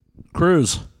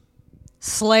Cruz.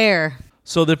 Slayer.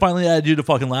 So they finally added you to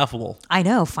fucking Laughable. I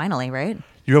know, finally, right?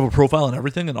 You have a profile and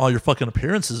everything, and all your fucking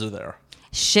appearances are there.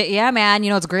 Shit, yeah, man. You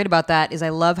know what's great about that is I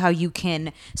love how you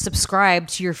can subscribe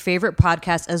to your favorite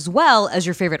podcast as well as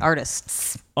your favorite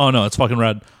artists. Oh, no, it's fucking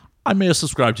rad. I may have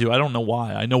subscribed to you. I don't know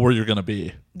why. I know where you're going to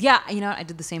be. Yeah, you know, I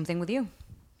did the same thing with you.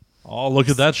 Oh, look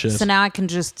at that shit. So now I can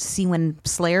just see when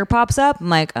Slayer pops up. I'm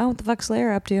like, oh, what the fuck's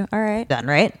Slayer up to? All right. Done,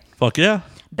 right? Fuck yeah.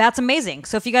 That's amazing.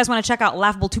 So if you guys want to check out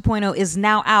Laughable 2.0 is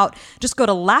now out, just go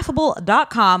to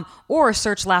laughable.com or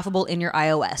search Laughable in your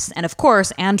iOS. And of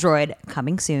course, Android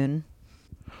coming soon.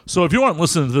 So if you aren't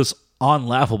listening to this on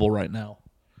Laughable right now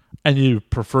and you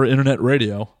prefer internet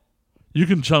radio, you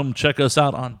can come check us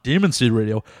out on Demon Seed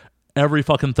Radio every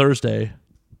fucking Thursday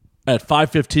at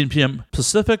 5:15 p.m.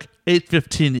 Pacific,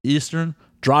 8:15 Eastern.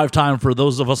 Drive time for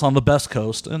those of us on the Best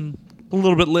Coast and a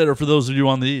little bit later for those of you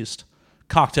on the East.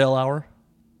 Cocktail hour.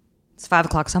 It's 5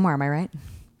 o'clock somewhere, am I right?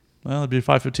 Well, it'd be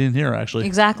 5:15 here, actually.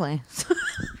 Exactly.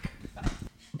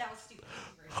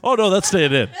 Oh, no, that's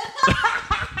staying in.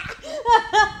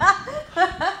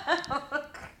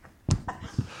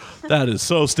 That is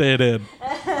so staying in.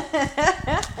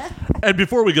 And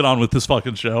before we get on with this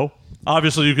fucking show,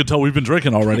 obviously you can tell we've been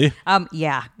drinking already.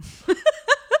 Yeah.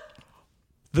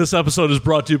 This episode is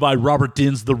brought to you by Robert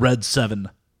Dean's The Red 7.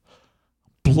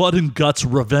 Blood and guts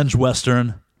revenge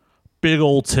western. Big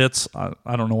old tits.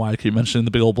 I don't know why I keep mentioning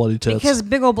the big old bloody tits. Because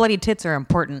big old bloody tits are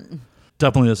important.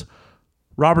 Definitely is.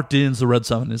 Robert Dean's The Red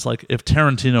 7 is like if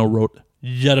Tarantino wrote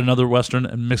yet another western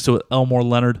and mixed it with Elmore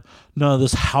Leonard. None of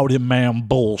this howdy ma'am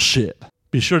bullshit.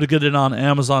 Be sure to get it on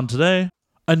Amazon today.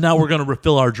 And now we're going to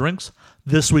refill our drinks.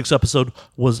 This week's episode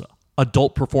was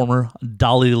adult performer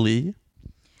Dolly Lee.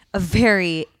 A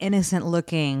very innocent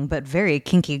looking, but very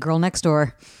kinky girl next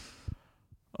door.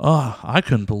 Oh, I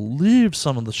couldn't believe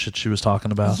some of the shit she was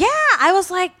talking about. Yeah, I was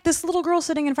like, this little girl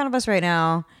sitting in front of us right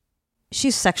now,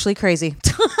 she's sexually crazy.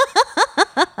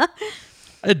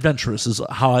 Adventurous is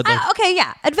how I'd like. Okay,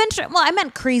 yeah. Adventure. Well, I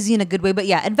meant crazy in a good way, but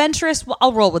yeah, adventurous, well,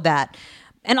 I'll roll with that.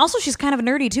 And also, she's kind of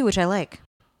nerdy too, which I like.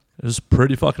 It was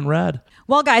pretty fucking rad.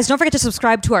 Well, guys, don't forget to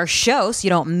subscribe to our show so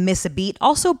you don't miss a beat.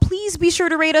 Also, please be sure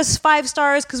to rate us 5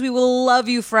 stars because we will love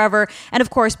you forever. And of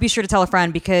course, be sure to tell a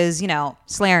friend because, you know,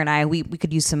 Slayer and I, we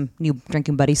could use some new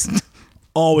drinking buddies.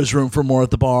 Always room for more at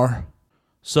the bar.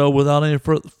 So without any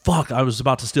further... Fuck, I was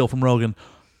about to steal from Rogan.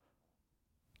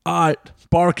 All right,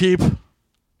 barkeep.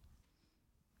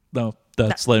 No,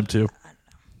 that's lame too.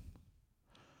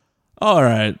 All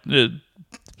right,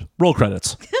 roll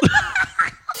credits.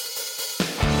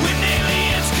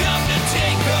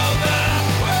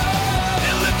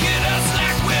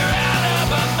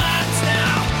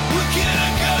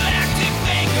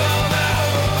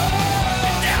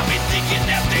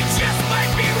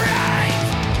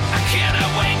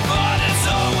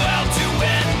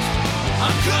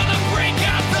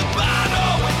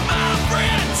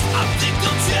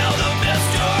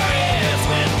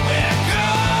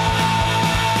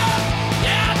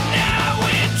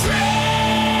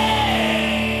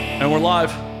 And we're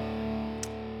live.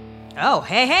 Oh,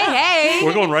 hey.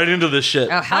 We're going right into this shit.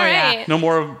 Oh, hell yeah. right. No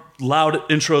more loud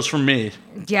intros from me.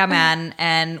 Yeah, man.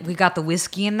 And we got the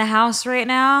whiskey in the house right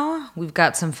now. We've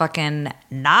got some fucking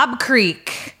Knob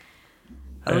Creek.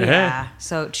 Oh, Hey, yeah. hey.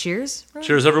 So, cheers. Rose?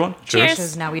 Cheers, everyone. Cheers.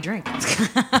 Because now we drink.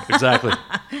 Exactly.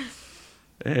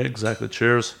 Exactly.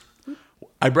 Cheers.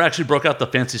 I actually broke out the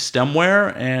fancy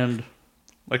stemware and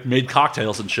like made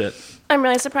cocktails and shit. I'm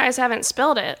really surprised I haven't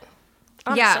spilled it.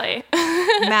 Honestly.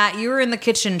 Yeah. Matt, you were in the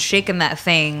kitchen shaking that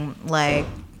thing like,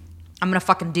 I'm going to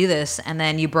fucking do this. And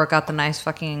then you broke out the nice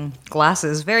fucking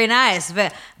glasses. Very nice.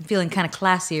 I'm feeling kind of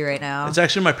classy right now. It's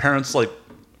actually my parents' like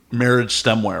marriage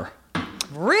stemware.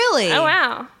 Really? Oh,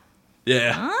 wow.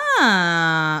 Yeah.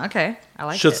 Ah, okay. I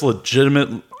like Shit's it.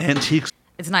 legitimate antiques.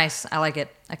 It's nice. I like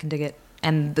it. I can dig it.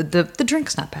 And the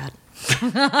drink's not bad.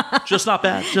 Just not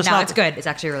bad. Just No, not it's good. It's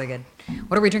actually really good.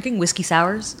 What are we drinking? Whiskey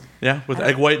sours? Yeah, with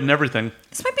egg white and everything.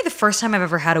 This might be the first time I've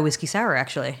ever had a whiskey sour,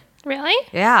 actually. Really?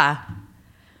 Yeah.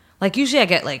 Like, usually I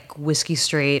get, like, whiskey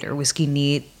straight or whiskey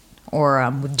neat or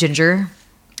with ginger.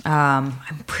 I'm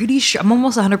pretty sure. I'm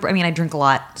almost 100%. I mean, I drink a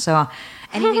lot, so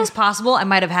anything's possible. I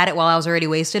might have had it while I was already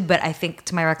wasted, but I think,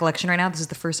 to my recollection right now, this is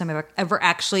the first time I've ever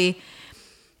actually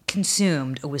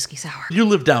consumed a whiskey sour. You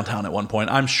lived downtown at one point.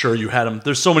 I'm sure you had them.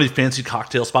 There's so many fancy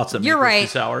cocktail spots that You're make right.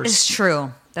 whiskey sours. It's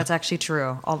true. That's actually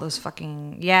true. All those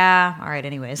fucking... Yeah. All right,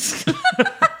 anyways.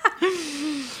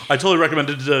 I totally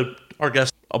recommended to our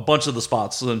guest a bunch of the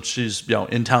spots, and she's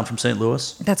in town from St.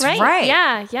 Louis. That's right.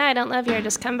 Yeah, I don't live here.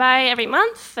 Just come by every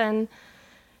month and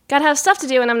gotta have stuff to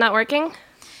do when I'm not working.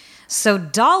 So,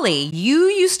 Dolly, you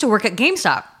used to work at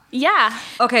GameStop. Yeah.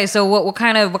 Okay, so what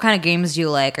kind of games do you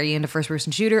like? Are you into first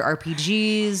person shooter,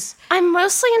 RPGs? I'm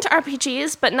mostly into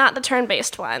RPGs, but not the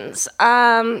turn-based ones. But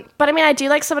I mean, I do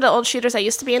like some of the old shooters I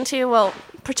used to be into. Well,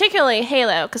 particularly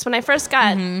Halo, because when I first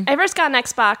got an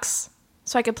Xbox,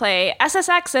 so I could play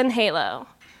SSX and Halo.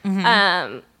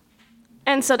 And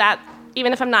so that,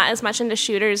 even if I'm not as much into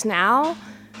shooters now,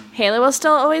 Halo will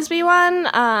still always be one.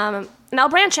 And I'll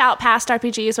branch out past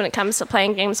RPGs when it comes to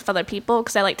playing games with other people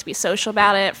because I like to be social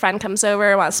about it. Friend comes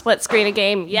over, want to split screen a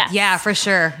game. Yes. Yeah, for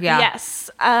sure. Yeah. Yes.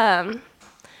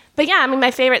 But yeah, I mean,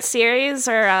 my favorite series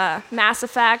are Mass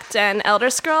Effect and Elder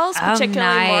Scrolls,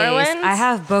 particularly Morrowind. I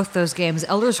have both those games.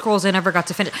 Elder Scrolls, I never got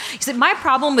to finish. You see, my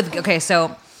problem with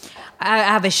so I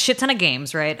have a shit ton of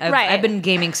games, right? I've been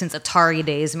gaming since Atari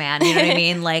days, man. You know what I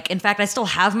mean? Like, in fact, I still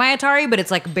have my Atari, but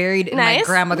it's like buried in my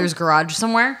grandmother's garage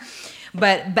somewhere.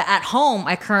 But at home,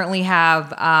 I currently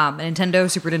have a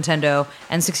Nintendo, Super Nintendo,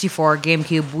 N64,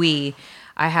 GameCube, Wii.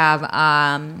 I have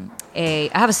a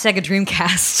Sega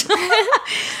Dreamcast.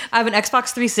 I have an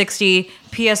Xbox 360,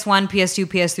 PS1, PS2,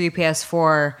 PS3,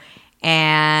 PS4,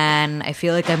 and I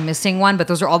feel like I'm missing one. But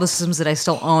those are all the systems that I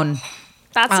still own.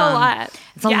 That's a lot.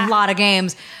 It's a lot of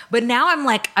games. But now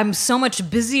I'm so much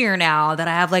busier now that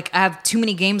I have too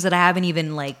many games that I haven't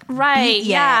even beat yet.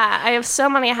 Yeah. I have so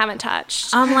many I haven't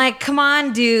touched. I'm like, come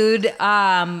on, dude.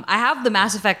 I have the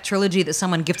Mass Effect trilogy that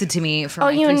someone gifted to me from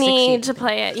my 360. You need to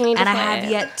play it. And I have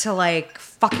yet to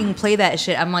fucking play that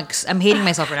shit. I'm hating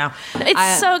myself right now.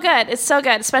 It's so good. It's so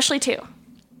good, especially 2.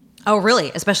 Oh,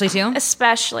 really? Especially 2?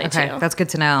 Especially 2. Okay, that's good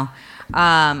to know.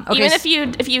 Okay,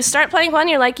 even if you start playing 1,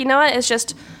 you're like, you know what? I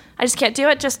just can't do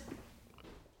it.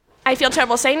 I feel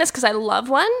terrible saying this because I love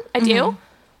 1. I do,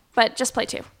 but just play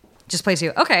 2. Just play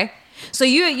 2. Okay. So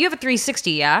you have a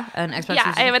 360, yeah? An Xbox 360?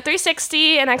 Yeah, I have a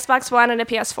 360, an Xbox One, and a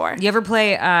PS4. You ever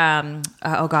play?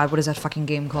 Oh God, what is that fucking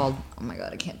game called? Oh my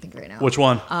God, I can't think right now. Which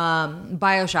one?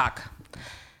 BioShock.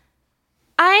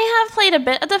 I have played a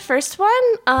bit of the first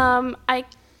one.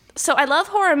 So I love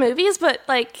horror movies, but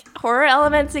horror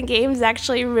elements in games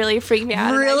actually really freak me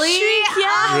out. Really?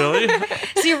 Yeah. Really?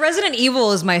 See, Resident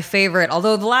Evil is my favorite.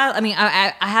 Although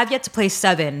I have yet to play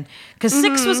 7 because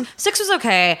 6 was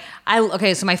okay.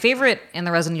 So my favorite in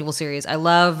the Resident Evil series, I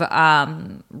love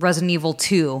Resident Evil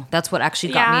 2. That's what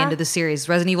actually got me into the series.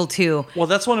 Resident Evil 2. Well,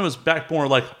 that's when it was back more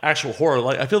like actual horror.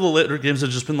 Like I feel the later games have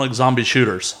just been like zombie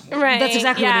shooters. Right. That's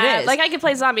exactly what it is. Like I could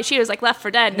play zombie shooters like Left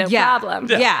 4 Dead, no problem.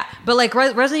 Yeah. But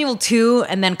Resident Evil 2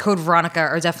 and then Code Veronica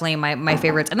are definitely my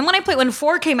favorites. And then when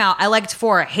 4 came out, I liked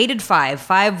 4. Hated 5.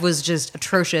 5 was just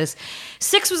atrocious.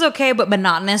 6 was okay, but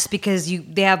monotonous because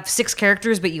they have 6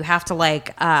 characters, but you have to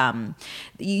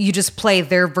you just play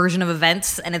their version of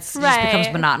events, and it just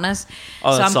becomes monotonous.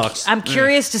 Oh, that sucks. I'm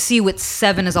curious to see what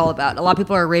 7 is all about. A lot of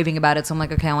people are raving about it, so I'm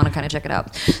like, okay, I want to kind of check it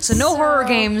out. So no horror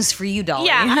games for you, Dolly.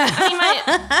 Yeah,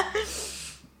 I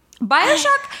mean,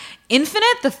 BioShock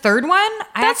Infinite, the third one.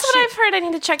 That's what I've heard. I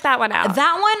need to check that one out.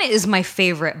 That one is my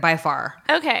favorite by far.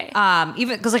 Okay.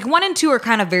 Even because 1 and 2 are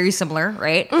kind of very similar,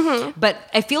 right? Mm-hmm. But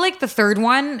I feel like the third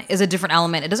one is a different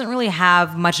element. It doesn't really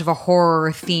have much of a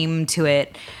horror theme to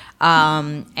it.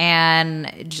 And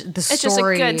the story, it's just a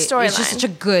good storyline. It's just such a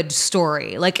good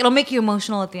story. It'll make you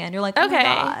emotional at the end. You're like, oh my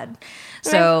God.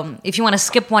 So if you want to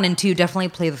skip 1 and 2, definitely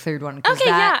play the third one. Okay,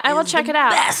 yeah, I will check it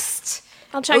out. Best.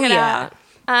 I'll check it out.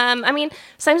 I mean,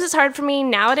 sometimes it's hard for me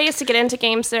nowadays to get into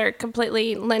games that are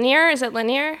completely linear. Is it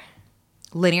linear?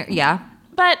 Linear, yeah.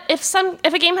 But if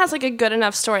a game has a good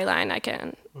enough storyline, I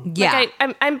can. Yeah.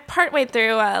 I'm partway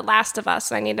through Last of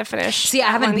Us, and I need to finish. See, I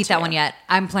haven't beat that one yet.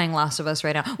 I'm playing Last of Us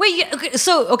right now. Wait,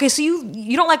 so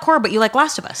you don't like horror, but you like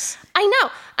Last of Us. I know.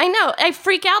 I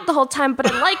freak out the whole time, but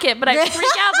I like it. But I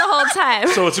freak out the whole time.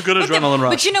 So it's a good adrenaline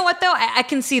rush. But you know what though? I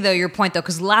can see though your point though,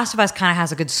 because Last of Us kind of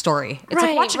has a good story. It's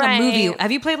like watching a movie.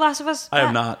 Have you played Last of Us? I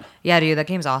have not. Yeah, dude, that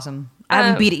game's awesome. I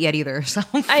haven't beat it yet either. So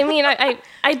I mean,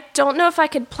 I don't know if I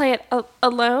could play it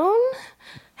alone.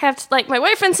 Have to, my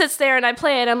boyfriend sits there and I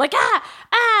play it. I'm like yeah,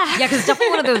 because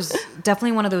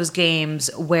definitely one of those games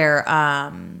where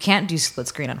can't do split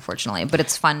screen unfortunately, but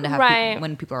it's fun to have people,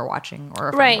 when people are watching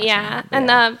or watching, and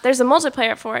there's a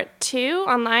multiplayer for it too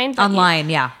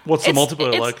online. Yeah. What's the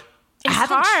multiplayer like? It's I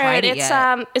haven't hard. tried it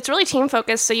yet. It's really team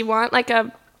focused, so you want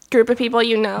a group of people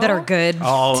that are good too,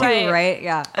 right?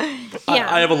 Yeah.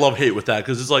 I have a love-hate with that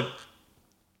because it's like,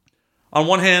 on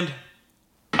one hand,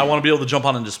 I want to be able to jump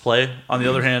on and just play. On the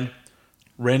other hand,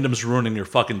 random's ruining your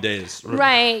fucking days.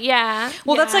 Right, yeah.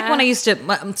 Well, that's like when I used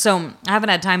to... So, I haven't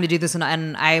had time to do this, and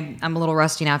I'm a little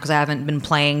rusty now because I haven't been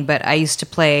playing, but I used to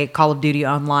play Call of Duty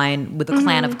online with a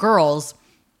clan of girls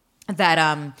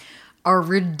that... are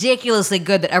ridiculously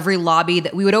good that every lobby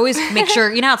that we would always make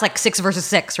sure, you know, it's like 6 versus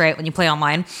 6, right? When you play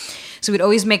online. So we'd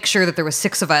always make sure that there was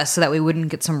 6 of us so that we wouldn't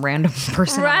get some random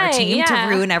person on our team to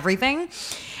ruin everything.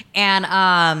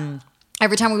 And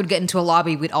every time we would get into a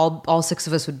lobby, we'd all 6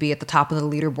 of us would be at the top of the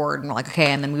leaderboard, and we're like, okay,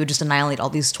 and then we would just annihilate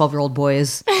all these 12-year-old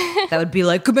boys that would be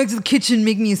like, come back to the kitchen,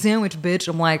 make me a sandwich, bitch.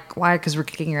 I'm like, why? Because we're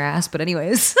kicking your ass. But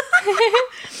anyways.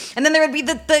 And then there would be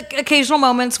the occasional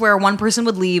moments where one person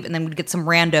would leave, and then we'd get some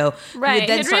rando who Right. would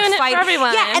then You'd start ruin it for fighting.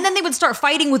 everyone. Yeah, and then they would start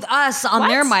fighting with us on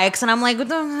their What? mics, and I'm like,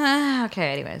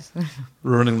 okay, anyways.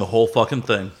 Ruining the whole fucking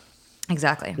thing.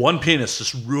 Exactly. One penis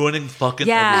just ruining fucking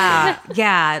Yeah, everything.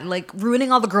 yeah, like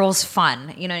ruining all the girls'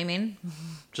 fun. You know what I mean?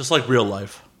 Just like real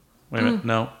life. Wait a minute.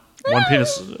 No. One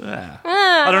penis. I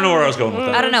don't know where I was going with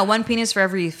that. I don't know. One penis for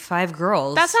every 5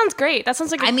 girls. That sounds great. That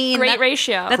sounds like a great that-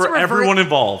 ratio. That's For a everyone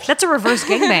involved. That's a reverse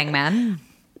gangbang, man.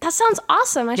 That sounds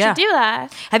awesome. I Yeah. should do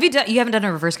that. Have you done? You haven't done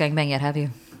a reverse gangbang yet, have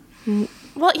you?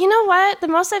 Well, you know what? The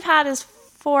most I've had is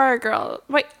 4 girls.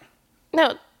 Wait,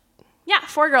 no. Yeah,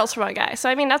 4 girls for one guy. So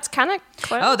I mean, that's kind of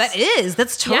close. Oh, that's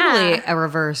totally Yeah. a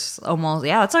reverse. Almost,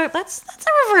 yeah. That's a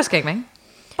reverse gangbang.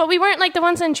 But we weren't like the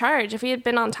ones in charge. If we had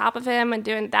been on top of him and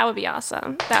doing that, would be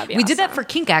awesome. That would be. We awesome. did that for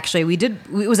kink. Actually,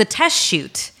 it was a test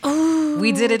shoot.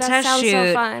 We did a that test sounds so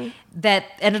shoot fun. that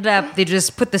ended up. They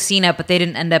just put the scene up, but they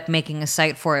didn't end up making a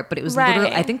site for it. But it was literally.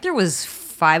 Right. I think there was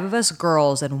 5 of us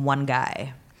girls and 1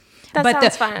 guy. That but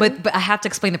sounds fun. But I have to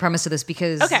explain the premise of this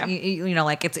because Okay. you know,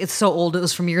 like it's so old. It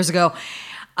was from years ago.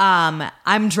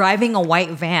 I'm driving a white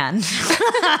van.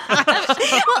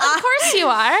 Well, of course you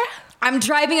are. I'm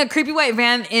driving a creepy white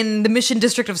van in the Mission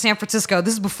District of San Francisco.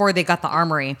 This is before they got the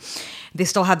Armory. They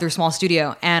still had their small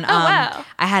studio. And wow.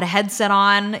 I had a headset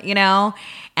on, you know,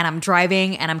 and I'm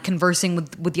driving and I'm conversing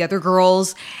with the other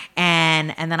girls. And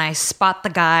then I spot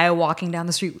the guy walking down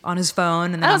the street on his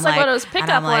phone. And then That was I'm like one of those and pickup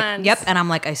I'm like, ones. Yep. And I'm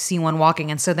like, I see one walking.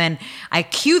 And so then I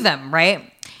cue them, right?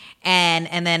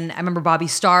 And then I remember Bobby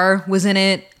Starr was in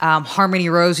it. Harmony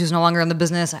Rose, who's no longer in the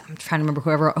business. I'm trying to remember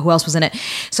who else was in it.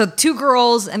 So 2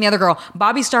 girls and the other girl.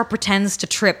 Bobby Starr pretends to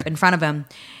trip in front of him.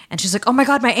 And she's like, oh my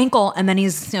God, my ankle. And then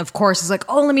he's, you know, of course, he's like,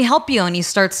 oh, let me help you. And he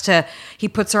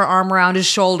puts her arm around his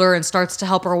shoulder and starts to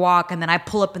help her walk. And then I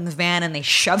pull up in the van and they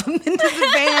shove him into the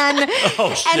van.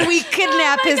 And we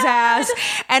kidnap his ass.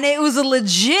 And it was a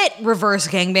legit reverse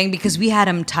gangbang because we had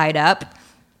him tied up.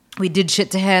 We did shit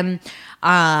to him.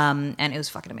 And it was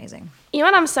fucking amazing. You know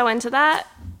what? I'm so into that.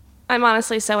 I'm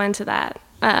honestly so into that.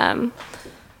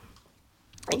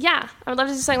 Yeah, I would love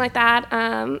to do something like that.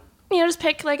 You know, just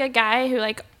pick like a guy who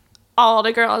like all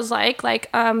the girls like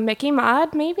Mickey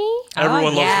Mod, maybe.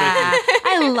 Everyone loves Mickey.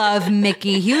 I love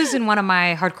Mickey. He was in one of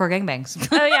my hardcore gangbangs.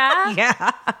 Oh yeah,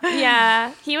 Yeah.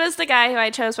 yeah. He was the guy who I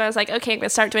chose when I was like, okay, I'm gonna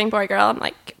start doing boy girl. I'm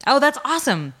like, Oh, that's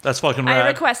awesome. That's fucking I rad.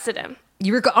 requested him.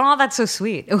 Oh, that's so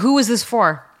sweet. Who was this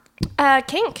for?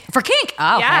 Kink. For kink.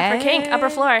 Oh, Yeah, hey. for kink, upper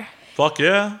floor. Fuck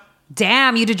yeah.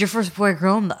 Damn, you did your first boy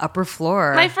girl on the upper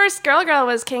floor. My first girl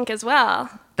was kink as well.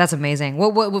 That's amazing.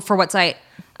 What for what site?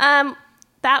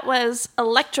 That was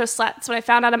Electrosluts when I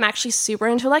found out I'm actually super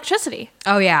into electricity.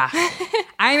 Oh yeah,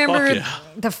 I remember Fuck yeah.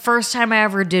 the first time I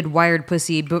ever did Wired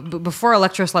Pussy. Before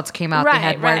Electrosluts came out, they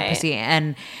had Wired Pussy,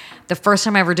 and the first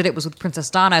time I ever did it was with Princess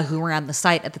Donna, who ran the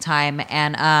site at the time,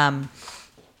 and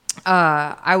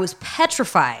I was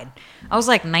petrified. I was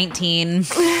like 19.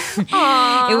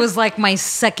 It was like my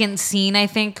second scene, I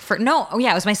think. It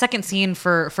was my second scene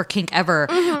for kink ever.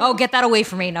 Mm-hmm. Oh, get that away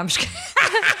from me! No, I'm just kidding.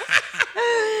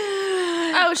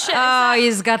 Oh shit! Oh,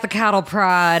 he's got the cattle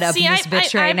prod up See, in this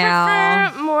bitch right now. I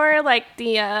prefer more like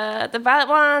the violet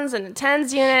ones and the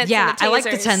tens units. Yeah, and the I like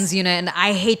the tasers. tens unit, and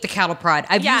I hate the cattle prod.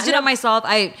 I've Yeah, used it no. on myself.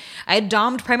 I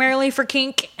dommed primarily for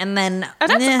kink, and then Oh,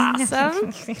 that's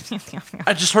awesome.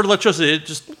 I just heard electricity. It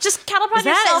just Just cattle prod Is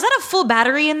that yourself. a full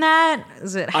battery in that?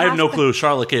 Is it? I have no half- clue.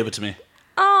 Charlotte gave it to me.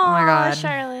 Oh my God.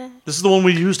 Charlotte. This is the one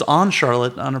we used on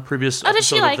Charlotte on a previous Oh, does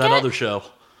she episode like of that it? other show.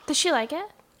 Does she like it?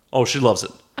 Oh, she loves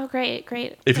it. Oh, great,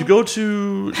 great. If you go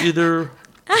to either,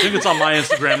 I think it's on my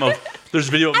Instagram there's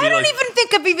a video of me I don't like, even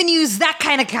think I've even used that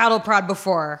kind of cattle prod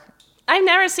before. I've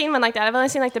never seen one like that. I've only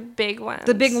seen like the big ones.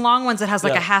 The big long ones that has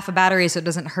like Yeah. a half a battery, so it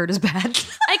doesn't hurt as bad.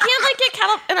 I can't like get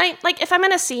cattle, and I like if I'm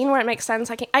in a scene where it makes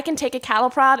sense, I can take a cattle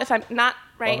prod if I'm not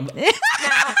right now,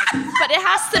 but it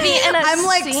has to be in a. I'm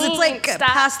like, scene. it's like Stop.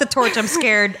 pass the torch. I'm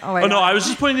scared. Oh, my oh no, God. I was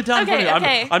just putting it down. Okay, for you.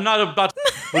 okay. I'm not about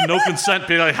with no consent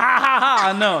being like ha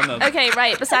ha ha. No. Okay,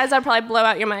 right. Besides, I'd probably blow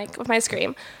out your mic with my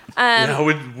scream. Yeah,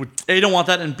 we A, don't want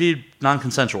that, and B,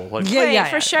 non-consensual. Like, Yeah, Right, yeah,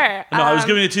 for yeah. sure. no, I was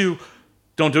giving it to.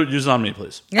 Don't do it. Use it on me,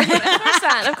 please. Of course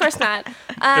not. Of course not.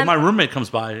 If my roommate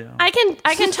comes by, I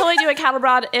can totally do a cattle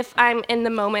prod if I'm in the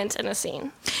moment in a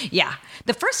scene. Yeah.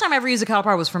 The first time I ever used a cattle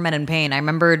prod was for Men in Pain. I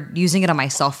remember using it on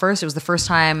myself first. It was the first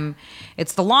time.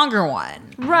 It's the longer one.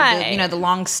 Right. The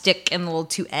long stick and the little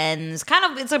two ends. Kind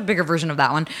of, it's a bigger version of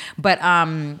that one. But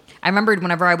I remembered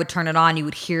whenever I would turn it on, you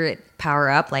would hear it power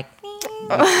up like.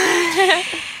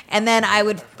 And then I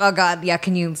would, oh God, yeah,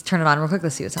 can you turn it on real quick?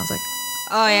 Let's see what it sounds like.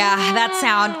 Oh yeah, that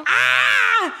sound.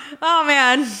 Oh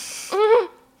man.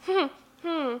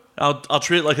 I'll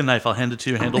treat it like a knife. I'll hand it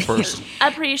to you, handle first.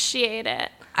 Appreciate it.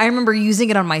 I remember using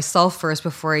it on myself first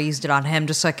before I used it on him,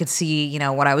 just so I could see,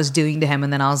 what I was doing to him.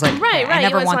 And then I was like, Right, I you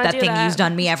never always want wanna that do thing that. used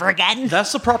on me ever again.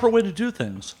 That's the proper way to do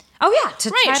things. Oh yeah, to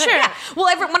Right, try to, sure. yeah. Well,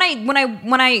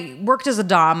 when I worked as a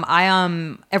dom,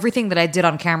 I everything that I did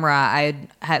on camera, I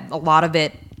had a lot of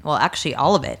it. Well, actually,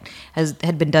 all of it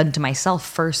had been done to myself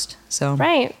first. So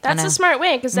Right. That's know. a smart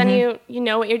way because then you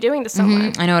know what you're doing to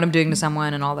someone. I know what I'm doing to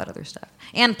someone and all that other stuff.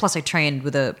 And plus, I trained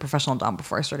with a professional dom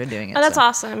before I started doing it. Oh, that's so,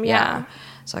 awesome. Yeah.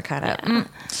 So I kind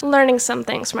of. Learning some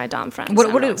things from my dom friends. What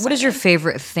I'm what, real what is your excited.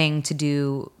 favorite thing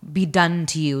to be done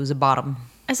to you as a bottom?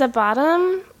 As a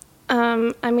bottom,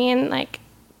 I mean, like,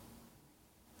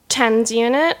 TENS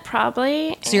unit,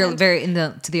 probably. So you're and- very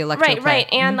to the electro. Right, right.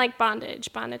 And, like, bondage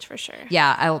for sure.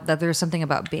 Yeah, that there's something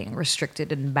about being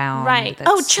restricted and bound. Right. that's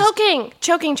Oh, just- choking.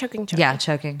 Yeah,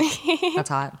 choking. That's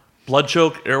hot. Blood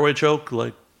choke, airway choke,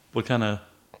 like what kind of?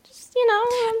 You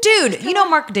know. Dude, you know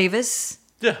Mark Davis?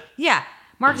 Yeah. Yeah.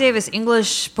 Mark Davis,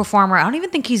 English performer. I don't even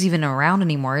think he's even around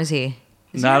anymore, is he?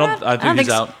 Is he No, I don't- around? I think he's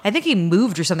so. out. I think he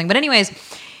moved or something. But anyways,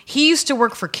 he used to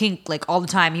work for Kink like all the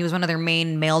time. He was one of their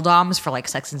main male doms for like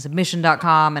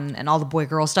sexandsubmission.com and all the boy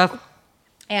girl stuff.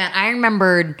 And I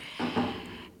remembered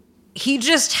he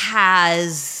just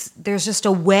there's just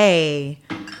a way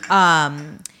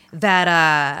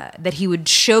that he would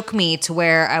choke me to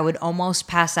where I would almost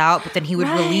pass out, but then he would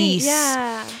Right, release.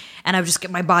 yeah. And I would just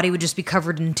my body would just be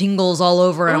covered in tingles all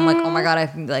over, and I'm like, oh my God,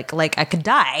 I like I could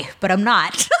die, but I'm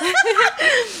not.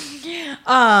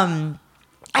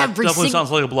 Every Definitely single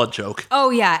sounds like a blood choke. Oh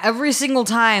yeah, every single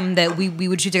time that we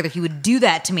would shoot together, he would do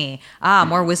that to me.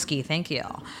 More whiskey, thank you.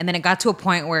 And then it got to a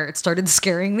point where it started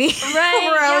scaring me. Right,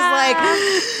 where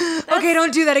I was like, okay,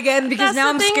 don't do that again because That's now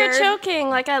the I'm thing scared. with choking.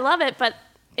 Like, I love it, but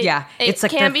it, Yeah, it it's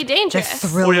like can the, be dangerous. The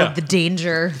thrill Oh, yeah. of the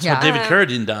danger. How Yeah. David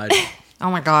Carradine died. Oh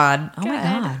my God. Oh my Good.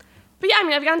 God. But yeah, I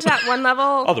mean, I've gotten to that one level.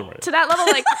 Other way. To that level,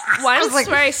 like, once like-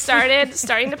 where I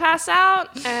starting to pass out.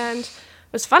 And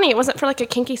it was funny. It wasn't for, like, a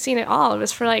kinky scene at all. It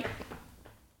was for, like,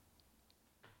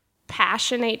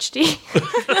 Passion HD.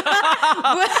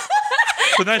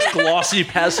 The nice glossy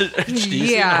passage HD.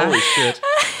 Yeah. Holy shit.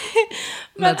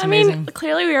 But, That's I mean, amazing.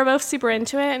 clearly we were both super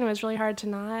into it, and it was really hard to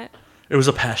not. It was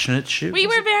a passionate shoot. We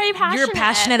were very passionate. You're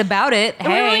passionate about it. And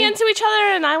we were really Hey. into each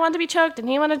other, and I wanted to be choked, and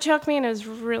he wanted to choke me, and it was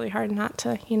really hard not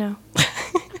to,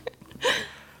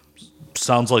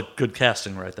 Sounds like good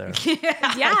casting right there.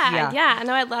 Yeah. I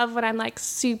know I love when I'm, like,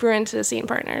 super into the scene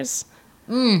partners.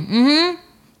 When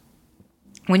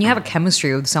you have a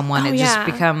chemistry with someone, it just yeah.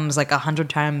 becomes like 100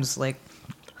 times like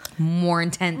more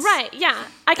intense. Right, yeah.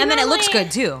 And then it looks normally-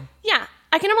 good too. Yeah.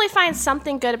 I can normally find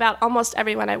something good about almost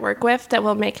everyone I work with that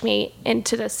will make me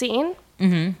into the scene.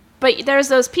 Mm-hmm. But there's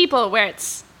those people where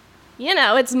it's,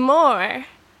 it's more.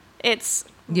 It's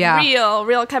Yeah.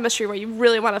 real chemistry where you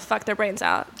really want to fuck their brains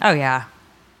out. Oh yeah.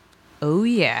 Oh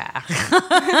yeah.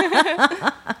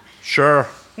 Sure.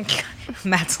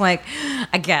 Matt's like,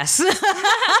 I guess.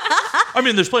 I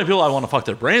mean, there's plenty of people I want to fuck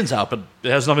their brains out, but it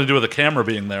has nothing to do with the camera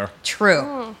being there.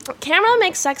 True. Camera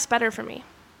makes sex better for me.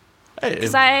 Hey,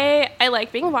 Because I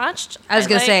like being watched. I was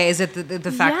gonna like- say, is it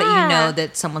the fact that you Yeah. know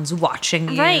that someone's watching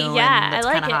you? Right, and yeah. I that's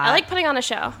like kinda it. hot? I like putting on a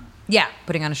show. Yeah,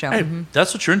 putting on a show. hey, Mhm.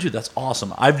 that's what you're into. That's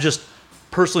awesome. I've just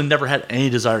personally never had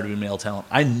any desire to be male talent.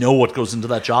 I know what goes into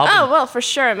that job. Oh, well, for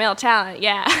sure. Male talent,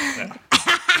 yeah.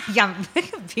 Yeah,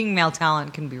 being male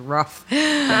talent can be rough.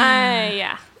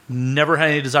 Yeah. Never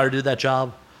had any desire to do that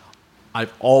job.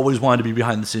 I've always wanted to be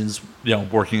behind the scenes,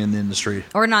 working in the industry.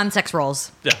 Or non-sex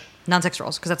roles. Yeah. Non-sex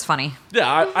roles, because that's funny.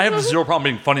 Yeah, I have zero problem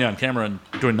being funny on camera and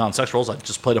doing non-sex roles. I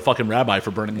just played a fucking rabbi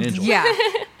for Burning Angel. Yeah.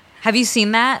 Have you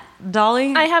seen that,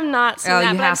 Dolly? I have not seen Oh,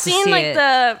 that, you but have I've to seen see like it.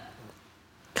 the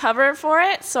cover for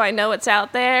it, so I know it's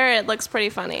out there. It looks pretty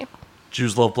funny.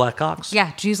 Jews love black cocks.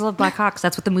 Yeah, Jews love black hawks.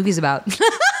 That's what the movie's about.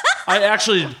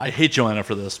 I hate Joanna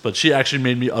for this, but she actually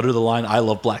made me utter the line, I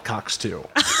love black cocks too.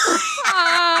 Oh,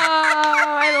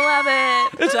 I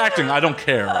love it. It's acting. I don't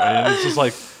care. I mean, it's just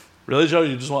like, really, Joe?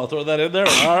 You just want to throw that in there?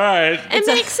 All right. It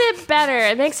makes it better.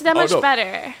 It makes it that much no.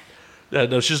 better. Yeah,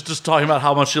 no, she's just talking about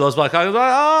how much she loves black cock. Like, all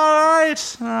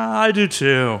right, I do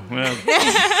too.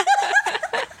 Yeah.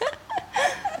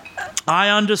 I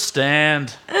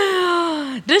understand.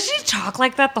 Does she talk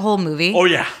like that the whole movie? Oh,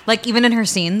 yeah. Like even in her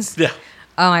scenes? Yeah.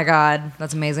 Oh my god,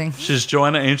 that's amazing. She's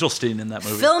Joanna Angelstein in that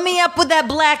movie. Fill me up with that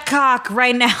black cock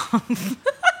right now.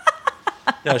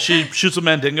 Yeah, she shoots a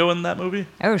Mandingo in that movie.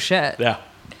 Oh shit. Yeah.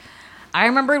 I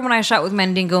remembered when I shot with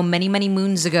Mandingo many, many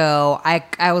moons ago,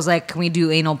 I was like, can we do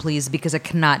anal please? Because I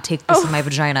cannot take this in my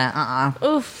vagina.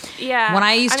 Oof. Yeah. When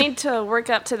I used to- need to work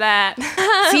up to that.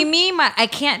 See me, I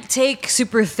can't take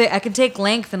super thick. I can take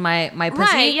length in my pussy.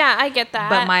 Right. Yeah, I get that.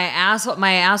 But my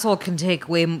asshole can take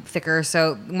way thicker.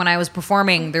 So when I was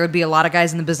performing, there would be a lot of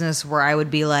guys in the business where I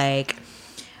would be like,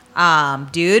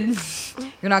 dude,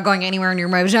 you're not going anywhere near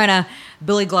my vagina.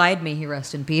 Billy Glide, may he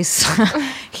rest in peace.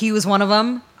 He was one of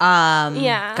them.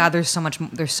 Yeah. God, there's so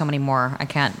many more. I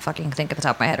can't fucking think at the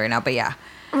top of my head right now, but yeah.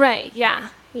 Right. Yeah.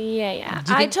 Yeah. you I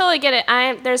think- totally get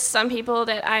it. There's some people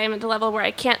that I am at the level where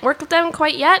I can't work with them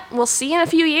quite yet. We'll see in a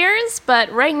few years,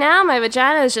 but right now my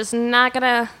vagina is just not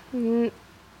gonna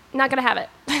have it.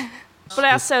 But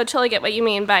I also totally get what you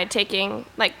mean by taking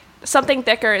like something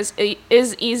thicker is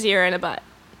easier in a butt.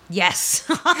 Yes.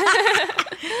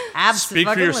 Absolutely. Speak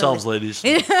for yourselves, ladies.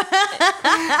 Cheers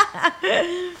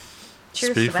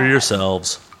Speak to for that.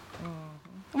 yourselves.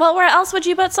 Well, where else would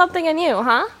you put something in you,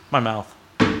 huh? My mouth.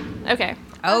 Okay.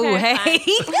 Oh, Okay, hey.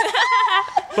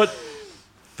 But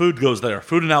food goes there.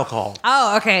 Food and alcohol.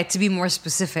 Oh, okay. To be more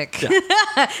specific.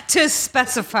 To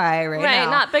specify right Right, now.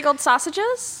 not big old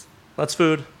sausages? That's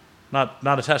food. Not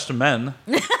attached to men.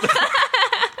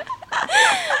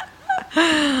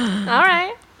 All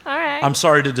right. I'm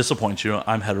sorry to disappoint you.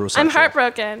 I'm heterosexual. I'm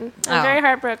heartbroken. I'm Oh. very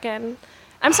heartbroken.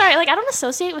 I'm sorry, like I don't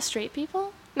associate with straight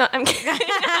people. No, I'm kidding.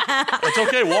 It's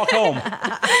okay. Walk home.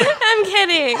 I'm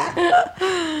kidding.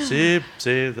 See.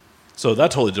 So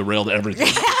that totally derailed everything.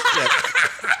 Yeah.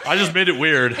 I just made it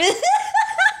weird.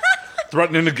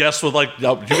 Threatening the guests with like,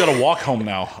 "No, you got to walk home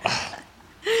now."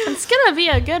 It's gonna be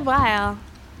a good while.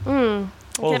 Well,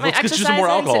 Get my let's get you some exercise more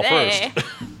in alcohol today. first.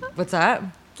 What's that?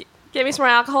 Get me some more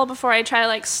alcohol before I try to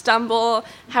like stumble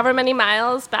however many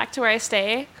miles back to where I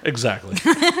stay. Exactly.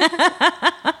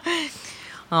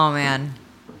 Oh, man.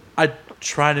 I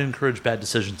try to encourage bad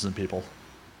decisions in people.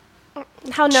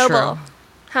 How noble. True.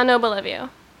 How noble of you.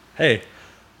 Hey,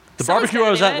 the Someone's barbecue I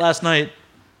gotta was do at it. last night,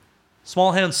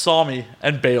 Small Hands saw me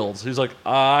and bailed. He's like,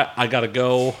 I gotta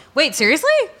go. Wait, seriously?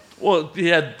 Well, he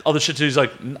had other shit too. He's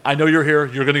like, I know you're here.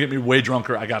 You're gonna get me way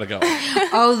drunker. I gotta go.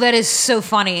 Oh, that is so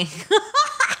funny.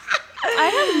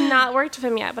 I have not worked with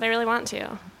him yet, but I really want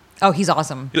to. Oh, he's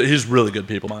awesome. He's really good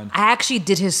people, man. I actually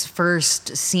did his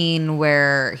first scene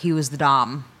where he was the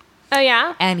Dom. Oh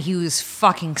yeah? And he was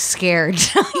fucking scared.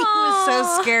 He was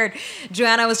so scared.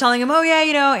 Joanna was telling him, oh, yeah,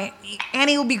 you know,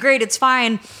 Annie will be great. It's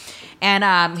fine.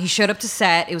 And he showed up to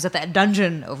set. It was at that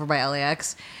dungeon over by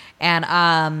LAX. And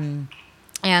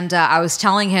I was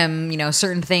telling him, you know,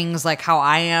 certain things like how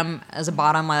I am as a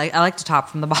bottom. I like to top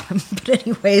from the bottom. But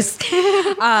anyways,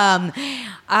 and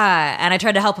I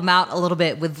tried to help him out a little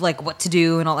bit with like what to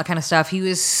do and all that kind of stuff. He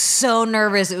was so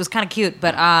nervous. It was kind of cute.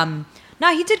 But no,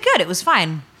 he did good. It was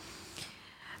fine.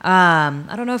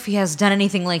 I don't know if he has done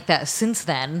anything like that since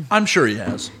then. I'm sure he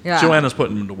has. Yeah. Joanna's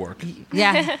putting him to work.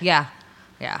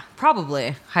 Yeah.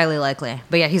 Probably. Highly likely.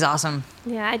 But yeah, he's awesome.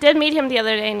 Yeah, I did meet him the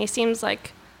other day and he seems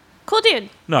like cool dude.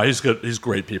 No, he's good. He's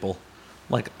great people.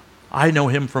 Like, I know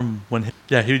him from when,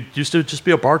 he used to just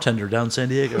be a bartender down in San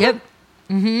Diego. Yep.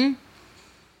 Mm-hmm.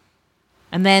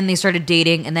 And then they started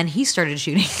dating, and then he started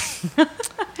shooting.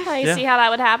 Oh, you Yeah. see how that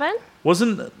would happen?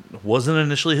 Wasn't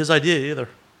initially his idea either.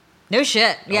 No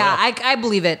shit. Yeah, yeah. I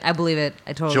believe it. I believe it.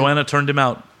 I totally. Joanna turned him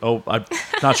out. Oh, I'm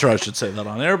not sure I should say that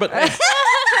on air, but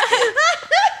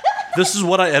this is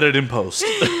what I edit in post.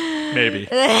 Maybe.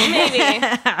 Maybe.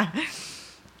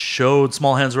 Showed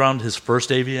Small Hands around his first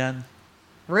AVN.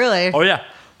 Really? Oh, yeah.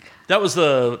 That was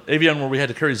the AVN where we had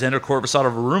to carry Xander Corvus out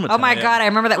of a room at Oh my 10 a.m. god, I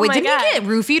remember that. Oh Wait, my didn't God. he get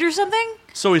roofied or something?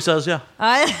 So he says, yeah.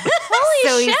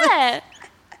 Holy he's- shit.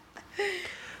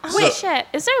 Holy shit.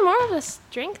 Is there more of this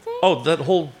drink thing? Oh, that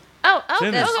whole... Oh,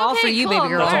 Same. that's That's all for you, baby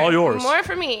girl. That's all yours. More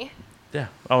for me. Yeah.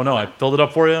 Oh, no, I filled it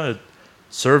up for you.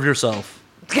 Serve yourself.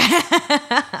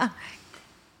 It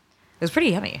was pretty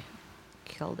yummy.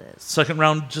 Killed it. Second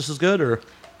round just as good, or...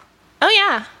 Oh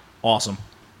yeah. Awesome.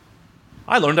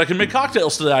 I learned I can make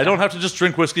cocktails today. I don't have to just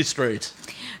drink whiskey straight.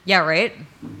 Yeah, right?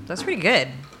 That's pretty good.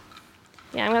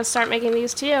 Yeah, I'm gonna start making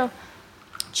these too.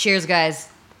 Cheers, guys.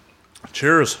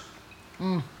 Cheers.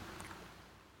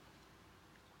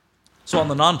 So on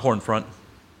the non-porn front,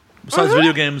 besides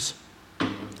video games,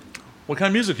 What kind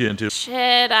of music are you into?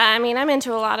 Shit, I mean, I'm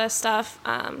into a lot of stuff.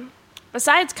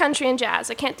 Besides country and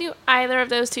jazz, I can't do either of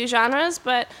those two genres.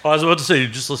 But Oh, I was about to say, you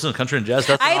just listen to country and jazz?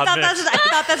 That's an I odd thought mix.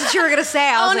 that's what you were gonna say.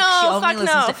 I was Oh, like, she no, only fuck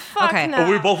listens no, to. fuck Okay. no. But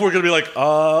we both were going to be like,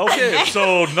 okay,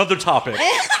 so another topic. no,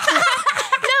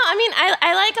 I mean,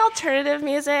 I like alternative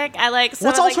music. I like some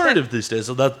What's of, like, the- alternative these days?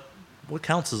 So that what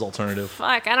counts as alternative?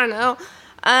 Fuck, I don't know.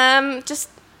 Just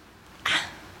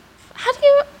how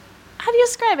do you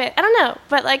describe it? I don't know,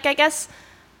 but like I guess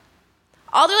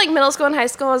all through like middle school and high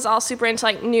school I was all super into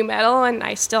like new metal, and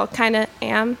I still kind of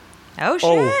am. Oh shit.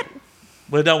 Oh,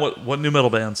 lay down what new metal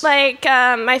bands? Like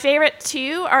my favorite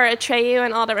two are Atreyu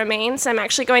and All That Remains. I'm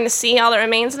actually going to see All That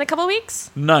Remains in a couple weeks.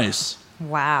 Nice.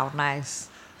 Wow. Nice.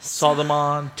 Saw them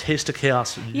on Taste of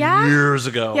Chaos Yeah? years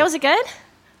ago. Yeah, was it good?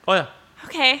 Oh yeah.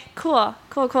 Okay, cool.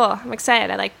 I'm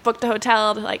excited. I like booked a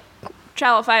hotel to like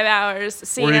travel 5 hours to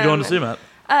see Where are you them, going to see and- them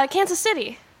at? Kansas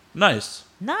City. Nice.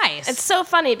 Nice. It's so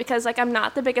funny because like I'm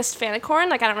not the biggest fan of Korn,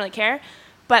 like I don't really care,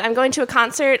 but I'm going to a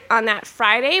concert on that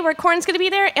Friday where Korn's going to be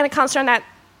there, and a concert on that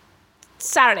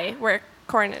Saturday where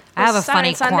Korn is. I have a Saturday funny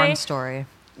and Sunday. corn story.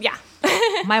 Yeah.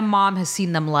 My mom has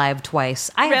seen them live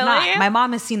twice. I have Really? not. My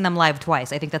mom has seen them live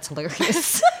twice. I think that's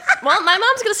hilarious. Well, my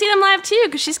mom's going to see them live too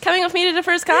because she's coming with me to the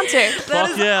first concert.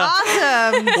 Fuck yeah.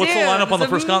 Awesome. What's the lineup on the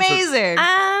first concert? Amazing.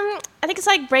 I think it's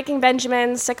like Breaking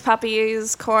Benjamin, Sick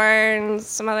Puppies, Korn,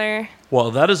 some other.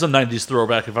 Well, that is a 90s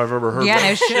throwback if I've ever heard Yeah, one.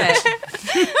 no shit.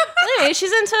 Anyway,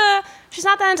 she's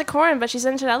not that into Korn, but she's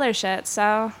into other shit.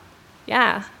 So,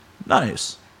 yeah,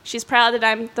 Nice. she's proud that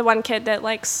I'm the one kid that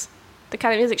likes the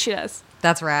kind of music she does.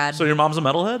 That's rad. So your mom's a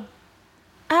metalhead?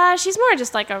 She's more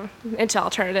just like into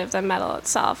alternative than metal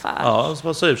itself. Oh, I was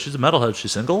about to say, if she's a metalhead,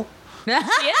 she's single? She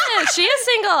is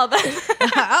single.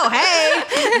 Oh,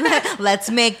 hey. Let's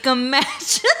make a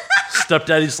match.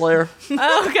 Stepdaddy Slayer?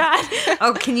 Oh God,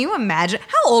 Oh, can you imagine?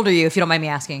 How old are you, if you don't mind me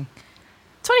asking?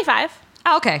 25.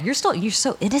 Oh, okay. You're so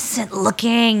innocent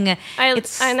looking. I know.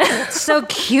 It's so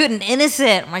cute and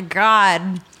innocent. My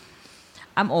God.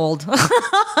 I'm old.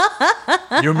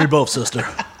 You and me both, sister.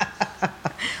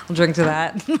 I'll drink to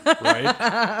that.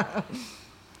 Right?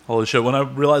 Holy shit. When I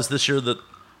realized this year that,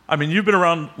 I mean, you've been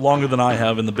around longer than I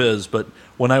have in the biz, but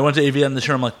when I went to AVN this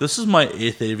year, I'm like, this is my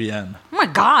 8th AVN. Oh my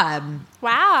God.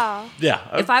 Wow. Yeah.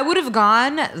 If I would have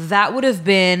gone, that would have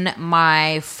been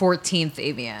my 14th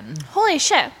AVN. Holy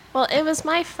shit. Well, it was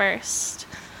my first.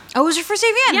 Oh, it was your first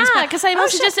AVN? Yeah, because I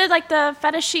mostly shit. just did like the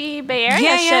fetishy Bay Area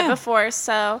Yeah, shit yeah. before,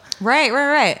 so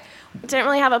Right. didn't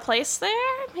really have a place there.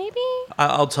 Maybe.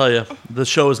 I'll tell you, the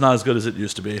show is not as good as it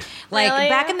used to be. Like, Really?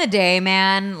 back in the day,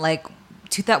 man, like,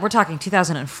 we're talking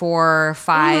 2004,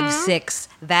 5, 6,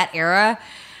 that era.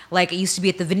 Like, it used to be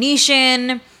at the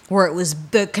Venetian, where it was,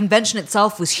 the convention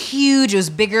itself was huge. It was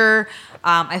bigger.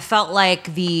 I felt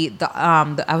like the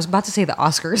I was about to say the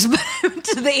Oscars, but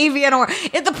to the AVN Award,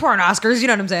 the porn Oscars, you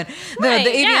know what I'm saying? Right,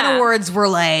 the AVN yeah. Awards were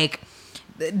like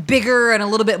bigger and a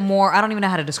little bit more. I don't even know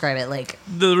how to describe it. Like,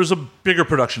 There was a bigger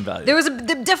production value. there was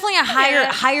definitely a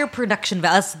higher production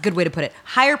value. That's a good way to put it.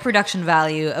 Higher production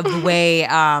value of the way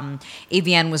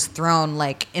AVN was thrown,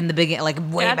 like in the beginning, like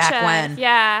way back Gotcha. when.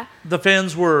 Yeah. The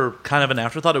fans were kind of an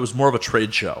afterthought. It was more of a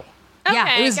trade show. Yeah,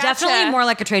 Okay, it was gotcha. definitely more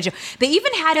like a trade show. They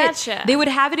even had Gotcha. it. They would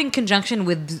have it in conjunction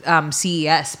with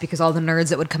CES because all the nerds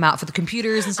that would come out for the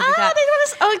computers and stuff like Oh, that. they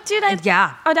noticed. Oh, dude,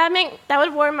 Yeah. Oh, that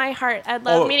would warm my heart. I'd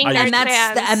love Oh, meeting I- nerd And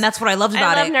fans. that's what I loved I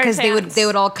about love it nerd because fans. they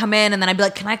would all come in and then I'd be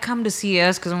like, "Can I come to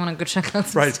CES because I want to go check out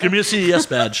some Right. stuff." Give me a CES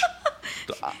badge.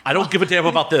 I don't give a damn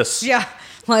about this. Yeah.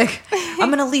 Like, I'm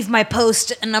going to leave my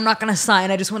post and I'm not going to sign.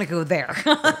 I just want to go there.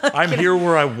 I'm here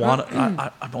where I want.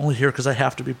 I'm only here because I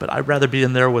have to be, but I'd rather be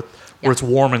in there where it's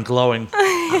warm and glowing.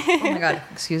 Oh my God.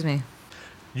 Excuse me.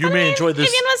 You may enjoy this.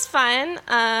 AVN was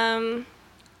fun.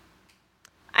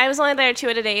 I was only there 2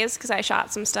 of the days because I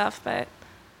shot some stuff, but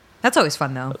That's always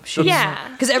fun though. Yeah.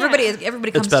 Because everybody Yeah.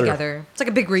 comes better. together. It's like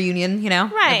a big reunion, you know?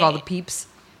 Right. Of all the peeps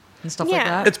and stuff like Yeah.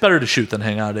 that. It's better to shoot than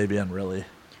hang out at AVN, really.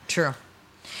 True.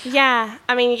 yeah.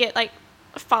 I mean, you get like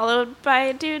followed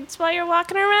by dudes while you're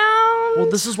walking around. Well,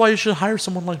 this is why you should hire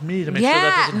someone like me to make sure that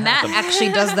Yeah, doesn't Matt happen. actually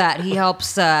does that. He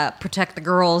helps protect the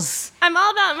girls. I'm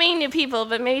all about meeting new people,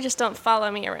 but maybe just don't follow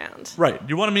me around. Right.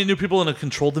 You want to meet new people in a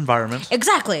controlled environment.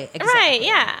 Exactly. Right,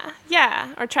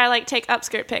 yeah. Or try like take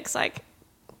upskirt pics like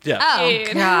Yeah. Oh,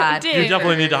 dude. God. Dude. You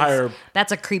definitely need to hire.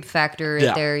 That's a creep factor Yeah.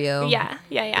 right there, yo.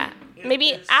 Yeah.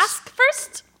 Maybe ask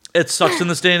first. It sucks in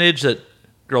this day and age that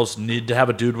girls need to have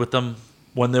a dude with them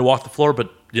when they walk the floor, but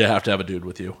you have to have a dude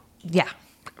with you. Yeah.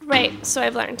 Right, so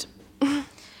I've learned.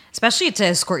 Especially to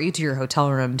escort you to your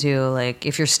hotel room too. Like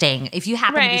if you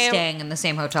happen to be Right. staying in the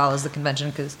same hotel as the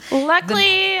convention, because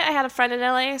Luckily, I had a friend in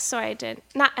LA, so I did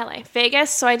not LA,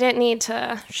 Vegas, so I didn't need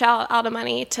to shell out the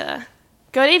money to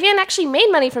go to AVN. Actually,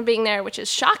 made money from being there, which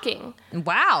is shocking.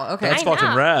 wow, okay, That's I fucking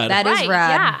know. rad. That is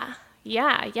rad.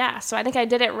 Yeah. So I think I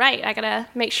did it right. I gotta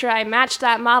make sure I match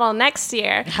that model next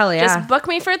year. Hell yeah. Just book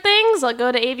me for things. I'll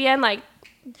go to AVN like.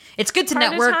 It's good to Part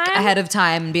of network time? ahead of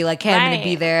time and be like, hey, I'm going to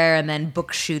be Right. there, and then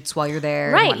book shoots while you're there.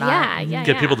 and Right. whatnot. Yeah.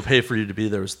 Get people to pay for you to be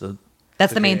there is the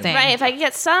That's the main game. thing. Right. If I could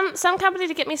get some company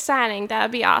to get me signing, that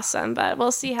would be awesome. But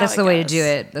we'll see how. That's it the way to goes. do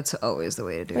it. That's always the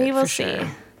way to do it. We will for sure.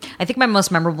 see. I think my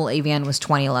most memorable AVN was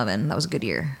 2011. That was a good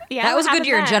year. Yeah, that what was a good happened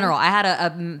year in then? general. I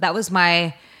had that was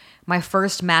my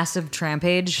first massive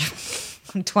trampage.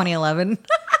 In 2011,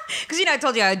 because I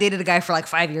told you I dated a guy for like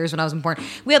 5 years when I was in porn.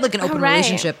 We had like an open right.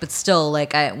 relationship, but still,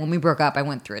 like when we broke up, I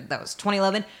went through it. That was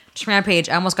 2011 trampage.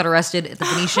 I almost got arrested at the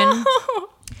Venetian.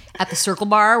 At the Circle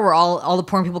Bar, where all the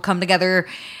porn people come together.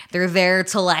 They're there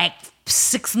till like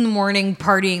 6 a.m,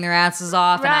 partying their asses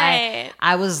off. Right. And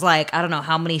I was like, I don't know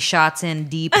how many shots in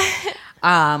deep.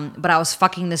 But I was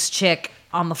fucking this chick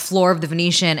on the floor of the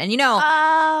Venetian. And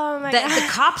Oh my god. the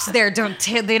cops there don't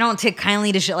take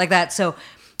kindly to shit like that. So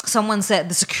someone said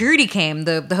the security came,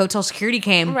 the hotel security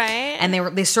came, Right. and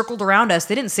they circled around us.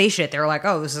 They didn't say shit. They were like,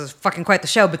 "Oh, this is fucking quite the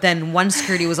show." But then one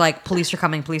security was like, "Police are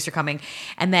coming, police are coming."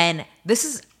 And then this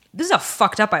is how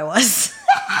fucked up I was.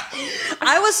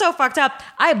 I was so fucked up.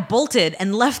 I bolted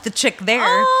and left the chick there.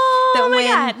 Oh my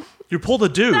god. You pulled a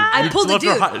dude. I pulled a left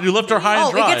her dude. high- you left her high and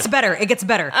Oh, dry. it gets better. It gets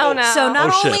better. Oh, no. So not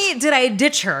Oh, shit. only did I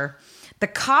ditch her, the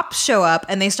cops show up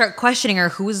and they start questioning her.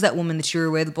 Who is that woman that you were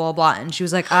with? Blah, blah. And she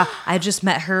was like, I just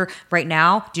met her right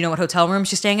now. Do you know what hotel room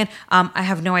she's staying in? I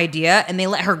have no idea. And they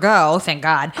let her go. Thank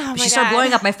God. But my she started God.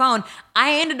 blowing up my phone.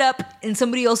 I ended up in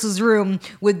somebody else's room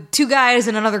with 2 guys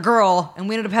and another girl. And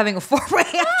we ended up having a 4-way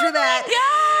after that.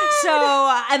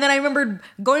 So, and then I remembered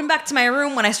going back to my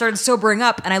room when I started sobering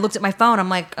up and I looked at my phone. I'm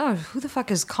like, oh, who the fuck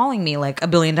is calling me like a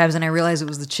billion times? And I realized it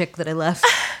was the chick that I left.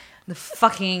 The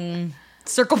fucking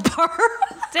Circle Bar.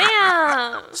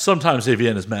 Damn. Sometimes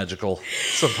AVN is magical.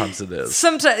 Sometimes it is.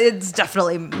 Sometimes it's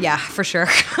definitely, yeah, for sure.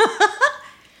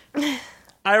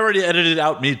 I already edited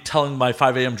out me telling my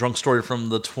 5 a.m. drunk story from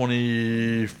the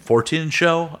 2014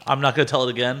 show. I'm not going to tell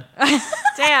it again.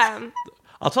 Damn.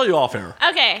 I'll tell you off air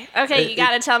Okay. You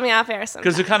gotta tell me off air sometime.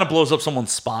 because it kind of blows up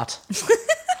someone's spot.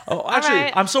 Oh, actually,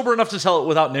 right. I'm sober enough to tell it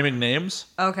without naming names,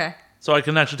 Okay. so I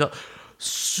can actually tell.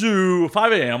 So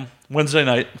 5 a.m. Wednesday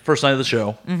night, first night of the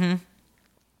show. Mm-hmm.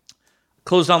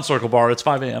 Closed down Circle Bar. It's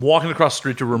 5 a.m. Walking across the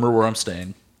street to Rumor where I'm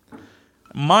staying.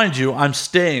 Mind you, I'm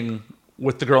staying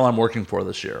with the girl I'm working for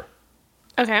this year,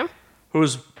 Okay.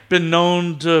 who's been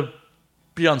known to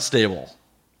be unstable.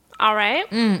 All right.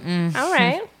 All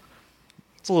right.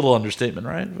 It's a little understatement,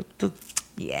 right?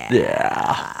 Yeah.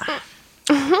 Yeah.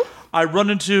 I run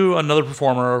into another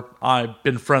performer I've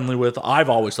been friendly with. I've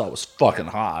always thought was fucking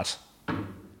hot.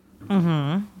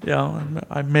 Mm-hmm. Yeah,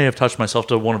 I may have touched myself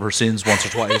to one of her scenes once or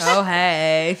twice. Oh,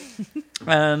 hey.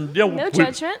 And yeah, No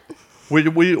judgment.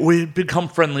 we become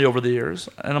friendly over the years.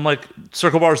 And I'm like,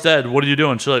 Circle Bar's dead. What are you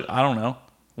doing? She's like, I don't know.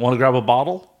 Want to grab a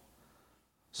bottle?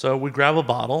 So we grab a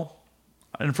bottle.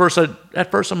 And at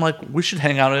first I'm like, we should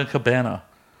hang out in a cabana.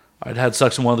 I'd had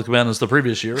sex in one of the cabanas the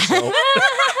previous year, so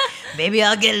Maybe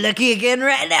I'll get lucky again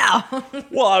right now.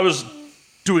 well, I was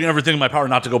doing everything in my power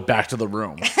not to go back to the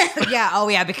room. Yeah. Oh,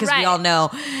 yeah. Because we Right. all know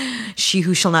she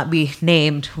who shall not be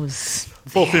named was.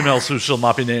 Full females who shall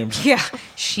not be named. Yeah.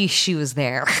 She was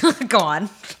there. Go on.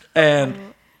 And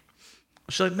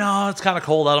she's like, no, it's kind of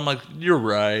cold out. I'm like, you're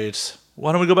right.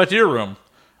 Why don't we go back to your room?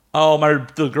 Oh,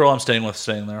 the girl I'm staying with is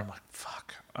staying there. I'm like,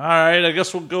 fuck. All right, I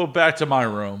guess we'll go back to my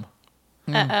room.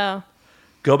 Uh-oh.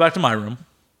 Go back to my room.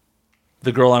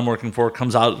 The girl I'm working for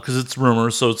comes out because it's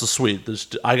Rumors, so it's a suite.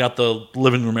 I got the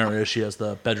living room area. She has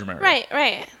the bedroom area.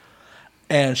 Right.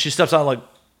 And she steps out like,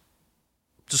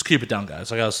 just keep it down,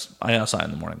 guys. I got a sign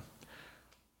in the morning.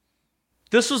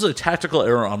 This was a tactical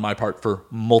error on my part for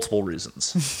multiple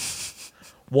reasons.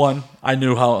 One, I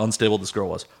knew how unstable this girl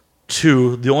was.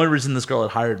 Two, the only reason this girl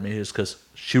had hired me is because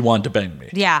she wanted to bang me.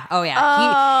 Yeah. Oh,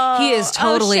 yeah. He is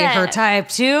totally shit. her type,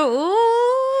 too. Ooh,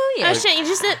 yeah. Oh shit!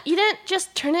 You didn't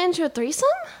just turn it into a threesome?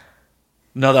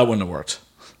 No, that wouldn't have worked.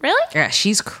 Really? Yeah, the other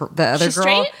She's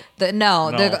girl. straight?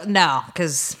 No,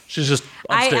 because She's just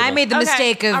unstable. I made the Okay,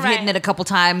 mistake of all right. hitting it a couple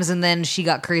times, and then she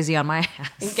got crazy on my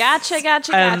ass. Gotcha.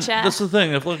 And this is the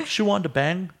thing. If she wanted to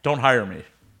bang, don't hire me.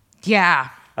 Yeah,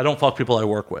 I don't fuck people I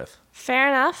work with. Fair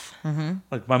enough.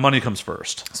 Like, my money comes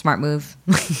first. smart move.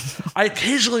 I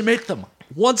occasionally make them.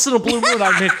 Once in a blue moon,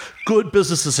 I make good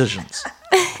business decisions.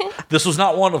 This was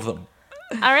not one of them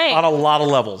All right. on a lot of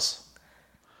levels.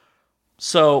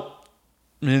 So,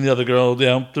 me and the other girl,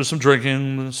 there's some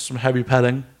drinking, there's some heavy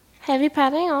petting. Heavy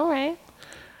petting. All right.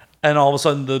 And all of a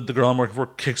sudden, the girl I'm working for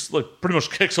pretty much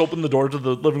kicks open the door to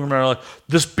the living room area, like,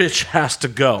 this bitch has to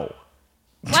go.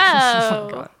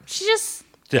 Whoa. She just.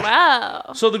 Yeah.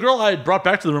 Wow. So the girl I had brought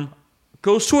back to the room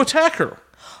goes to attack her.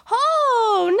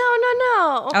 Oh,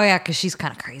 no. Oh yeah, because she's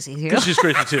kind of crazy too. Because she's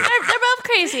crazy too. They're both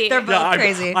crazy. They're both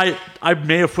crazy. I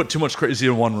may have put too much crazy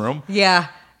in one room. Yeah.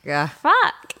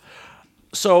 Fuck.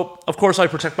 So, of course, I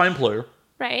protect my employer.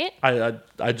 Right.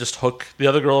 I just hook the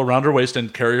other girl around her waist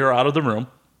and carry her out of the room.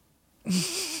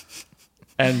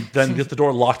 And then get the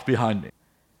door locked behind me.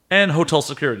 And hotel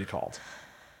security called.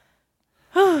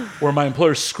 Where my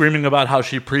employer's screaming about how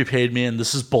she prepaid me and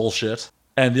this is bullshit.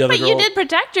 And the other But girl... you did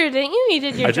protect her, didn't you? You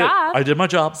did your job. I did my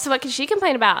job. So what can she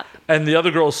complain about? And the other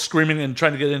girl's screaming and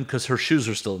trying to get in because her shoes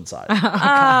are still inside.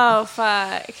 Oh,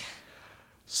 fuck.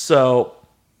 So,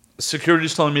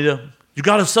 security's telling me you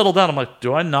got to settle down. I'm like,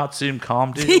 do I not seem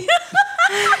calm to you?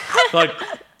 Like,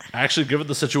 actually, given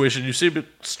the situation, you seem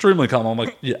extremely calm. I'm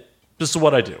like, yeah, this is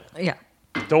what I do. Yeah.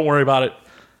 Don't worry about it.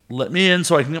 Let me in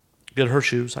so I can get her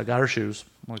shoes. I got her shoes.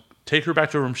 I'm like, take her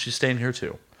back to her room. She's staying here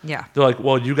too. Yeah. They're like,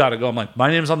 well, you got to go. I'm like, my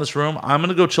name's on this room. I'm going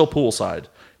to go chill poolside.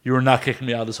 You are not kicking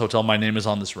me out of this hotel. My name is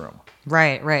on this room.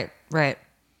 Right.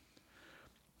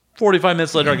 45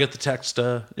 minutes later, I get the text,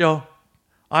 yo,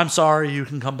 I'm sorry. You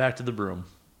can come back to the room.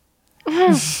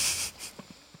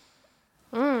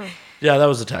 Yeah, that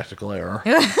was a tactical error.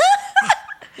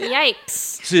 Yikes.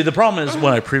 See, the problem is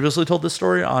when I previously told this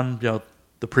story on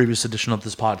the previous edition of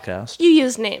this podcast, You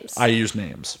use names. I used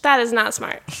names. That is not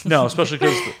smart. No, especially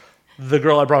because the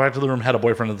girl I brought back to the room had a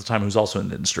boyfriend at the time who's also in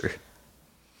the industry.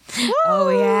 Oh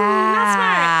yeah. Not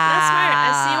smart.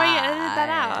 I see why you edited that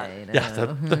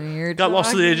out. Yeah, You're got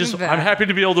lost to the talking ages. about. I'm happy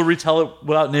to be able to retell it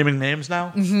without naming names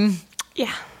now.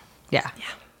 Yeah. Yeah.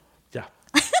 Yeah.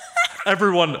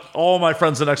 Everyone, all my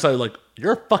friends the next night are like,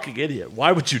 you're a fucking idiot.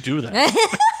 Why would you do that?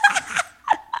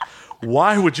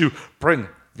 Why would you bring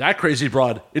that crazy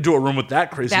broad into a room with that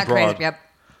crazy That broad? crazy. Yep.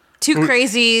 Two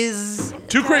crazies.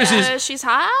 Two crazies. She's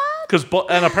hot.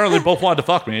 And apparently both wanted to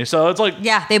fuck me. So it's like,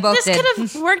 Yeah, they both This did. could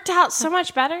have worked out so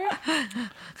much better.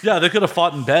 yeah, they could have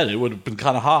fought in bed. It would have been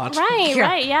kind of hot. Right, Yeah.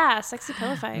 right, yeah. Sexy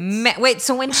pillow fights. Wait,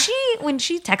 so when she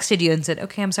texted you and said,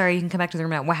 "Okay, I'm sorry, you can come back to the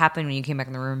room now," what happened when you came back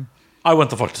in the room? I went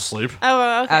the fuck to sleep.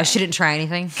 Oh, okay. She didn't try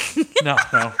anything. No.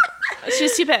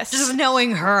 She's too pissed. Just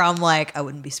knowing her, I'm like, I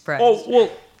wouldn't be surprised. Oh, well,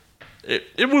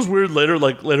 it was weird later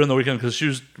in the weekend because she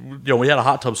was, we had a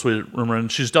hot tub suite room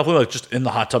and she's definitely like just in the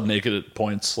hot tub naked at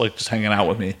points, like just hanging out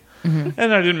with me. And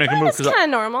I didn't make a move That's kind of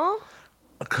normal.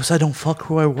 because I don't fuck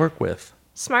who I work with.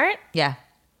 Smart. Yeah.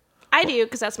 I do,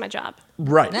 because that's my job.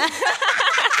 Right.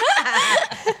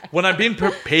 When I'm being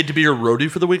paid to be your roadie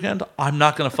for the weekend, I'm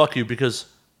not going to fuck you because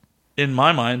in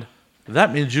my mind,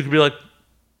 that means you could be like,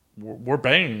 we're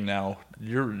banging now.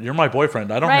 You're my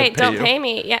boyfriend. I don't have Right, to pay don't you. pay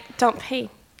me. Yeah, don't pay.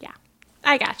 Yeah.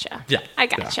 I gotcha. Yeah, I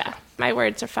gotcha. My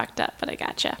words are fucked up, but I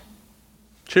gotcha.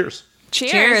 Cheers.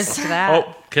 Cheers. to that.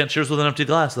 Oh, can't cheers with an empty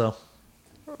glass though.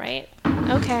 Right.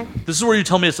 Okay. This is where you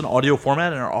tell me it's an audio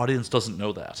format and our audience doesn't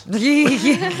know that.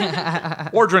 Yeah.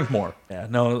 Or drink more. Yeah,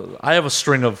 no, I have a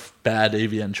string of bad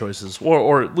AVN choices,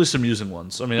 or at least amusing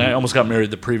ones. I mean, I almost got married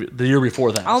the year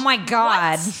before that. Oh my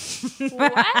god.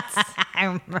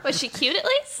 What? Was she cute at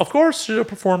least? Of course, she's a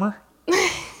performer.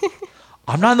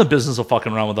 I'm not in the business of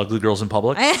fucking around with ugly girls in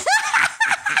public.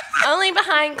 Only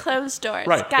behind closed doors.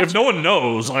 Right. Gotcha. If no one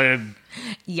knows,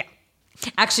 Yeah.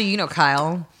 Actually, you know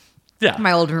Kyle, yeah.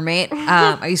 my old roommate.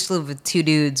 I used to live with two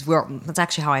dudes. That's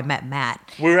actually how I met Matt.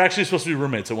 We were actually supposed to be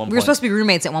roommates at one point. We were supposed to be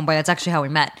roommates at one point. That's actually how we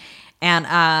met.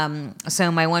 And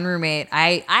so my one roommate,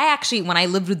 I actually, when I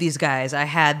lived with these guys, I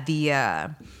had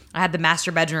the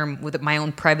master bedroom with my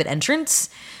own private entrance.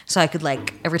 So I could,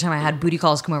 like, every time I had booty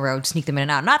calls come over, I would sneak them in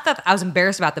and out. Not that I was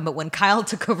embarrassed about them, but when Kyle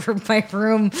took over my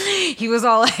room, he was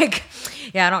all like,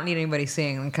 yeah, I don't need anybody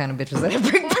seeing the kind of bitches that I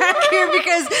bring back here,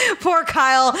 because poor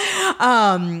Kyle,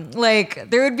 like,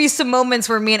 there would be some moments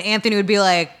where me and Anthony would be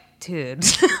like, dude.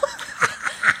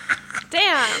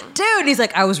 Damn. Dude, he's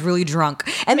like, I was really drunk.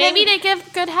 And Maybe then they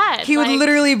give good head. he would like,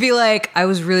 literally be like, I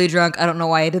was really drunk. I don't know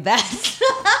why I did that.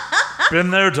 Been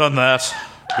there, done that.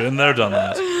 Been there, done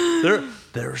that.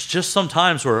 There's just some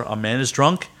times where a man is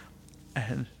drunk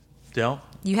and,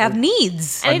 You have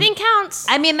needs. anything counts.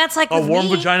 I mean, that's like a with warm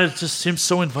me. vagina just seems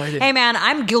so inviting. Hey man,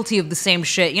 I'm guilty of the same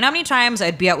shit. You know how many times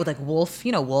I'd be out with like Wolf,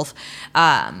 Wolf,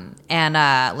 and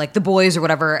like the boys or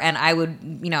whatever, and I would,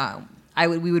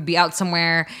 we would be out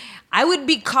somewhere. I would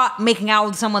be caught making out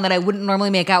with someone that I wouldn't normally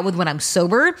make out with when I'm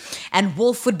sober, and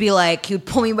Wolf would be like, he would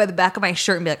pull me by the back of my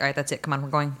shirt and be like, all right, that's it. Come on,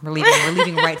 we're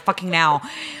leaving right fucking now.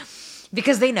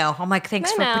 Because they know. I'm like,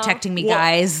 thanks for protecting me,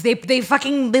 guys. They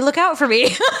look out for me.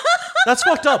 That's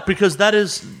fucked up because that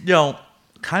is,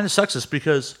 kind of sexist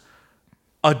because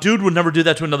a dude would never do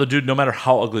that to another dude no matter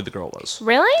how ugly the girl was.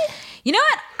 Really? You know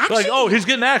what? Actually, Like, he's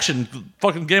getting action.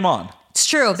 Fucking game on. it's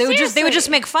true. They would just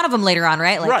make fun of him later on,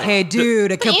 right? Like, Right. hey,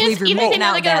 dude, I can't believe you're making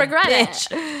out with that regret bitch.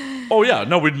 it. Oh, yeah.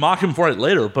 No, we'd mock him for it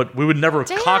later, but we would never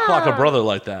cockblock a brother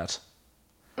like that.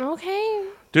 Okay.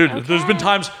 Dude, there's been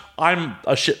times I'm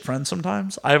a shit friend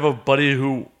sometimes. I have a buddy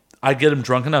who I get him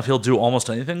drunk enough, he'll do almost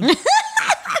anything.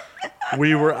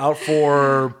 We were out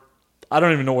for, I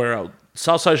don't even know where out,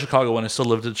 south side of Chicago when I still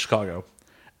lived in Chicago.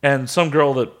 And some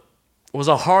girl that was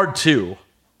a hard 2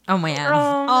 Oh, man.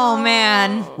 Oh,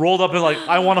 man. rolled up and like,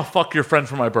 I want to fuck your friend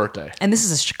for my birthday. And this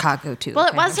is a Chicago, too. Well,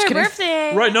 okay? it was her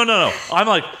birthday. Right, no. I'm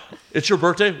like, it's your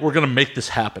birthday. We're going to make this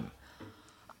happen.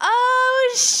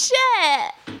 Oh,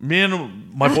 shit. Me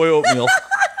and my boy Oatmeal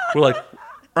were like,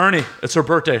 Ernie, it's her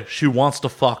birthday. She wants to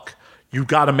fuck. You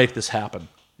got to make this happen.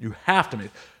 You have to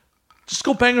make. Just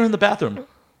go bang her in the bathroom.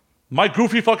 My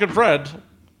goofy fucking friend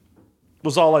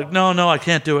was all like, no, I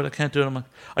can't do it. I'm like,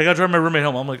 I got to drive my roommate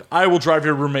home. I'm like, I will drive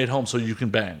your roommate home so you can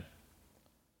bang.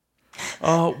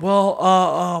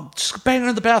 Just bang her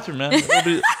in the bathroom, man. It'll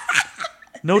be,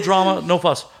 no drama, no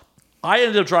fuss. I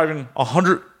ended up driving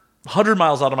 100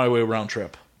 miles out of my way round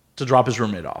trip to drop his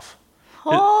roommate off.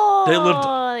 They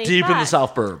lived deep in the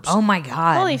South Burbs. Oh, my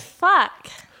God. Holy fuck.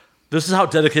 This is how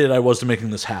dedicated I was to making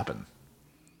this happen.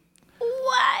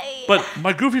 Why? But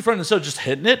my goofy friend, instead of just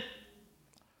hitting it,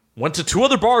 went to 2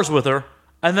 other bars with her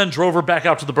and then drove her back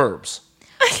out to the burbs.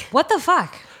 What the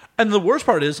fuck? And the worst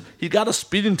part is, he got a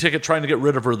speeding ticket trying to get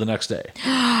rid of her the next day.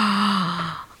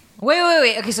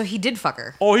 Wait. Okay, so he did fuck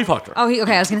her. Oh, he fucked her. Oh,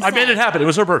 okay, I was going to say. I made it happen. It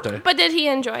was her birthday. But did he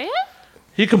enjoy it?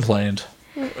 He complained.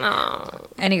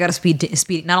 And he got a speed.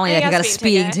 Not only And that, he got a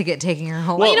speeding speeding ticket. ticket taking her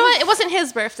home. Well, you know what? It wasn't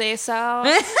his birthday, so.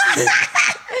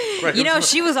 Right, You know,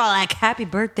 she was all like, happy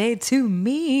birthday to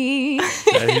me.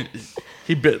 yeah,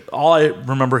 he bit. All I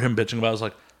remember him bitching about was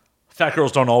like, fat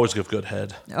girls don't always give good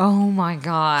head. Oh, my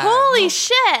God. Holy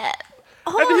shit.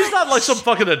 I mean, he's not like some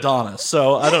fucking Adonis,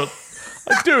 so I don't.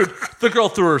 Like, dude, the girl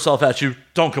threw herself at you.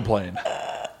 Don't complain.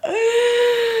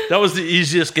 That was the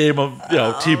easiest game of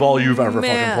t-ball you've ever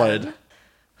man. fucking played.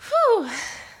 Whew.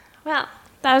 Well,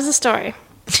 that was the story.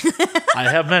 I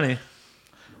have many.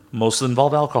 Most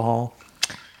involve alcohol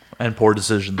and poor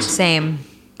decisions. Same.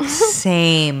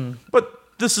 But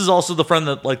this is also the friend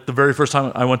that, like, the very first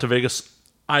time I went to Vegas,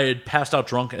 I had passed out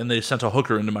drunk and they sent a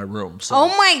hooker into my room. So. Oh,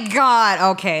 my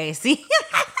God. Okay, see?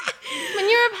 When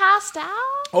you were passed out?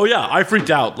 Oh, yeah, I freaked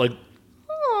out. Like,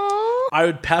 Aww. I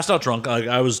had passed out drunk. Like,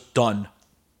 I was done.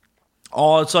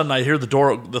 All of a sudden, I hear the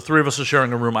door. The 3 of us are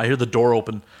sharing a room. I hear the door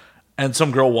open, and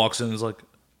some girl walks in and is like,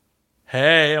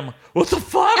 hey. I'm like, what the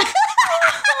fuck?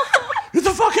 Get the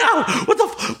fuck out. What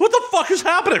the fuck is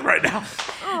happening right now?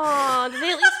 Oh, did they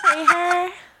at least pay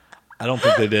her? I don't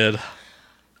think they did.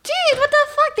 Dude, what the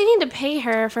fuck? They need to pay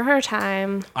her for her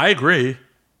time. I agree.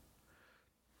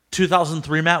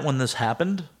 2003, Matt, when this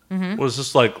happened, was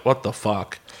just like, what the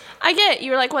fuck? I get it.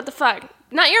 You were like, what the fuck?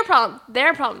 Not your problem.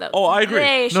 Their problem, though. Oh, I agree.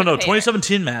 They should No, pay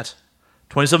 2017, Matt.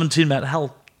 2017, Matt.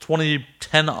 Hell,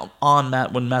 2010 on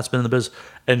Matt, when Matt's been in the biz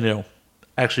and,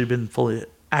 actually been fully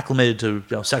acclimated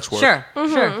to, sex work. Sure,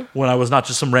 sure. When I was not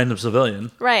just some random civilian.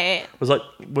 her. Right. Was like,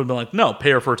 would have been like, no,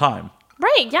 pay her for her time.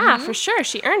 Right, yeah, for sure.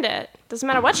 She earned it. Doesn't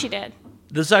matter what she did.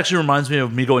 This actually reminds me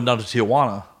of me going down to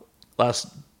Tijuana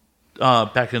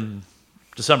back in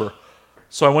December.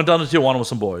 So I went down to Tijuana with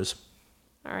some boys.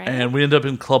 All right. And we ended up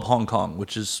in Club Hong Kong,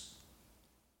 which is,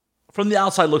 from the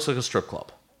outside, looks like a strip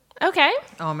club. Okay.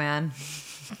 Oh, man.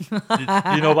 Do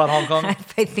you know about Hong Kong? I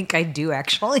think I do,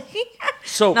 actually.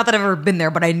 So, Not that I've ever been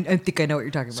there, but I think I know what you're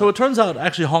talking about. so it turns out,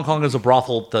 actually, Hong Kong is a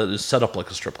brothel that is set up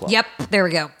like a strip club. Yep, there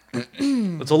we go.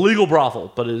 It's a legal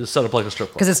brothel, but it is set up like a strip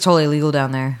club. Because it's totally legal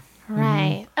down there.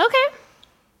 Right. Okay.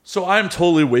 So I am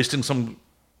totally wasting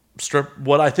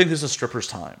what I think is a stripper's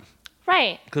time.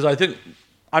 Right. Because I think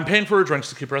I'm paying for her drinks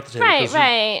to keep her at the table. Right, 'cause you're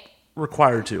right.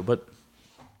 required to, but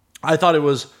I thought it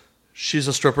was, she's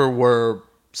a stripper where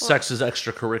sex is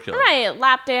extracurricular. Right.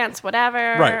 Lap dance, whatever.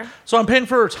 Right. So I'm paying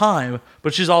for her time,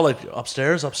 but she's all like,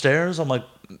 upstairs. I'm like,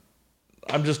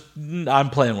 I'm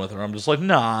playing with her. I'm just like,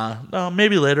 nah, no,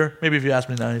 maybe later. Maybe if you ask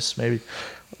me nice, maybe.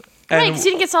 Right, And, because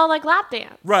you think it's all like lap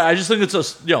dance. right. I just think it's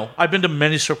I've been to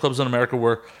many strip clubs in America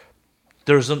where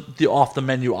there's the off the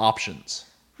menu options.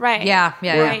 Right. Yeah,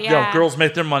 yeah, Where, Right, yeah. girls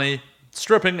make their money,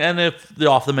 stripping, and if the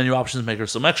off the menu options make her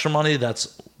some extra money,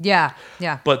 that's. Yeah.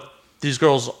 But these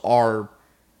girls are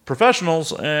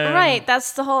professionals, and Right,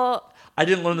 that's the whole. I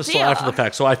didn't learn this till Deal. after the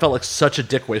fact, so I felt like such a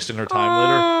dick wasting her time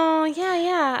later. Oh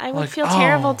yeah, I would Like, feel oh,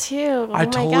 terrible too. Oh I my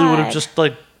totally God. would have just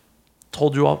like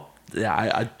told you all. Yeah,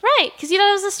 I Right, because you thought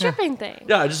it was a stripping thing.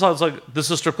 yeah, I just thought it was like, this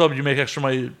is a strip club. You make extra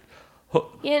money You know,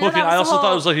 hooking. that was I the also thought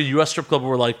whole- it was like a U.S. strip club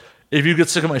where like, if you get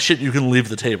sick of my shit, you can leave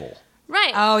the table.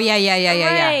 Right. Oh yeah.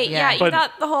 Right. Yeah. You But-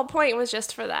 thought the whole point was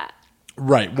just for that.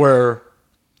 Right, where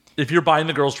if you're buying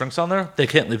the girls' drinks on there, they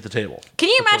can't leave the table. Can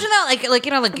you imagine that? Like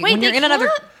you know, like Wait, when you're they in another.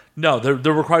 can't? No,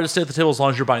 they're required to stay at the table as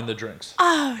long as you're buying the drinks.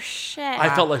 Oh shit.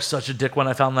 I felt like such a dick when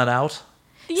I found that out.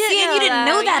 You See, and you didn't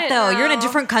know that though. You're in a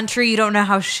different country. You don't know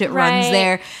how shit runs Right.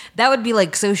 there. That would be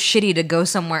like so shitty to go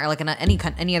somewhere like in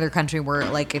any other country where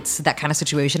like it's that kind of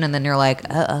situation, and then you're like,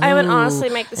 I would honestly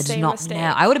make the I did same not mistake.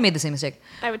 know. I would have made the same mistake.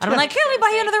 I would I'd be like, totally here, let me make buy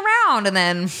the you same another round, and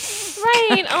then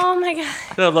Right. Oh my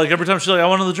god. Yeah, like every time she's like, I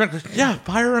want another drink. Like, yeah,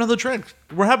 buy her another drink.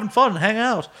 We're having fun, hang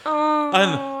out.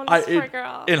 Oh, this poor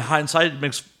girl. In hindsight, it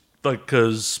makes like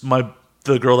because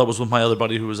the girl that was with my other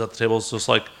buddy who was at the table is just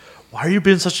like, why are you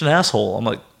being such an asshole? I'm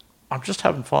like, I'm just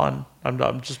having fun. I'm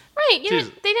just Right.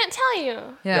 Jesus. They didn't tell you.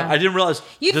 Yeah, I didn't realize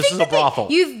You'd this think is a that brothel.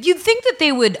 You'd think that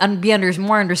they would be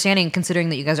more understanding, considering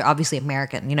that you guys are obviously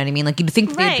American. You know what I mean? Like you'd think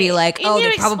that Right. they'd be like, And oh,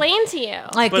 you'd they probably explain to you.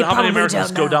 like but they how many probably Americans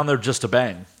don't go know. down there just to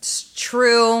bang?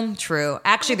 True.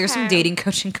 Actually, there's some Okay. dating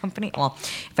coaching company. Well,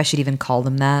 if I should even call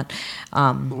them that.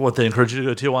 What, they encourage you to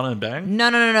go to Tijuana and bang? No.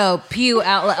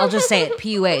 I'll just say it.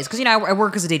 PUAs, because I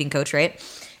work as a dating coach, right?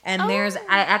 And I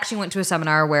actually went to a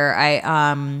seminar where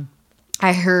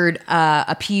I heard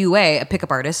a PUA, a pickup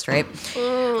artist, right?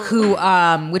 Who,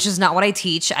 which is not what I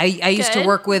teach. I used to Good.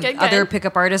 work with Good. other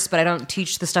pickup artists, but I don't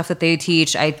teach the stuff that they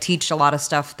teach. I teach a lot of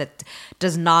stuff that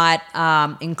does not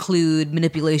include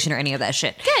manipulation or any of that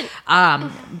shit. Good.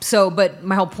 But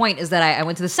my whole point is that I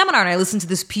went to the seminar and I listened to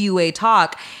this PUA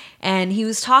talk, and he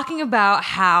was talking about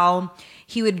how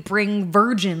he would bring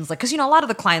virgins, like, because a lot of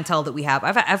the clientele that we have,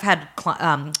 I've had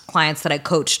clients that I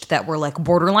coached that were like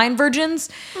borderline virgins.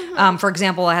 For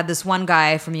example, I had this one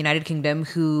guy from the United Kingdom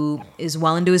who is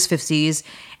well into his 50s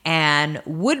and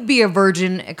would be a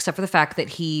virgin except for the fact that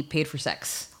he paid for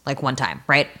sex like one time,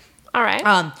 right? All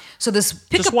right. So this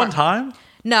pickup Just one time?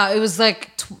 No, it was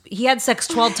like he had sex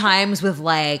 12 times with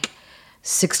like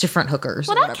 6 different hookers.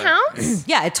 Well, or that whatever. counts.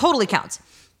 Yeah, it totally counts.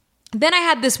 Then I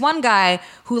had this one guy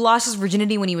who lost his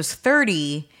virginity when he was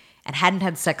 30 and hadn't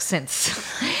had sex since.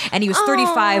 And he was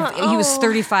 35. He was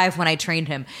 35 when I trained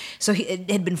him. So it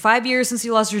had been 5 years since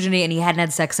he lost virginity and he hadn't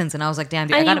had sex since. And I was like, damn,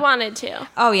 dude, And I you got him. wanted to.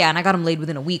 Oh yeah, and I got him laid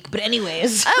within a week. But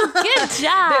anyways. Oh, good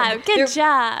job. Good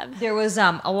job. There was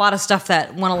a lot of stuff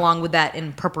that went along with that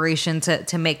in preparation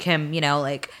to make him,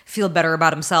 like feel better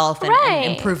about himself and Right.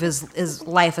 improve his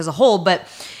life as a whole. But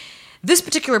this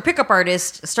particular pickup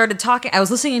artist started talking. I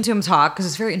was listening to him talk because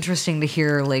it's very interesting to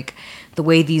hear like the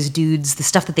way these dudes, the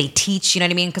stuff that they teach. You know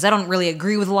what I mean? Because I don't really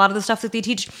agree with a lot of the stuff that they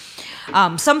teach.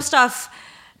 Some stuff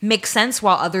makes sense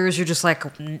while others are just like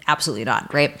absolutely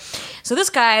not, right? So this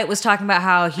guy was talking about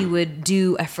how he would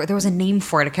do, there was a name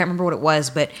for it, I can't remember what it was,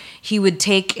 but he would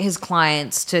take his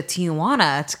clients to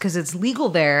Tijuana because it's legal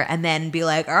there and then be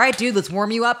like, all right, dude, let's warm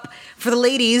you up for the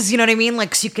ladies, you know what I mean?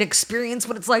 Like so you can experience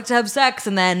what it's like to have sex,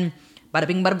 and then bada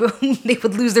bing, bada boom, they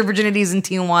would lose their virginities in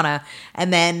Tijuana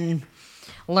and then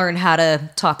learn how to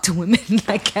talk to women,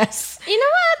 I guess. You know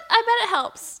what? I bet it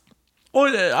helps.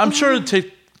 Well, I'm sure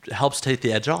it helps take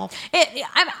the edge off.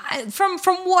 From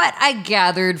what I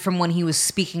gathered from when he was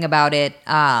speaking about it,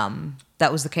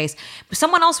 that was the case. But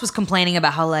someone else was complaining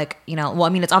about how, like,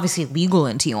 it's obviously legal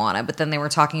in Tijuana, but then they were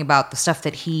talking about the stuff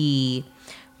that he,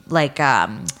 like,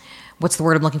 what's the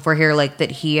word I'm looking for here? Like that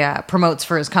he promotes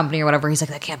for his company or whatever. He's like,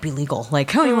 that can't be legal.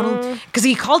 Like, how do you want to? Because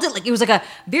he called it like it was like a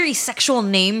very sexual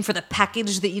name for the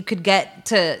package that you could get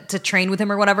to train with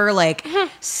him or whatever. Like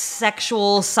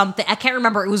sexual something. I can't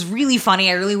remember. It was really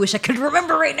funny. I really wish I could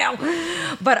remember right now.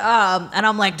 But and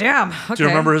I'm like, damn. Okay. Do you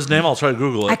remember his name? I'll try to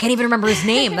Google it. I can't even remember his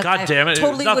name. God damn it.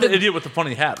 Totally It's not the would've- idiot with the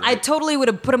funny hat. I Right? totally would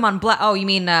have put him on black. Oh, you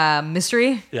mean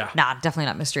Mystery? Yeah. Nah, definitely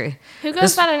not Mystery. Who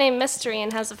goes by the name Mystery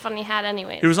and has a funny hat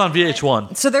anyway? He was on VH1.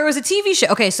 So there was a TV show.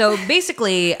 Okay, so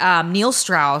basically, Neil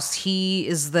Strauss, he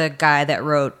is the guy that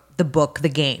wrote the book, The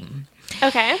Game.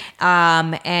 Okay.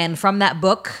 And from that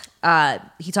book,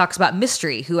 he talks about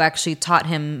Mystery, who actually taught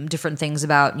him different things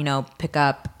about,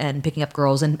 pickup and picking up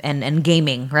girls and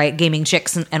gaming, right? Gaming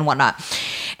chicks and whatnot.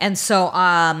 And so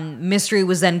Mystery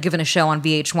was then given a show on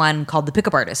VH1 called The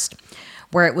Pickup Artist,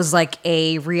 where it was like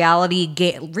a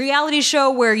reality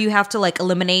show where you have to like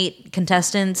eliminate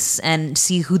contestants and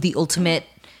see who the ultimate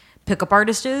pickup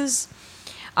artist is.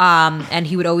 And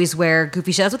he would always wear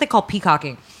goofy shit. That's what they call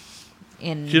peacocking.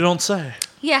 You don't say.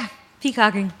 Yeah,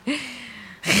 peacocking.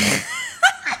 I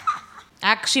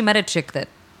actually met a chick that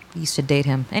used to date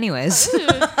him. Anyways.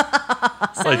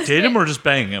 Like date him or just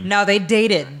bang him? No, they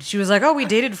dated. She was like, oh, we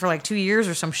dated for like 2 years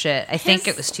or some shit. I think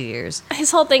it was 2 years.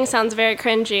 His whole thing sounds very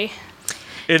cringy.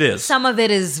 It is. Some of it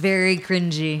is very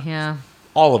cringy, yeah.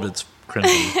 All of it's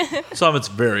cringy. Some of it's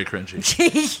very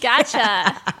cringy.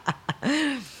 Gotcha.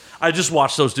 I just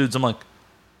watched those dudes. I'm like,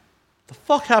 the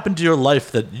fuck happened to your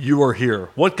life that you are here?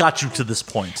 What got you to this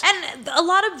point? And a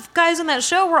lot of guys on that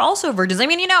show were also virgins. I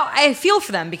mean, I feel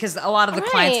for them because a lot of the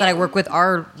clients that I work with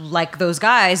are like those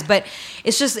guys, but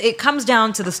it's just, it comes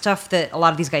down to the stuff that a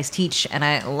lot of these guys teach, and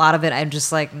a lot of it, I'm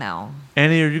just like, no.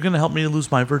 Annie, are you going to help me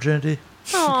lose my virginity?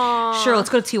 Aww. Sure, let's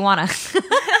go to Tijuana.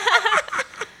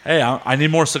 Hey, I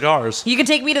need more cigars. You can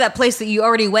take me to that place that you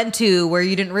already went to where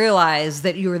you didn't realize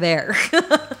that you were there.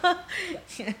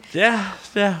 Yeah.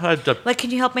 Like,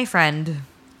 can you help my friend?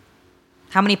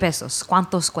 How many pesos?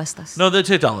 ¿Cuántos cuestas? No, they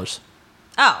take dollars.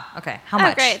 Oh, okay. How Oh,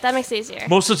 much? great. That makes it easier.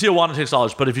 Most of Tijuana takes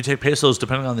dollars, but if you take pesos,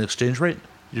 depending on the exchange rate,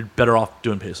 you're better off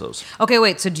doing pesos. Okay,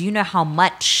 wait. So do you know how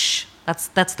much?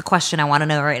 That's the question I want to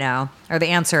know right now, or the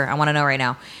answer I want to know right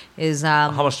now is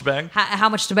How much to bang? how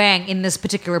much to bang in this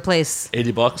particular place.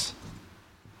 $80. Oh,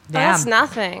 that's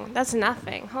nothing. That's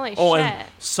nothing. Holy Oh, shit. and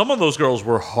some of those girls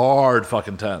were hard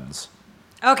fucking tens.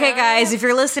 Okay, guys, if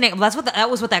you're listening, that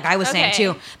was what that guy was saying Okay.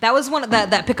 too. That was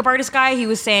that pickup artist guy. He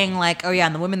was saying like, oh yeah,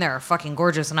 and the women there are fucking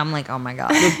gorgeous, and I'm like, oh my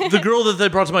god. The girl that they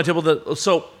brought to my table,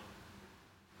 so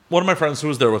one of my friends who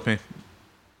was there with me,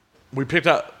 we picked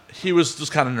out. He was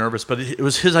just kind of nervous, but it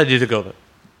was his idea to go there.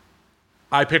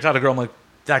 I picked out a girl. I'm like,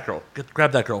 that girl,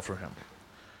 grab that girl for him.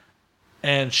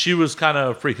 And she was kind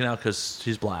of freaking out because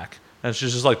he's black, and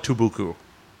she's just like tubuku.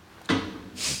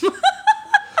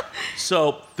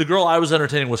 So the girl I was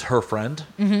entertaining was her friend,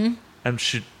 and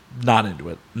she not into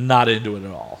it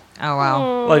at all. Oh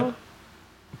wow. Like,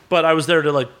 but I was there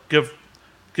to like give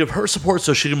her support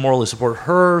so she can morally support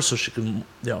her, so she can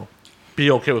be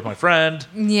okay with my friend.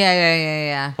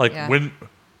 Yeah. Like yeah.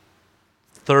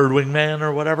 Third wingman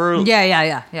or whatever.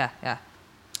 Yeah.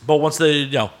 But once they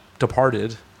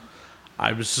departed,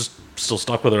 I was just still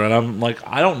stuck with her, and I'm like,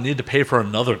 I don't need to pay for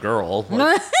another girl.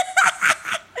 Like,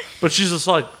 but she's just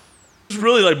like,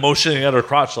 really like motioning at her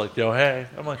crotch, like, yo, hey.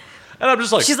 I'm like, and I'm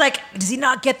just like, She's like, does he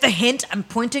not get the hint? I'm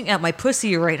pointing at my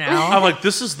pussy right now. I'm like,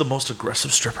 this is the most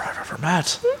aggressive stripper I've ever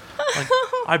met. Like,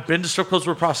 I've been to strip clubs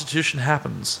where prostitution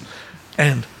happens,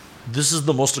 and this is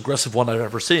the most aggressive one I've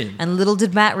ever seen. And little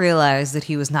did Matt realize that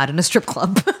he was not in a strip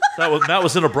club. Matt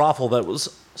was in a brothel that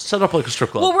was set up like a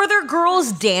strip club. Well, were there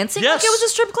girls dancing Yes. like it was a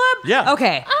strip club? Yeah.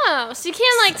 Okay. Oh, so you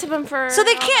can't like tip him for. So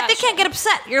they all can't that get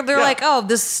upset. They're Yeah. like, oh,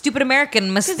 this stupid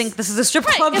American must think this is a strip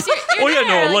Right, club. 'cause you're Oh, yeah,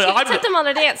 there, no, like, you I'm- can tip them while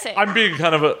they're dancing. I'm being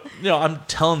kind of I'm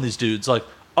telling these dudes, like,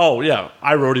 oh, yeah,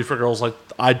 I roadie for girls. Like,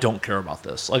 I don't care about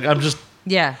this. Like, I'm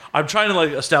trying to,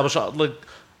 like, establish, like,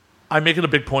 I make it a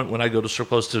big point when I go to strip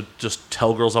clubs to just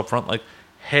tell girls up front, like,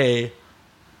 hey,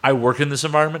 I work in this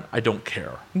environment. I don't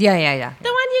care. Yeah.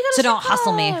 Then why do you go to So don't strip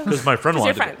hustle me. clubs? Because my friend Because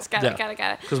wanted your to friends. go.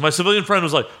 Got it. Because my civilian friend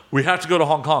was like, we have to go to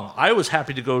Hong Kong. I was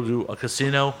happy to go to a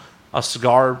casino, a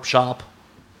cigar shop,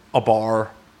 a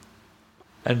bar,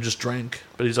 and just drink.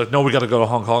 But he's like, no, we got to go to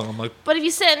Hong Kong. I'm like, But if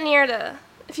you sit near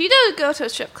if you do go to a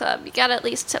strip club, you gotta at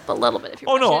least tip a little bit if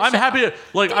you're oh, no, watching a I'm show. happy to,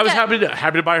 like, I was happy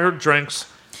to buy her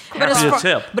drinks. Happy to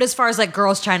tip. as far as like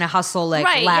girls trying to hustle like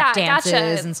Right, lap yeah, dances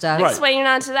gotcha. and stuff. Right. Explain you're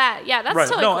not into that. Yeah, that's Right.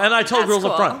 totally No, cool. and I tell That's girls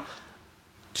cool. up front,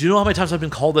 do you know how many times I've been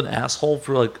called an asshole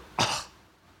for like,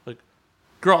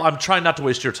 girl, I'm trying not to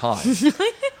waste your time.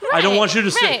 I don't want you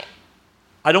to sit. Right.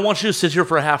 I don't want you to sit here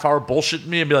for a half hour bullshitting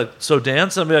me and be like, so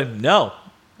dance? And I'll be like, no,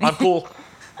 I'm cool.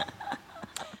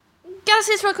 Gotta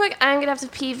say this real quick. I'm gonna have to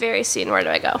pee very soon. Where do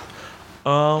I go?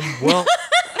 Well,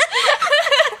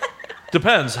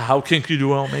 depends. How kinky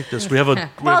do I make this? We have a.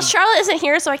 Well, Charlotte isn't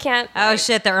here, so I can't. Oh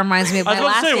shit, that reminds me of my I was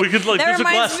last about to say, we could, like, that there's a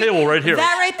reminds glass table right here.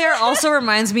 That right there also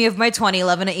reminds me of my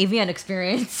 2011 AVN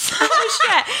experience. Oh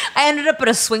shit! I ended up at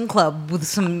a swing club with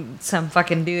some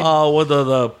fucking dude with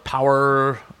the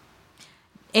power.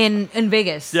 in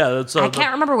Vegas. Yeah, that's. I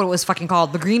can't remember what it was fucking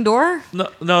called. The Green Door?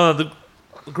 No, the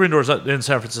Green Door's in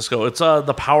San Francisco. It's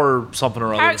the power something or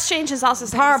other. Power Exchange is also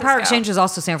San Power Francisco. Exchange is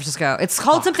also San Francisco. It's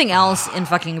called something else in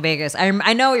fucking Vegas.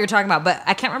 I know what you're talking about, but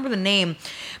I can't remember the name.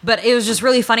 But it was just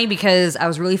really funny because I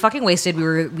was really fucking wasted.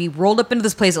 We rolled up into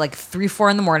this place at like 3-4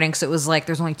 in the morning, so it was like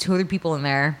there's only 2 other people in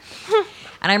there.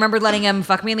 And I remember letting him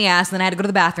fuck me in the ass, and then I had to go to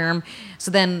the bathroom. So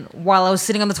then while I was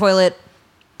sitting on the toilet,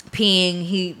 peeing.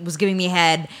 He was giving me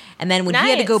head. And then when he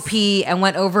had to go Nice. pee, I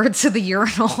went over to the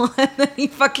urinal and then he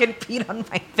fucking peed on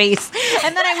my face.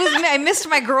 And then I missed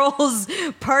my girl's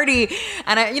party.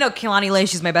 And Kehlani Lay,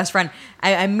 she's my best friend.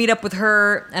 I meet up with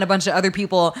her and a bunch of other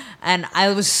people. And I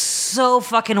was so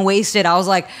fucking wasted. I was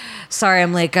like, sorry,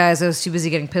 I'm late, guys. I was too busy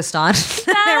getting pissed on.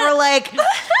 And they were like, who the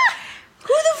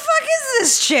fuck is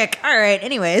this chick? All right,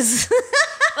 anyways.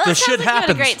 Well, The it sounds shit like you had a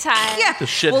happens. great time. Yeah. The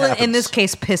shit well, in happens. this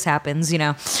case, piss happens,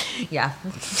 Yeah.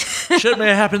 Shit may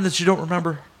happen that you don't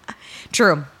remember.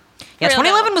 True. Yeah, Real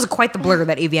 2011 though. was quite the blur,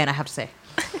 that AVN, I have to say.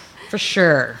 For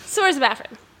sure. So where's the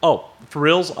bathroom? Oh, for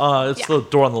reals? It's Yeah. the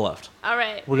door on the left. All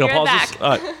right. We're gonna You're pause back. this.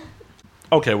 All right.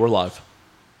 Okay, we're live.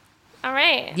 All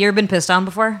right. You ever been pissed on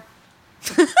before?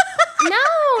 No,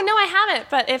 I haven't.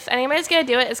 But if anybody's gonna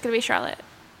do it, it's gonna be Charlotte.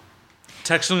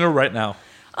 Texting her right now.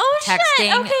 Oh Texting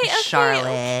shit! Okay.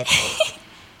 Charlotte.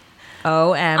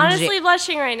 OMG. Honestly,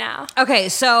 blushing right now. Okay,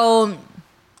 so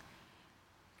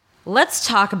let's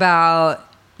talk about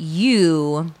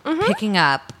you picking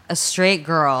up a straight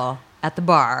girl at the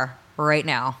bar right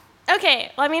now.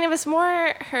 Okay, well, I mean, it was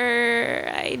more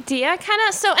her idea, kind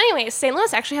of. So, anyways, St.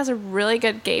 Louis actually has a really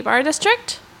good gay bar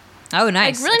district. Oh,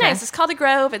 nice. Like, really Okay. nice. It's called The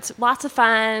Grove. It's lots of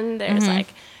fun. There's, like,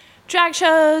 drag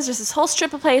shows. There's this whole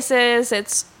strip of places.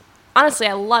 It's, honestly,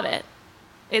 I love it.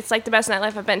 It's, like, the best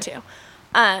nightlife I've been to.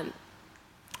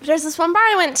 There's this one bar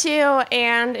I went to,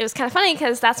 and it was kind of funny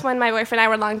because that's when my boyfriend and I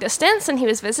were long distance, and he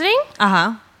was visiting.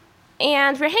 Uh-huh.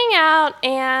 And we're hanging out,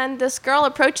 and this girl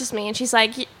approaches me, and she's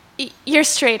like, "You're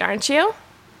straight, aren't you?"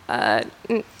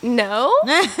 No.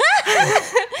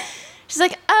 She's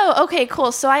like, "Oh, okay,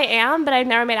 cool. So I am, but I've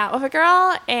never made out with a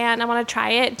girl, and I want to try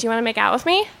it. Do you want to make out with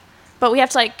me? But we have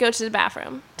to, like, go to the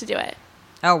bathroom to do it."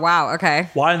 Oh, wow. Okay.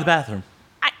 Why in the bathroom?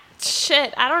 I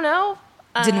don't know.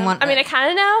 Didn't want... I mean, I kind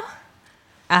of know.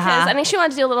 Because uh-huh. I think she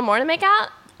wanted to do a little more to make out.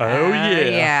 Oh, yeah.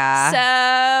 Yeah.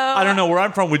 So I don't know. Where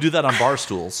I'm from, we do that on bar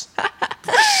stools.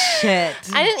 Shit.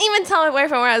 I didn't even tell my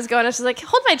boyfriend where I was going. I was just like,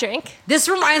 "Hold my drink." This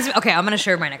reminds me... Okay, I'm going to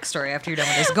share my next story after you're done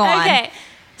with this. Go on. Okay.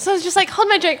 So I was just like, "Hold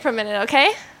my drink for a minute,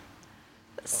 okay?"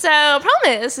 So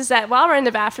problem is that while we're in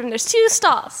the bathroom, there's two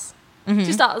stalls.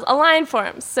 Two stalls. A line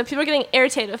forms. So people are getting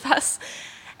irritated with us.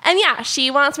 And yeah,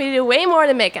 she wants me to do way more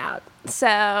to make out. So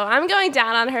I'm going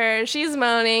down on her. She's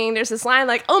moaning. There's this line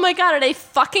like, "Oh my God, are they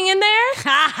fucking in there?"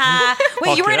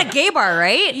 Wait, you were in yeah. a gay bar,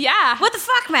 right? Yeah. What the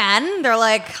fuck, man? They're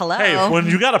like, hello. Hey, when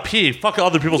you gotta pee, fuck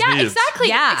other people's Yeah, needs. exactly.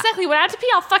 Yeah. Exactly. When I have to pee,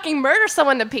 I'll fucking murder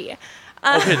someone to pee.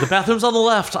 Okay, the bathroom's on the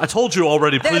left. I told you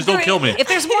already. Please don't kill me. If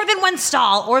there's more than one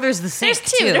stall, or there's the sink,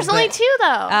 There's two. too, There's only but- two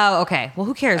though. Oh, okay. Well,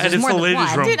 who cares? And There's it's more the than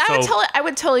ladies' one. room. Dude, so- I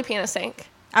would totally pee in a sink.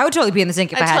 I would totally be in the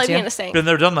sink if I I'd had totally to. pee in a sink. Been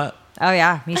there, done that. Oh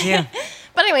yeah, me too.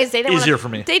 But anyways, they didn't Easier wanna, for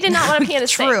me. They did not want to pee in a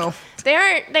sink. True. They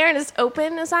aren't as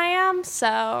open as I am.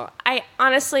 So I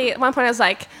honestly, at one point, I was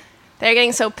like, they're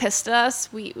getting so pissed at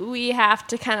us. We have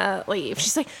to kind of leave.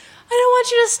 She's like, "I don't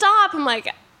want you to stop." I'm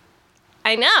like,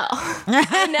 I know,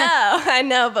 I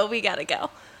know, but we gotta go.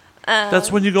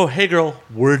 That's when you go, "Hey, girl,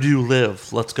 where do you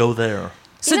live? Let's go there."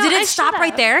 So You know, did I it stop right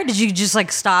should've. there? Did you just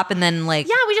like stop and then like?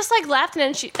 Yeah, we just like left,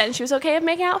 and then she was okay with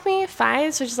making out with me.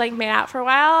 Fine, so we just like made out for a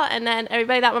while, and then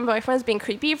everybody thought my boyfriend was being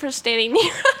creepy for standing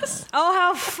near us. Oh,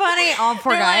 how funny! Oh,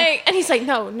 poor They're guy. like, and he's like,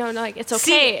 no, like it's okay,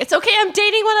 See- it's okay. I'm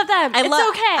dating one of them. It's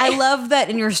okay. I love that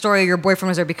in your story, your boyfriend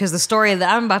was there because the story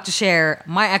that I'm about to share,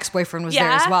 my ex-boyfriend was there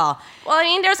as well. Well, I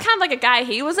mean, there was kind of like a guy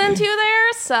he was into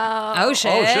there, so. Oh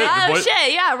shit! Oh, shit. Your Oh boy-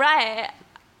 shit! Yeah, right.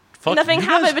 Fuck, Nothing you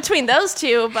happened guys- between those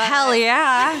two, but Hell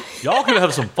yeah, Y'all could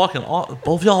have some fucking.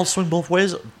 Both y'all swing both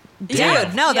ways. dude!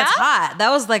 Damn. No, that's Yeah? hot.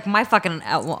 That was like my fucking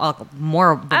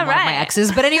more than one of my right.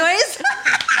 exes. But anyways.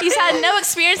 He's had no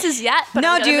experiences yet. But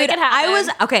No, I'm gonna dude, make it happen. I was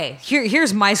okay.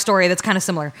 Here's my story that's kind of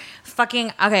similar.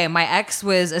 Fucking okay. My ex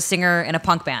was a singer in a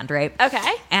punk band, right?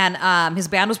 Okay. And his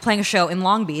band was playing a show in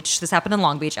Long Beach. This happened in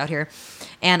Long Beach out here,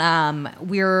 and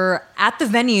we're at the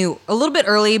venue a little bit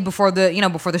early before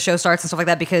the show starts and stuff like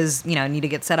that because need to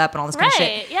get set up and all this kind of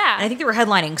shit. Right, yeah. And I think they were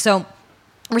headlining, so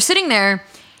we're sitting there,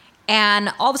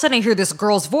 and all of a sudden I hear this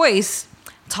girl's voice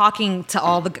talking to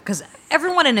all the because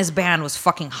everyone in his band was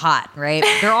fucking hot, right?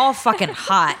 They're all fucking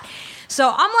hot. So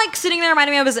I'm like sitting there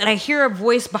minding my business, and I hear a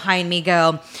voice behind me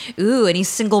go, "Ooh, any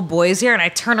single boys here?" And I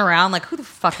turn around like, who the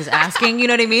fuck is asking? You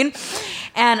know what I mean?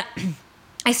 And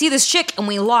I see this chick, and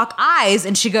we lock eyes,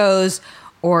 and she goes,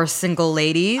 "Or single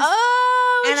ladies?"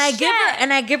 Oh, and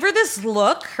I give her this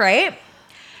look, right?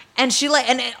 And she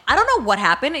and I don't know what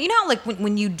happened. You know how like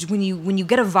when you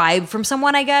get a vibe from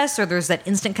someone, I guess, or there's that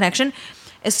instant connection.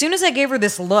 As soon as I gave her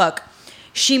this look,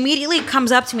 She immediately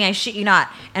comes up to me, I shit you not,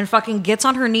 and fucking gets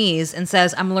on her knees and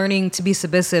says, I'm learning to be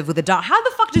submissive with a dog. How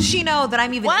the fuck does she know that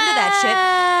I'm even into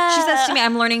that shit? She says to me,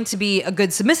 I'm learning to be a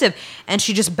good submissive. And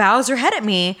she just bows her head at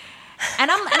me. And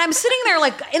I'm sitting there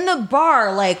like in the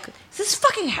bar, like, is this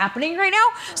fucking happening right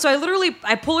now? So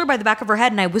I pull her by the back of her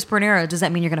head and I whisper in her ear, does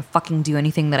that mean you're gonna fucking do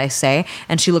anything that I say?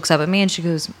 And she looks up at me and she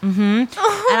goes, mm-hmm.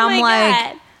 Oh And I'm my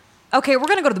like, God. okay, we're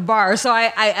gonna go to the bar. So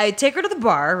I take her to the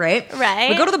bar, right? Right.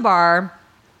 We go to the bar.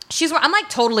 I'm like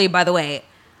totally, by the way,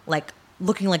 like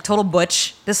looking like total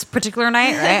butch this particular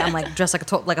night, right? I'm like dressed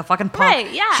like a fucking punk.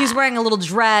 Right, yeah. She's wearing a little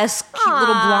dress, cute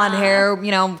little blonde hair,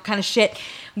 kind of shit.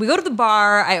 We go to the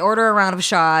bar. I order a round of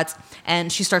shots,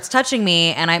 and she starts touching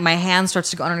me, and my hand starts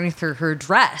to go underneath her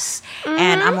dress,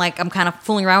 and I'm kind of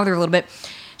fooling around with her a little bit.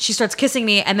 She starts kissing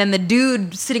me, and then the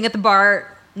dude sitting at the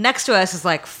bar next to us is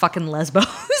like fucking lesbos.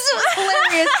 It was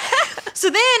hilarious. So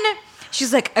then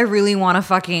she's like, I really want to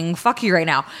fucking fuck you right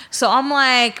now. So I'm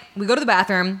like, we go to the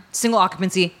bathroom, single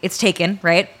occupancy, it's taken,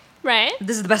 right? Right.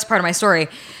 This is the best part of my story.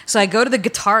 So I go to the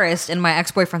guitarist in my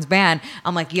ex-boyfriend's band.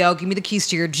 I'm like, yo, give me the keys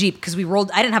to your Jeep. Because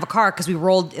I didn't have a car because we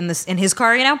rolled in his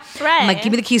car, Right. I'm like,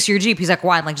 give me the keys to your Jeep. He's like,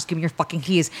 why? I'm like, just give me your fucking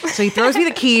keys. So he throws me the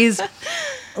keys.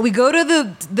 We go to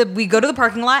the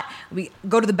parking lot. We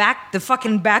go to the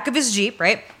fucking back of his Jeep,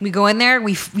 right? We go in there.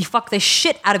 We fuck the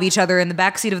shit out of each other in the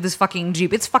backseat of this fucking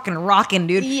Jeep. It's fucking rocking,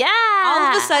 dude. Yeah. All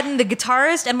of a sudden, the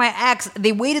guitarist and my ex,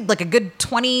 they waited like a good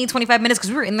 20, 25 minutes because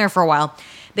we were in there for a while.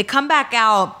 They come back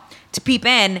out to peep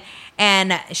in,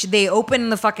 and they open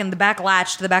the back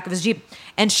latch to the back of his Jeep,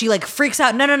 and she like freaks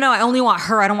out. No, I only want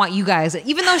her. I don't want you guys.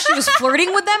 Even though she was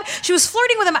flirting with them,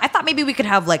 I thought maybe we could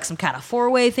have like some kind of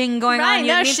 4-way thing going Right, on.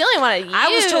 no, she only wanted I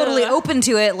was you. totally open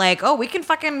to it. Like, oh, we can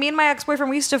fucking, me and my ex-boyfriend,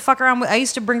 we used to fuck around. I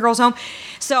used to bring girls home.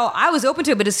 So I was open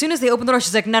to it, but as soon as they opened the door,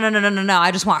 she's like, no,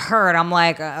 I just want her. And I'm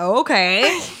like,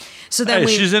 okay. So then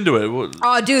Hey, she's into it.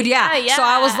 Oh, dude, yeah. Yeah. So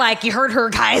I was like, you heard her,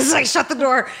 guys. Like, shut the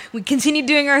door. We continued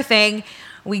doing our thing.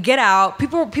 We get out.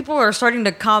 People are starting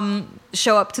to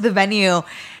show up to the venue.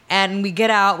 And we get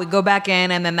out. We go back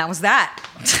in. And then that was that.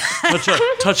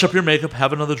 Touch up your makeup,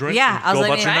 have another drink. Yeah. and I was go like,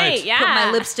 about your right, night. yeah. put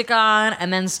my lipstick on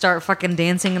and then start fucking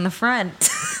dancing in the front.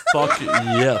 Fuck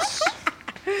yes.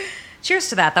 Cheers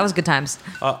to that. That was good times.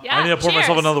 Yeah, I need to pour myself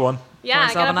cheers. another one. Yeah, I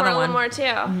myself gotta pour another a little one. more too.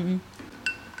 Mm-hmm.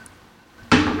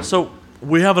 So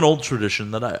we have an old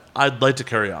tradition that I'd like to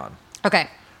carry on, Okay.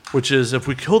 which is if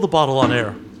we kill the bottle on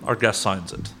air, our guest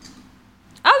signs it.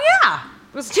 Oh, yeah.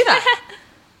 Let's do that.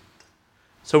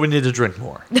 So we need to drink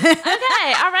more. Okay,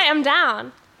 all right, I'm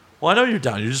down. Well, I know you're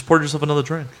down. You just poured yourself another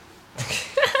drink.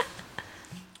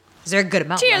 Is there a good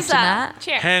amount Cheers, left in up. that?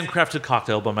 Cheers. Handcrafted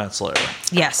cocktail by Matt Slayer.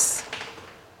 Yes.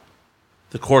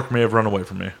 The cork may have run away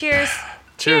from me. Cheers.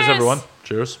 Cheers, Cheers. everyone.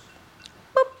 Cheers.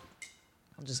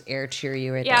 I'll just air cheer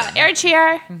you right Yeah, there. air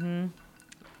cheer.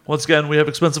 Once again, we have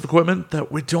expensive equipment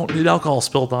that we don't need alcohol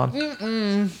spilled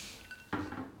on.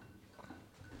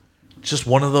 Just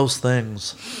one of those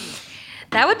things.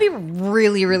 That would be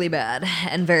really, really bad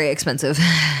and very expensive.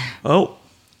 Oh,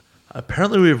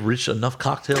 apparently we have reached enough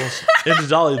cocktails into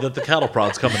Dolly that the cattle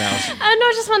prod's coming out. Oh no,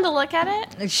 I just wanted to look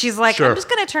at it. She's like, Sure. I'm just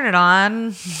going to turn it on.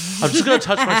 I'm just going to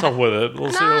touch myself with it.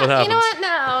 We'll see what happens. You know what?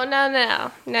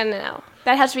 No.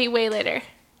 That has to be way later.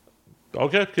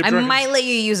 Okay, keep I drinking. might let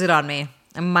you use it on me.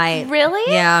 I might.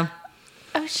 Really? Yeah.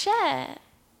 Oh shit.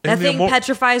 That In the thing emo-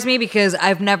 petrifies me because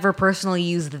I've never personally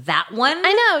used that one.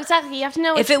 I know exactly. You have to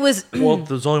know. If it was Well,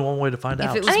 there's only one way to find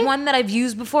out. if it was one that I've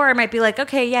used before, I might be like,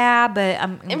 okay, yeah, but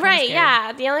I'm right,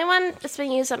 yeah. The only one that's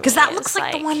been used on me Because that is, looks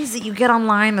like the ones that you get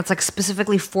online that's like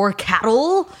specifically for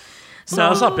cattle.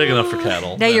 No, it's not big enough for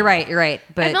cattle. No, you're right. You're right.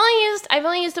 But I've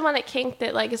only used the one at Kink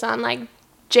that like is on like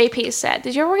JP's set.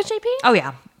 Did you ever work at JP? oh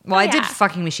yeah. Well, I did yeah.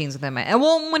 fucking machines with him.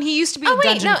 Well, when he used to be Oh in wait,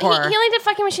 Dungeon no, Core. he only did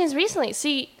fucking machines recently.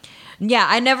 See, Yeah,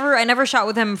 I never shot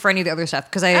with him for any of the other stuff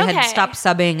because I had Okay. stopped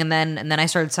subbing and then I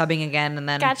started subbing again and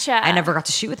then Gotcha. I never got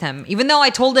to shoot with him, even though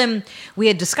I told him we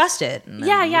had discussed it. And then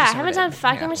yeah. we I just haven't never done did.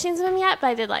 fucking Yeah. machines with him yet, but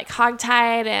I did like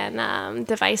hogtied and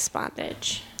device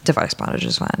bondage. Device bondage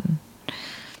is fun.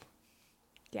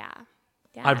 Yeah.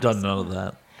 I've done none of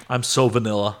that. I'm so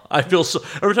vanilla. I feel so.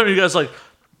 Every time you guys like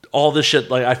all this shit,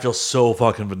 like I feel so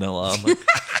fucking vanilla. I'm like,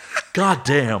 God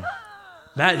damn,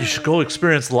 Matt, you should go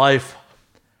experience life.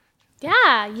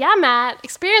 Yeah, Matt.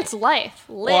 Experience life.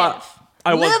 Live. Well,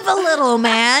 I was Live a little,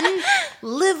 man.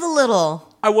 Live a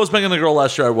little. I was banging the girl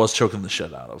last year. I was choking the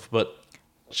shit out of, but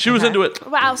she was Okay. into it.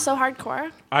 Wow, so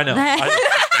hardcore. I know.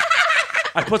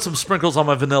 I put some sprinkles on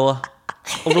my vanilla,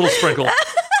 a little sprinkle,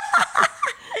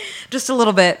 Just a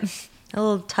little bit. A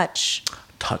little touch.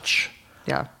 touch.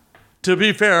 Yeah. To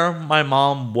be fair, my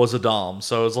mom was a dom,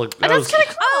 so it's like That's kind of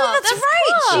cool. Oh, that's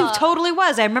right. cool. She totally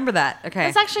was. I remember that. Okay.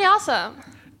 That's actually awesome.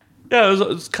 yeah,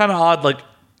 it's kind of odd. Like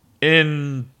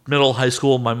in middle high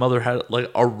school, my mother had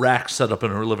like a rack set up in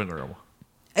her living room.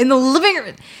 In the living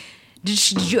room.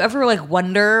 Did you ever like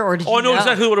wonder or did you Oh, I know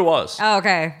exactly what it was. Oh,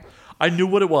 okay. I knew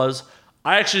what it was.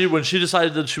 I actually, when she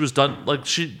decided that she was done, like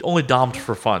she only dommed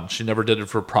for fun. She never did it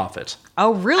for profit.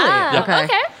 Oh, really? Ah, Okay.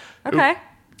 okay. Okay.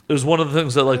 It was one of the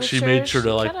things that like she made sure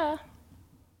to like coulda.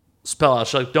 spell out.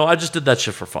 She's like, no, I just did that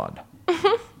shit for fun. All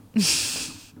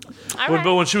right.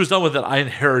 But when she was done with it, I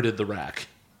inherited the rack.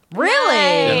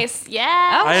 Really? Nice.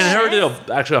 Yeah. Oh, I inherited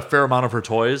actually a fair amount of her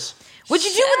toys. What'd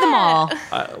you do with them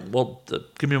all?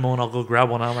 Give me a moment. I'll go grab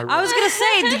one out of my room. I was gonna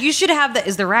say, you should have the.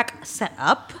 Is the rack set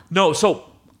up? No, so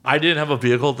I didn't have a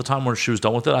vehicle at the time when she was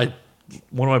done with it.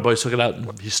 One of my boys took it out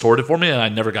and he stored it for me, and I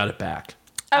never got it back.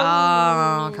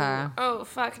 Oh, okay. Oh,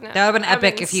 fuck no. That would have been I've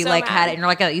epic if you so like had mad. it and you're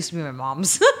like, that used to be my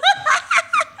mom's.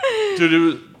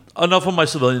 Dude, enough of my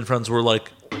civilian friends were like,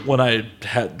 when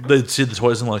they'd see the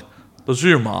toys and like, those are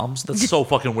your mom's? That's so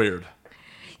fucking weird.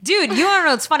 Dude, you wanna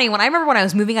know what's funny? When I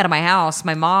was moving out of my house,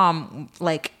 my mom,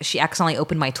 like, she accidentally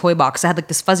opened my toy box. I had like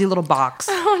this fuzzy little box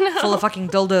full of fucking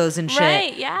dildos and shit.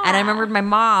 Right, yeah. And I remember my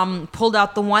mom pulled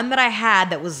out the one that I had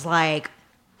that was like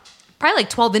probably like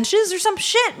 12 inches or some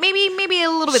shit. Maybe a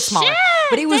little bit smaller. Shit,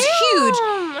 But it was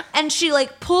damn. huge. And she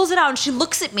like pulls it out and she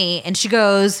looks at me and she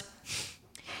goes,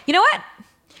 you know what?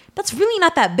 That's really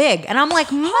not that big. And I'm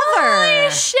like, mother. Holy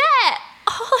shit.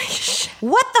 Holy shit.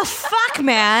 What the fuck,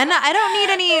 man? I don't need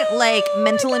any like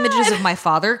mental images of my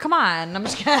father. Come on, I'm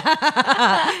just kidding.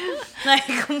 Like,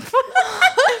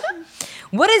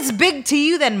 what is big to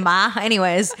you then, ma?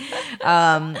 Anyways,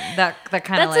 that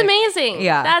kind of That's amazing.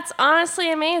 Yeah. That's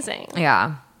honestly amazing.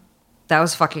 Yeah, that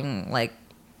was fucking like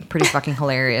pretty fucking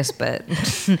hilarious. But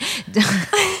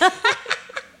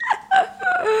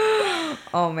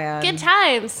oh man, Good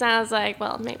times. Sounds like,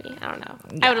 well, maybe. I don't know.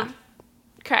 I would have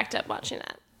cracked up watching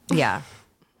that. yeah.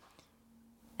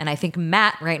 And I think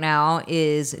Matt right now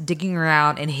is digging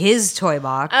around in his toy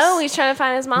box. Oh, he's trying to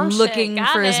find his mom's looking shit.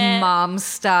 Got for his it. mom's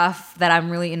stuff that I'm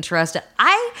really interested.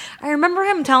 I remember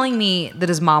him telling me that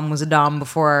his mom was a dom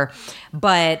before,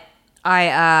 but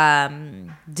I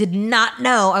did not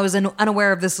know. I was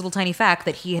unaware of this little tiny fact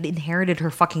that he had inherited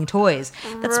her fucking toys.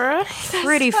 That's Right?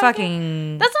 pretty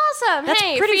fucking. That's awesome. That's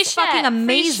hey, pretty free fucking shit.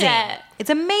 amazing. Free shit. It's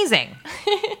amazing.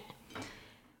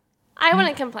 I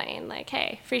wouldn't complain. Like,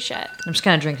 hey, free shit. I'm just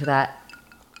gonna drink to that.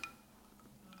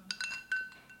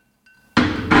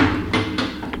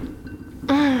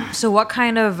 So what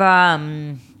kind of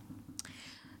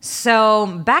so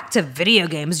back to video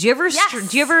games. Do you ever Yes.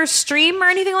 do you ever stream or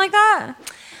anything like that?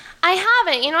 I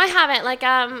haven't. I haven't. Like,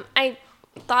 I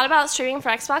thought about streaming for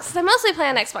Xbox because I mostly play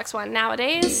on Xbox One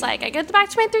nowadays. Like, I get back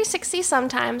to my 360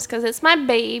 sometimes because it's my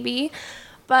baby.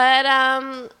 But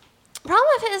problem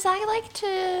with it is I would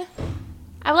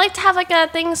like to have like a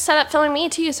thing set up filming me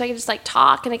too, so I could just like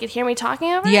talk and they could hear me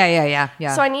talking over it.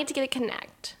 Yeah. So I need to get a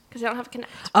Kinect because I don't have a Kinect.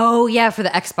 Oh yeah, for the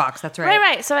Xbox. That's right.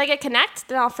 Right. So if I get Kinect,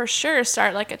 then I'll for sure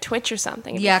start like a Twitch or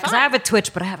something. It'd be Yeah, because I fun. have a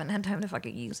Twitch, but I haven't had time to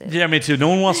fucking use it. Yeah, me too. No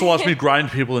one wants to watch me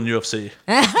grind people in UFC.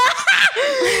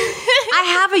 I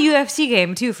have a UFC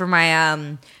game too for my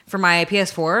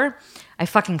PS4. I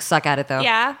fucking suck at it though.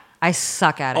 Yeah. I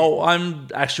suck at it. Oh, I'm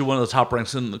actually one of the top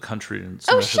ranks in the country. In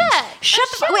Oh submissions. shit! Shut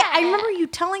the fuck. Wait, I remember you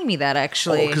telling me that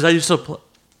actually. Because I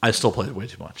still play way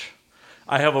too much.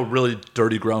 I have a really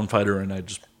dirty ground fighter, and I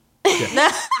just.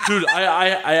 Yeah. Dude,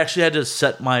 I actually had to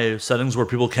set my settings where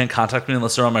people can't contact me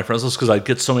unless they're on my friends list because I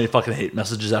get so many fucking hate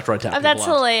messages after I tap people That's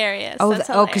out. hilarious. Oh, That's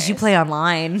because you hilarious. play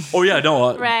online. Oh yeah,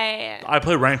 no. Right. I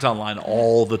play ranked online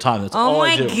all the time. That's Oh all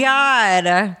my I do.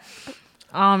 god.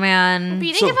 Oh man. But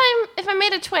you think So- if I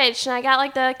made a Twitch and I got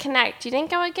like the Kinect, do you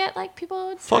think I would get like people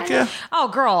would Fuck sign yeah. up? Oh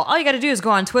girl, all you got to do is go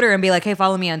on Twitter and be like, "Hey,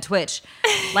 follow me on Twitch."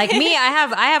 Like me, I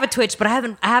have a Twitch, but I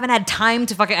haven't had time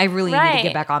to fucking. I really need to Right.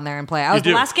 get back on there and play. The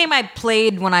do. last game I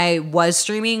played when I was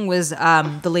streaming was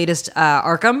the latest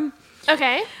Arkham.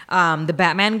 Okay. The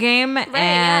Batman game and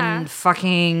yeah.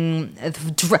 fucking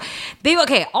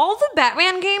all the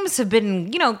Batman games have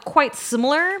been, quite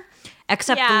similar,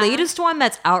 except Yeah. the latest one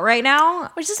that's out right now,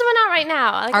 Which is the one out right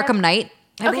now? Like, Arkham Knight,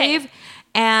 I Okay. believe.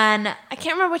 And I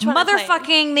can't remember which one. I played.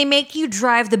 motherfucking, they make you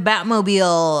drive the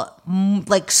Batmobile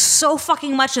like so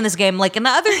fucking much in this game. Like in the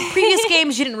other previous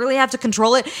games, you didn't really have to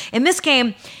control it. In this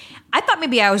game, I thought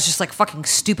maybe I was just like fucking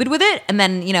stupid with it. And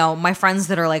then, my friends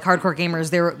that are like hardcore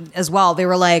gamers, they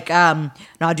were like,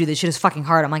 no, dude, this shit is fucking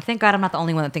hard. I'm like, thank God I'm not the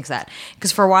only one that thinks that.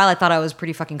 Because for a while I thought I was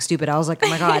pretty fucking stupid. I was like, oh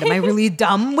my God, am I really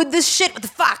dumb with this shit? What the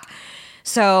fuck?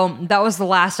 So that was the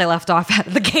last I left off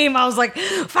at the game. I was like,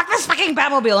 fuck this fucking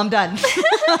Batmobile, I'm done.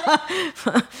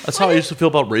 That's how I used to feel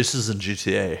about races in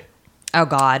GTA. Oh,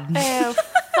 God. Oh,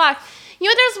 fuck. You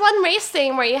know, there's one race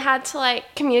thing where you had to, like,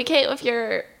 communicate with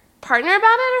your partner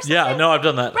about it or something? Yeah, no, I've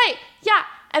done that. Right, yeah.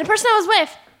 And the person I was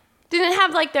with didn't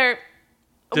have, like, their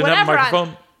Didn't have a whatever microphone?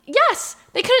 on. Yes,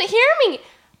 they couldn't hear me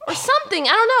or something. I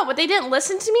don't know, but they didn't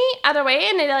listen to me either way,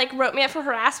 and they, like, wrote me up for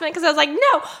harassment because I was like,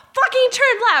 no, fucking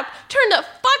turn left, turn the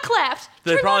fuck left,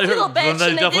 They turn probably left, you heard. little bitch, They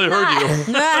and definitely did not. heard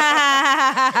you.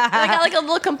 I got, like, a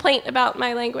little complaint about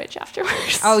my language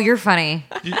afterwards. Oh, you're funny.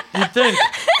 You'd think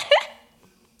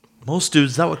most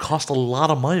dudes that would cost a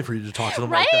lot of money for you to talk to them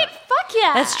Right? like that, Fuck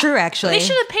yeah. That's true, actually. They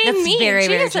should have paid That's me. very,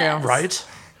 very Jesus. true. right?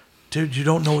 Dude, you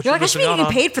don't know what You're you're like, I should missing be out getting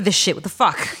on. paid for this shit. What the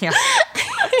fuck? Yeah.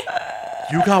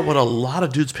 You got what a lot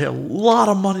of dudes pay a lot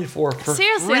of money for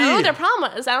Seriously, free. I don't know what their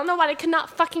problem was. I don't know why they could not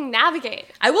fucking navigate.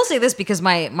 I will say this because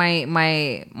my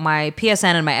PSN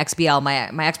and my XBL,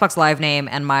 my Xbox Live name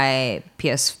and my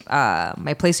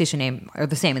my PlayStation name are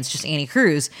the same. It's just Annie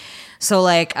Cruz. So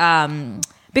like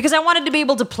because I wanted to be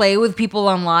able to play with people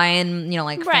online, you know,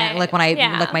 like Right, like when I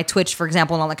yeah. like my Twitch, for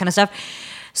example, and all that kind of stuff.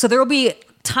 So there will be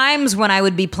times when I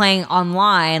would be playing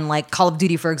online, like Call of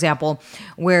Duty, for example,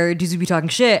 where dudes would be talking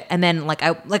shit, and then like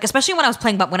especially when I was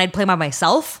playing, but when I'd play by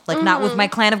myself, like not with my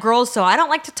clan of girls. So I don't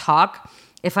like to talk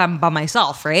if I'm by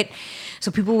myself, right? So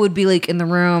people would be like in the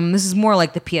room. This is more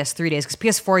like the PS3 days, because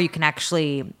PS4 you can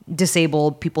actually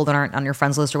disable people that aren't on your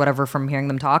friends list or whatever from hearing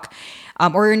them talk,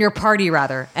 or in your party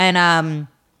rather, and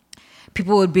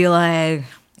people would be like,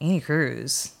 Annie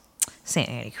Cruz. St.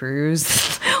 Annie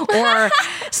Cruz. Or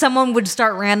someone would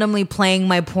start randomly playing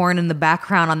my porn in the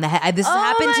background on the head. This has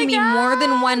happened my to me God. more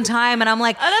than one time. And I'm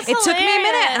like, that's it took me a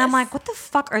minute. And I'm hilarious. like, what the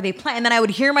fuck are they playing? And then I would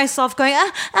hear myself going,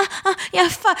 yeah,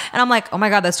 fuck. And I'm like, oh my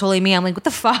God, that's totally me. I'm like, what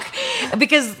the fuck?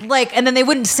 Because like, and then they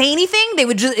wouldn't say anything. They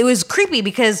would just, it was creepy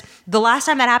because the last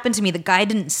time that happened to me, the guy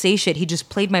didn't say shit. He just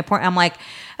played my porn. I'm like,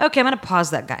 okay, I'm going to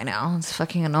pause that guy now. It's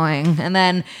fucking annoying. And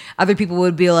then other people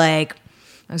would be like,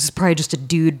 this is probably just a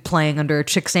dude playing under a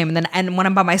chick's name. And when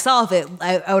I'm by myself,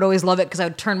 I would always love it because I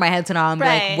would turn my head to them and be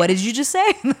Right. like, what did you just say?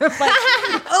 And they're like,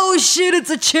 oh shit, it's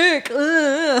a chick.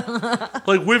 Ugh.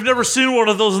 Like, we've never seen one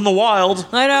of those in the wild.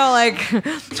 I know,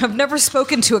 like, I've never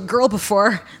spoken to a girl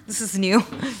before. This is new.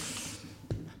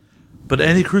 But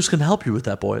Annie Cruz can help you with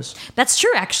that, boys. That's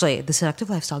true, actually.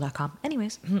 TheSeductiveLifestyle.com.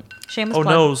 Anyways, shameless Oh,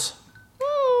 plug. noes.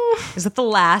 Is that the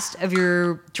last of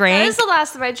your That drink? is the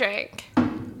last of my drink.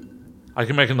 I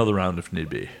can make another round if need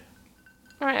be.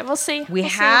 All right, we'll see. We We'll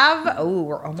see. have... Oh,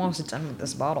 we're almost done with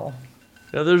this bottle.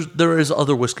 Yeah, there is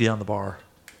other whiskey on the bar.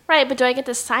 Right, but do I get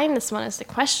to sign this one is the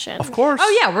question. Of course.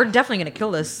 Oh, yeah, we're definitely going to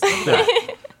kill this. Yeah.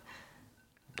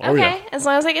 Oh, Okay, yeah. as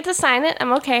long as I get to sign it,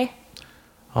 I'm okay.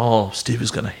 Oh, Steve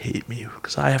is going to hate me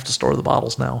because I have to store the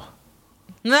bottles now.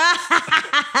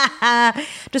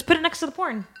 Just put it next to the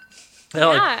porn. Yeah,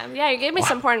 like, Yeah, you gave me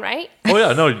some porn, right? oh,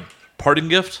 yeah, no. Parting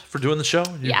gift for doing the show?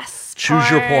 You Yes. Choose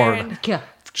your porn. Yeah.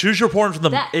 Choose your porn from the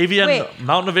That- AVN wait.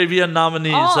 Mountain of AVN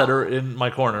nominees Oh. that are in my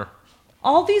corner.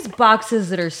 All these boxes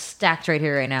that are stacked right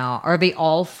here right now, are they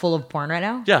all full of porn right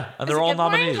now? Yeah, and Is they're it all good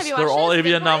porn? nominees. Have you They're watched all it? Is it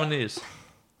good AVN porn? nominees.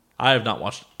 I have not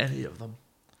watched any of them.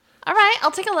 All right, I'll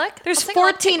take a look. There's I'll take a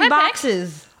look. Take 14 my pick.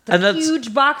 boxes. They're And that's-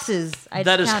 huge boxes. I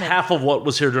That just is counted. half of what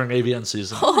was here during AVN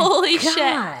season. Holy shit.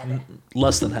 God.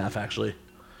 Less than half, actually.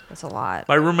 That's a lot.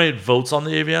 My roommate votes on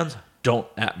the AVNs. Don't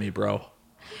at me, bro.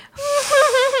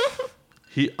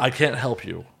 I can't help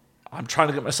you. I'm trying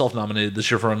to get myself nominated this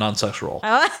year for a non-sex role.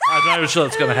 I'm not even sure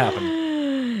that's going to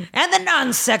happen. And the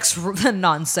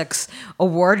non-sex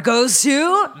award goes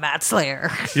to Matt Slayer.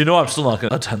 You know I'm still not going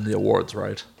to attend the awards,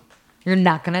 right? You're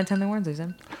not going to attend the awards, you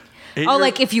said? Eight Oh, years-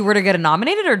 like if you were to get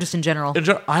nominated or just in general?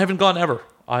 I haven't gone ever.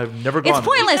 I've never gone. It's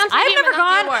pointless. It's on I've TV, never but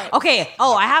not the gone. awards. Okay.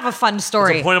 Oh, I have a fun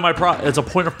story. It's a point of my pride. It's a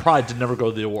point of pride to never go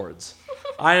to the awards.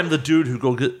 I am the dude who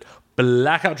go get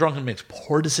blackout drunk and makes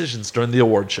poor decisions during the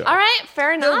award show. All right,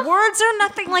 fair The enough. awards are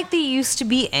nothing like they used to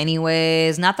be,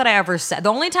 anyways. Not that I ever sat. The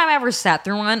only time I ever sat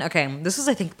through one. Okay, this is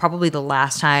I think probably the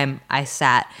last time I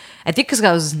sat. I think because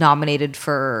I was nominated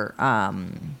for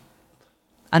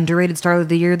underrated star of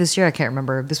the year this year. I can't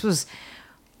remember. This was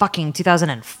fucking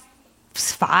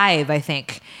 2005, I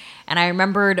think. And I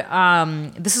remembered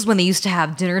this is when they used to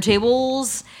have dinner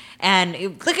tables, and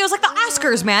it was like the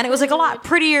Oscars, man. It was like a lot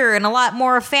prettier and a lot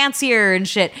more fancier and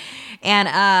shit. And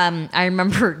I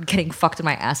remember getting fucked in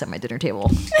my ass at my dinner table.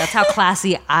 That's how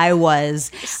classy I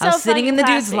was. I was sitting fucking in the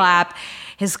dude's classy. lap.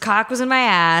 His cock was in my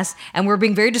ass, and we were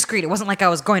being very discreet. It wasn't like I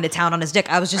was going to town on his dick.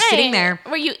 I was just sitting there.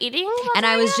 Were you eating? And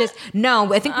I was just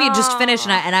no. I think we had just finished,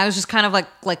 and I was just kind of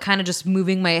like kind of just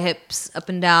moving my hips up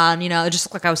and down. You know, it just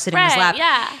looked like I was sitting in his lap.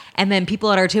 Yeah. And then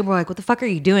people at our table were like, "What the fuck are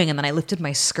you doing?" And then I lifted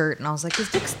my skirt, and I was like,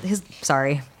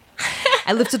 Sorry.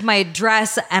 I lifted my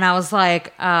dress, and I was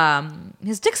like,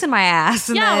 "His dick's in my ass."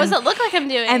 And Yeah. then, What does it look like I'm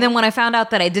doing? And then when I found out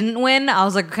that I didn't win, I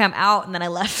was like, "Okay, I'm out." And then I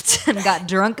left and got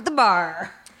drunk at the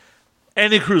bar.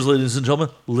 Annie Cruz, ladies and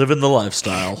gentlemen, living the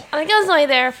lifestyle. I think I was only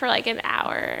there for like an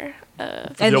hour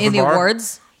of And open in the bar?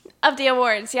 awards. the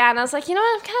awards. Yeah, and I was like, you know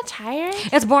what? I'm kind of tired.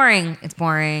 It's boring. It's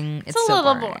boring. It's a so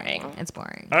little boring. boring. It's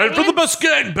boring. And for the best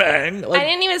gangbang. I Like,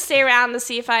 didn't even stay around to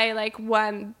see if I like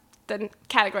won the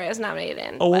category I was nominated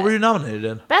in. oh, what but were you nominated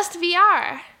in? Best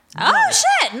VR. Oh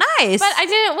shit! Nice. But I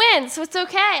didn't win, so it's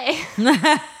okay.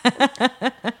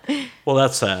 Well,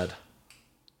 that's sad.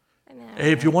 I know.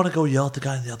 Hey, if you want to go yell at the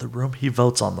guy in the other room, he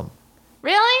votes on them.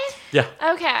 Really? Yeah.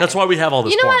 Okay. That's why we have all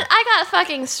this You know porn. what? I got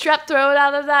fucking strep throat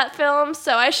out of that film,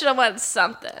 so I should have won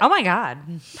something. oh my god.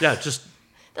 Yeah, just,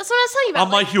 That's what I was telling you I'll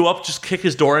about. mic you up, just kick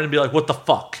his door in and be like, what the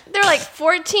fuck? There were like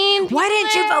 14 people Why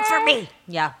didn't you vote for there. me?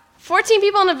 Yeah. 14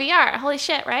 people in a VR. Holy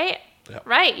shit, right? Yeah.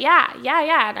 Right,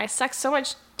 yeah. And I sucked so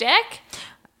much dick.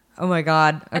 Oh my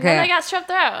god. And then I Okay. got strep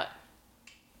throat.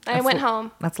 I went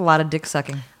home. That's a lot of dick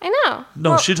sucking. I know. No,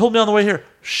 Well, she told me on the way here,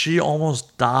 she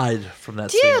almost died from that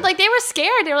scene. Dude, like they were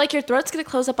scared. They were like, your throat's gonna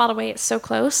close up all the way. It's so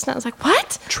close. And I was like,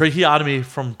 what? Tracheotomy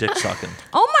from dick sucking.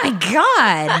 Oh my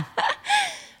god.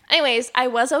 Anyways, I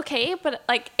was okay, but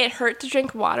like it hurt to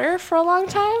drink water for a long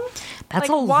time. That's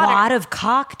Like, a water. lot of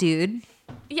cock, dude.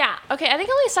 Yeah. Okay. I think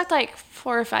I only sucked like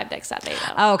 4 or 5 dicks that day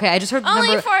though. Oh, okay. I just heard the Only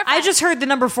number. 4 or 5. I just heard the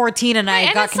number 14 and I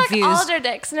and got it's like all confused. their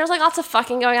dicks, and there was like lots of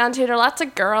fucking going on too. There were lots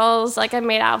of girls. Like I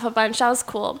made out with a bunch. That was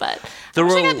cool, but There I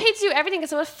wish I were- got paid to do everything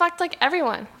because I would have fucked like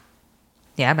everyone.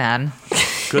 Yeah, man.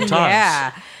 Good times.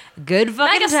 Yeah. Good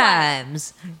fucking Mega slut.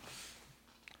 times.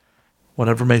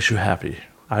 Whatever makes you happy,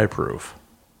 I approve.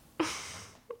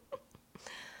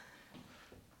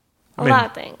 A mean, lot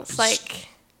of things. Like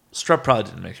Strep probably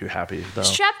didn't make you happy, though.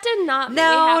 strep did not make me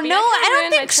No, happy. no, That I kinda don't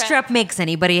ruined my think trip. strep makes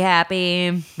anybody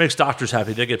happy. Makes doctors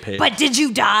happy. They get paid. But did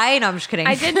you die? No, I'm just kidding.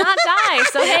 I did not die,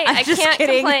 so hey, I'm I just can't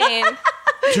kidding. complain.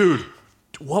 Dude,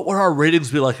 what would our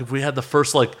ratings be like if we had the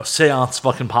first, like, seance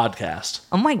fucking podcast?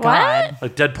 Oh my god.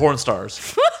 Like, dead porn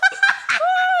stars.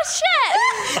 Oh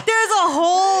shit! There's a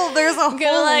whole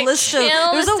like, list of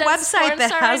kill there's a this website porn that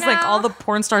star has like now? all the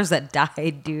porn stars that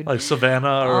died, dude. Like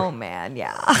Savannah or... Oh man,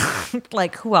 yeah.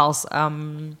 Like who else? I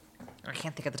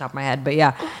can't think at the top of my head, but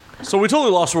yeah. So we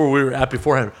totally lost where we were at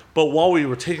beforehand. But while we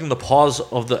were taking the pause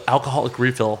of the alcoholic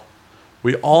refill,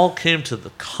 we all came to the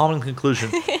common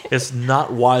conclusion: it's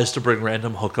not wise to bring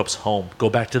random hookups home. Go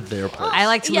back to their place. I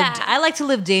like to Yeah. live. I like to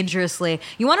live dangerously.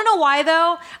 You want to know why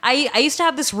though? I used to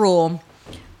have this rule.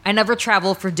 I never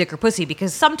travel for dick or pussy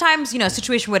because sometimes a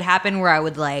situation would happen where I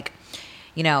would like,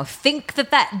 think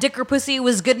that dick or pussy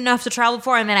was good enough to travel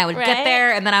for, and then I would get Right.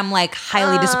 there, and then I'm like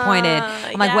highly disappointed.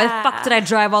 I'm like, why the fuck yeah. did I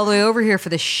drive all the way over here for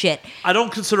this shit? I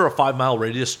don't consider a 5-mile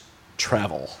radius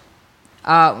travel.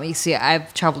 You see,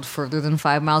 I've traveled further than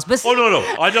 5 miles, but Oh no,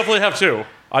 I definitely have too.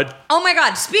 oh my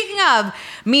god! Speaking of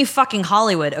me fucking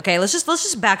Hollywood, okay, let's just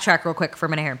backtrack real quick for a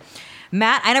minute here.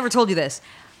 Matt, I never told you this.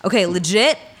 Okay,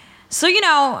 legit. So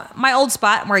my old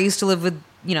spot where I used to live with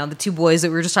the two boys that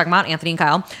we were just talking about, Anthony and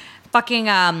Kyle. Fucking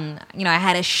I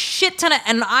had a shit ton of,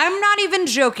 and I'm not even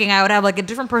joking. I would have like a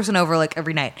different person over like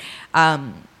every night.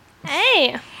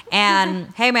 Hey, And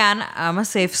hey man, I'm a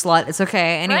safe slut. It's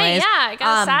okay. Anyways, right? Yeah, I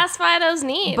gotta satisfy those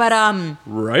needs. but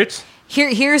right?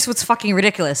 Here's what's fucking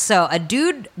ridiculous. So a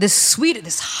dude, this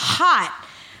hot,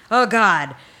 oh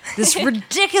god, this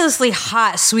ridiculously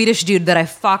hot Swedish dude that I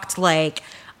fucked like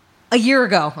a year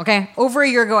ago. Okay, over a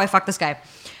year ago, I fucked this guy.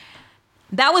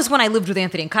 That was when I lived with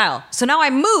Anthony and Kyle. So now I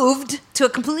moved to a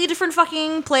completely different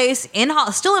fucking place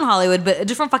still in Hollywood, but a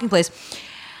different fucking place.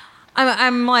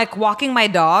 I'm like walking my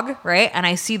dog, right? And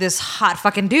I see this hot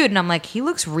fucking dude, and I'm like, he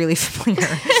looks really familiar.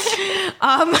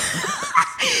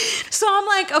 So I'm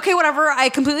like, okay, whatever. I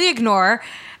completely ignore,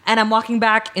 and I'm walking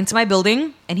back into my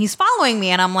building, and he's following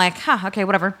me, and I'm like, okay,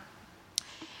 whatever.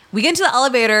 We get into the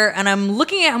elevator, and I'm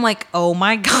looking at him like, oh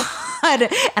my god,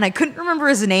 and I couldn't remember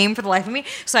his name for the life of me.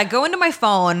 So I go into my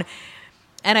phone,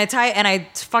 and I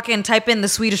fucking type in the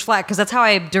Swedish flag because that's how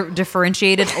I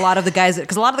differentiated a lot of the guys.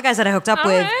 Because a lot of the guys that I hooked up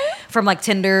with Alright. from like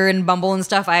Tinder and Bumble and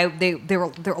stuff, there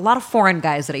were a lot of foreign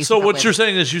guys that I used to So hook up what with. you're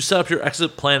saying is you set up your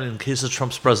exit plan in case of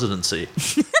Trump's presidency.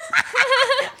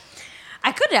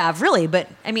 I could should have really, but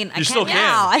I mean, I can't still can.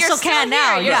 now. I You're still can still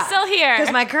now. here. You're yeah, still here.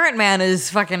 because my current man is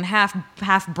fucking half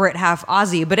Brit, half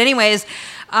Aussie. But anyways,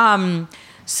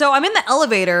 so I'm in the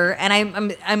elevator and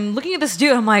I'm looking at this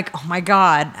dude. I'm like, oh my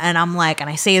god, and I'm like, and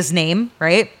I say his name,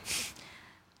 right?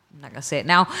 I'm not gonna say it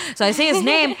now. So I say his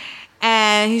name.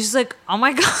 And he's just like, oh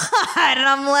my God. And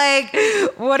I'm like,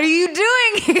 what are you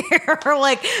doing here?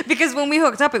 Like, because when we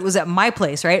hooked up, it was at my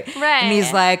place, right? Right. And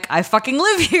he's like, I fucking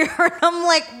live here. And I'm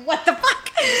like, what the fuck?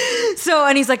 So,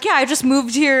 and he's like, yeah, I just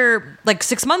moved here like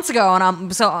 6 months ago.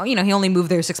 And he only moved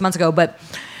there 6 months ago. But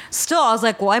still, I was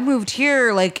like, well, I moved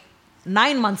here like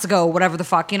 9 months ago, whatever the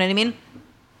fuck, you know what I mean?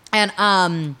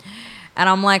 And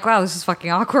I'm like, wow, this is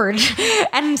fucking awkward.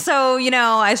 And so,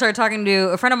 I started talking to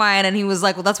a friend of mine and he was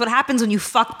like, well, that's what happens when you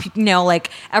fuck,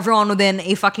 like everyone within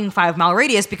a fucking 5 mile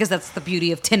radius, because that's the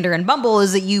beauty of Tinder and Bumble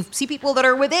is that you see people that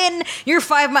are within your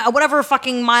 5 mile, whatever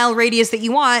fucking mile radius that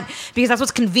you want, because that's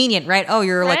what's convenient, right? Oh,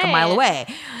 you're like a mile Right.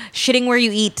 away. Shitting where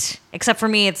you eat, except for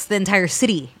me, it's the entire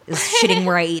city is shitting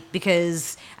where I eat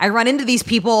because I run into these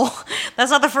people. That's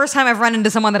not the first time I've run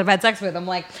into someone that I've had sex with. I'm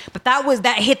like, but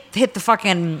that hit the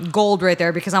fucking gold right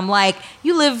there because I'm like,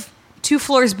 you live 2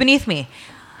 floors beneath me.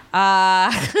 Too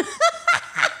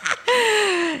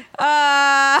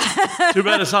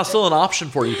bad it's not still an option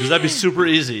for you because that'd be super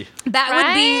easy. That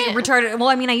would be Right? retarded. Well,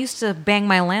 I mean, I used to bang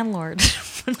my landlord.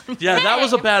 Yeah, that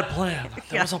was a bad plan.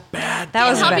 That was a bad. That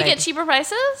was a Help bad you get idea. cheaper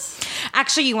prices?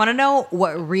 Actually, you want to know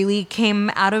what really came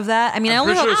out of that? I mean, I'm I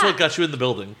only pretty sure hooked- it's what got you in the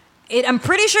building. I'm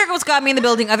pretty sure it was got me in the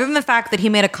building, other than the fact that he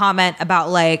made a comment about,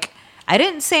 like, I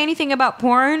didn't say anything about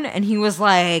porn, and he was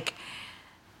like,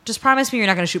 just promise me you're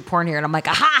not going to shoot porn here. And I'm like,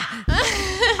 aha!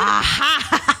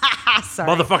 Aha! Sorry.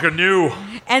 Motherfucker knew.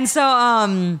 And so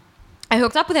I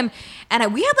hooked up with him,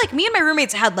 and we had, like, me and my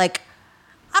roommates had, like,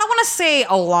 I don't want to say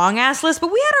a long ass list, but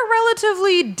we had a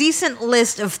relatively decent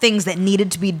list of things that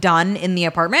needed to be done in the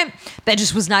apartment that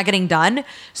just was not getting done.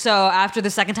 So after the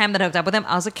second time that I hooked up with him,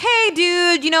 I was like, hey,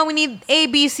 dude, we need A,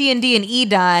 B, C, and D, and E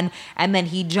done. And then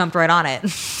he jumped right on it.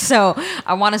 So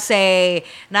I want to say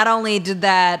not only did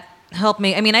that help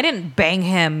me, I mean, I didn't bang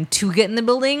him to get in the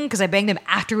building because I banged him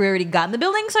after we already got in the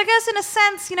building. So I guess in a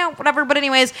sense, whatever. But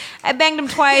anyways, I banged him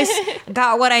twice,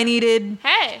 got what I needed.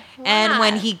 Hey. why And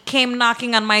when not? he came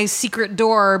knocking on my secret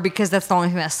door, because that's the only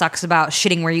thing that sucks about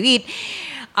shitting where you eat,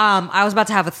 I was about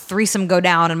to have a threesome go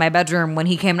down in my bedroom when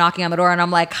he came knocking on the door, and I'm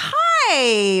like,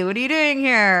 hi, what are you doing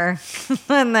here?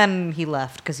 And then he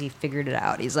left because he figured it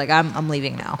out. He's like, I'm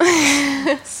leaving now.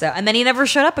 And then he never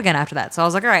showed up again after that. So I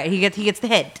was like, all right, he gets the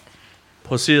hit.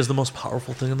 Pussy is the most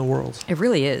powerful thing in the world. It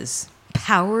really is.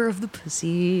 Power of the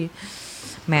pussy.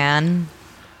 Man.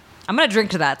 I'm going to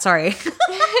drink to that. Sorry.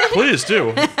 Please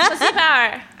do. Pussy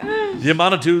power. The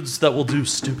amount of dudes that will do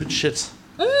stupid shit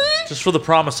just for the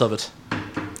promise of it.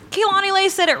 Kehlani Lay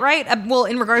said it right. Well,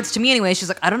 in regards to me anyway, she's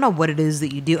like, I don't know what it is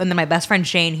that you do. And then my best friend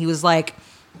Shane, he was like,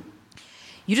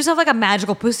 you just have like a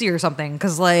magical pussy or something.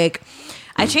 Because like,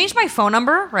 I changed my phone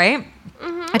number, right?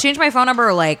 I changed my phone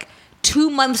number like 2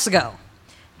 months ago.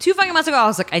 2 fucking months ago, I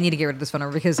was like, I need to get rid of this phone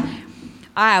number because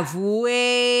I have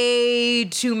way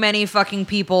too many fucking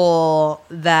people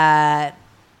that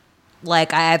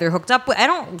like I either hooked up with. I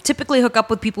don't typically hook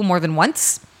up with people more than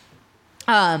once.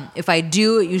 If I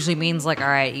do, it usually means like, all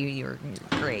right, you're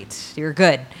great, you're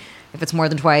good. If it's more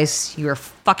than twice, you're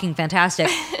fucking fantastic,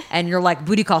 and you're like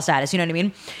booty call status. You know what I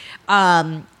mean?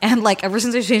 And like ever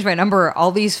since I changed my number,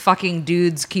 all these fucking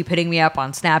dudes keep hitting me up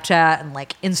on Snapchat and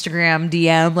like Instagram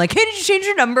DM, like, hey, did you change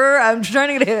your number? I'm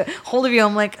trying to get a hold of you.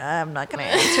 I'm like, I'm not gonna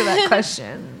answer that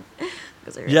question.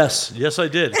 Yes, I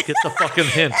did. Get the fucking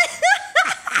hint.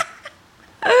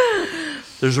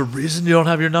 There's a reason you don't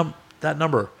have that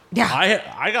number. Yeah.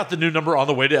 I got the new number on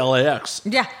the way to LAX.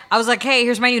 Yeah, I was like, hey,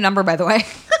 here's my new number, by the way.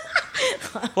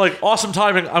 Like, awesome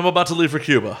timing. I'm about to leave for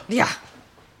Cuba. Yeah.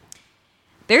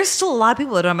 There's still a lot of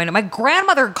people that don't know my number. My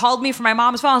grandmother called me from my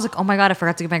mom's phone. I was like, oh my God, I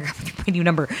forgot to give my grandmother my new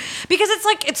number. Because it's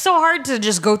like, it's so hard to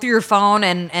just go through your phone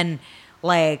and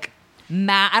like,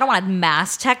 I don't want to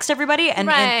mass text everybody. And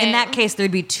Right. in that case, there'd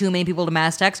be too many people to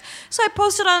mass text. So I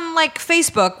posted on like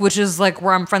Facebook, which is like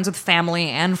where I'm friends with family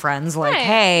and friends. Like, Right.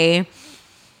 hey,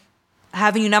 I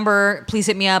have a new number. Please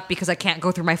hit me up because I can't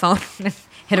go through my phone and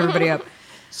hit everybody up.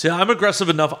 See, I'm aggressive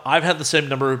enough. I've had the same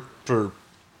number for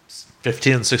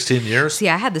 15, 16 years. See,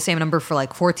 I had the same number for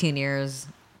like 14 years.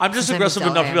 I'm just Since I aggressive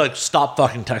moved to enough to be LA. like, stop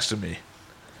fucking texting me.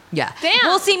 Yeah. Damn.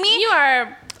 Well, see, me, You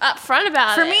are upfront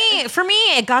about it. For me,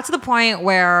 it got to the point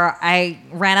where I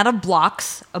ran out of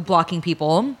blocks of blocking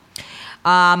people.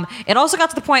 It also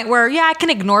got to the point where, yeah, I can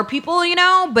ignore people,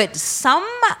 but some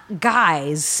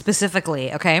guys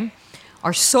specifically, okay,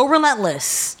 are so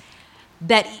relentless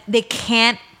that they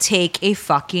can't take a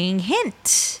fucking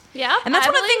hint. Yeah, And that's I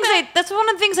one of the believe things it. that's one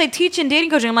of the things I teach in dating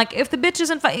coaching. I'm like, if the bitch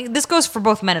isn't this goes for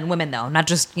both men and women though, not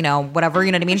just, whatever,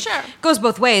 you know what I mean? sure. Goes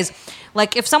both ways.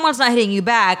 Like if someone's not hitting you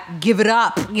back, give it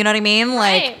up. You know what I mean?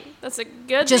 Like Right. That's a good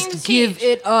thing just to give teach.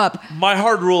 it up. My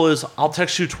hard rule is I'll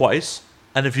text you twice,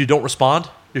 and if you don't respond,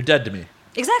 you're dead to me.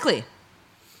 Exactly.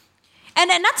 And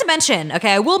not to mention,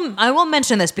 okay, I will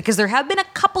mention this because there have been a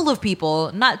couple of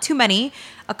people, not too many,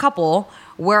 a couple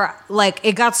where like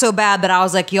it got so bad that I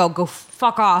was like, yo, go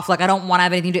fuck off. Like I don't want to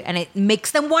have anything to do, and it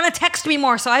makes them want to text me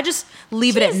more. So I just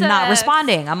leave it at not Jesus.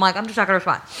 responding. I'm like, I'm just not gonna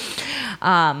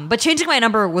respond. But changing my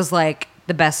number was like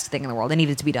the best thing in the world. It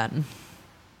needed to be done.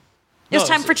 It was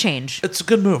No, time for change. It's a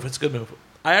good move. It's a good move.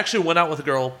 I actually went out with a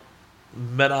girl,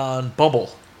 met on Bumble.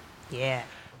 Yeah.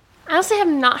 I honestly have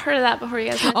not heard of that before.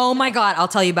 You guys. Oh my god, I'll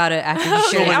tell you about it after you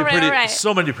Okay. share. all right.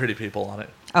 So many pretty people on it.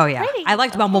 Oh yeah, Pretty. I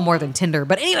liked Bumble more than Tinder.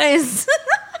 But anyways.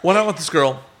 Went out with this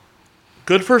girl.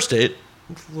 Good first date.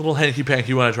 A little hanky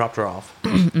panky when I dropped her off.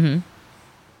 Mm-hmm.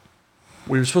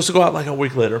 We were supposed to go out like a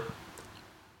week later.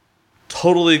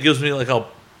 Totally gives me like a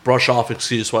brush off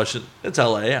excuse why it's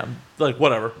LA. I'm like,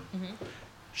 whatever. Mm-hmm.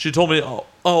 She told me,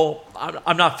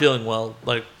 I'm not feeling well.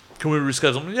 Like, can we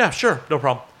reschedule? I'm like, yeah, sure, no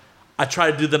problem. I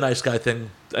tried to do the nice guy thing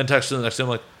and text her the next day. I'm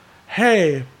like,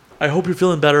 hey, I hope you're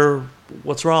feeling better.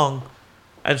 What's wrong?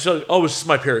 And she's like, oh, it's just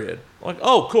my period. I'm like,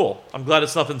 oh, cool. I'm glad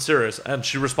it's nothing serious. And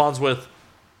she responds with,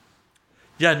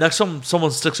 yeah, next time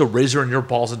someone sticks a razor in your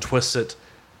balls and twists it,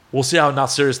 we'll see how not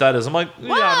serious that is. I'm like,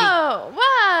 Whoa! yeah. Whoa!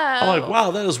 I'm like, wow,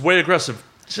 that is way aggressive.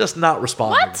 Just not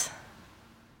responding. What?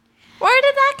 Where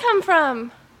did that come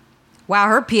from? Wow,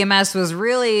 her PMS was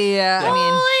really.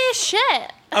 Holy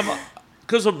shit!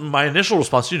 Because of my initial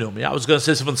response, you know me, I was going to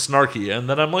say something snarky. And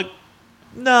then I'm like,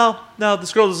 no,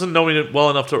 this girl doesn't know me well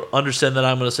enough to understand that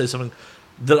I'm going to say something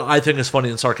that I think is funny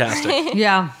and sarcastic.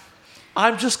 Yeah.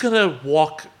 I'm just going to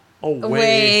walk away.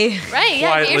 Way. Right? Yeah,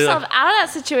 Quietly, get yourself like- out of that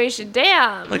situation.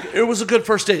 Damn. Like, it was a good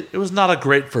first date. It was not a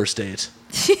great first date.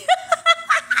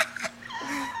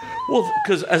 Well,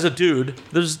 because as a dude,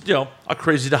 there's, a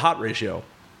crazy to hot ratio.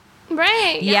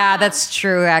 right? Yeah, that's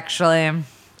true, actually.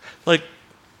 Like,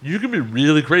 you can be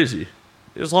really crazy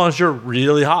as long as you're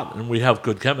really hot and we have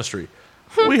good chemistry.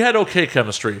 We had okay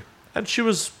chemistry, and she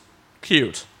was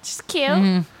cute. just cute.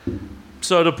 Mm-hmm.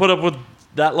 So to put up with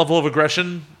that level of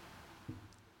aggression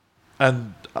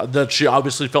and that she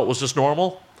obviously felt was just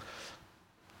normal,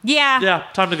 yeah,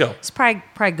 time to go. It's probably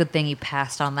a good thing you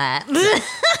passed on that.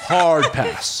 Hard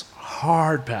pass.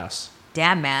 Hard pass.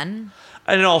 Damn, man.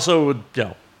 And it also would,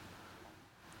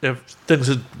 if things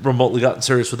had remotely gotten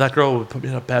serious with that girl, it would put me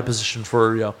in a bad position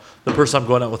for, the person I'm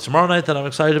going out with tomorrow night that I'm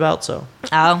excited about. So,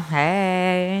 Oh,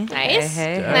 hey. Nice.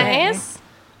 Hey, hey, Yeah. hey. Nice.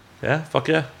 yeah, fuck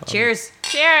yeah. Cheers.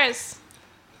 Cheers.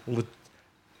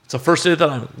 It's a first date that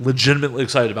I'm legitimately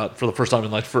excited about for the first time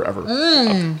in like forever.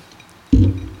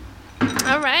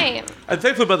 All right. And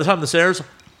thankfully, by the time this airs,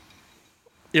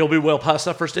 it'll be well past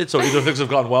that first date. So either things have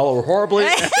gone well or horribly.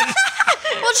 We'll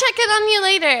check in on you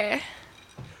later.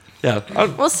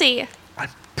 Yeah, We'll see. I'm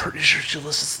pretty sure she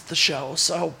listens to the show,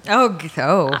 so Oh.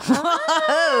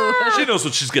 she knows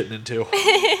what she's getting into.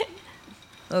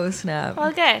 Oh, snap.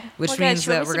 Well, good. Which Well, good. means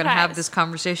She'll that be we're going to have surprised. this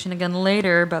conversation again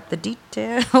later about the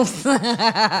details.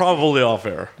 Probably off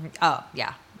air. Oh,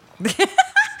 yeah.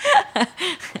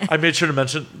 I made sure to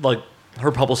mention, like,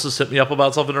 her publicist hit me up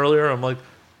about something earlier. I'm like,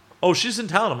 oh, she's in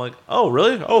town. I'm like, oh,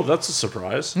 really? Oh, that's a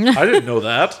surprise. I didn't know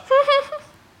that.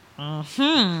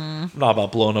 Not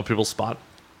about blowing up people's spot.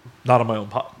 Not on my own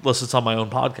unless it's on my own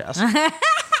podcast.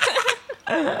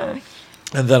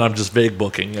 And then I'm just vague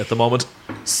booking at the moment.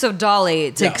 So,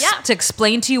 Dolly, to, Yeah. to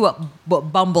explain to you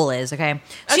what Bumble is, okay?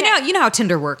 So, Okay. you know how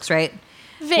Tinder works, right?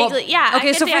 Vaguely, yeah. I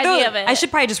get the idea of it. I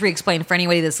should probably just re-explain for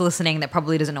anybody that's listening that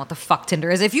probably doesn't know what the fuck Tinder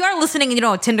is. If you are listening and you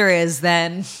know what Tinder is,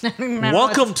 then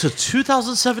Welcome to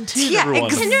 2017, Yeah, everyone.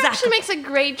 exactly. Tinder actually makes a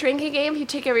great drinking game if you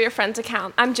take over your friend's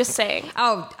account. I'm just saying.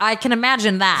 Oh, I can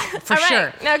imagine that for All right,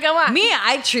 sure. now go on. Me,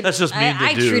 I treat That's just mean to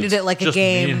I dudes. treated it like just a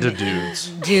game, mean to dudes.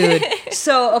 dude.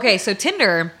 So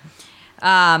Tinder.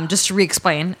 Just to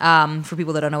re-explain for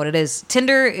people that don't know what it is,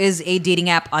 Tinder is a dating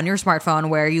app on your smartphone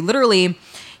where you literally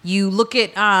look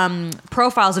at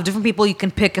profiles of different people. You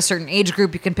can pick a certain age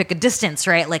group. You can pick a distance,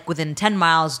 right? Like within 10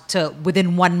 miles to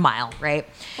within 1 mile, right?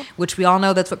 Which we all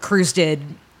know that's what Cruise did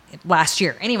last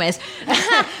year. Anyways,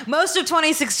 most of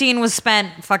 2016 was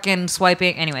spent fucking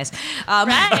swiping. Anyways,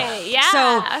 Right,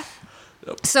 yeah.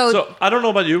 so I don't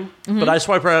know about you, Mm-hmm. but I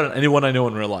swipe right on anyone I know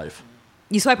in real life.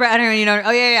 you swipe right under and you know,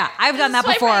 oh yeah, I've done that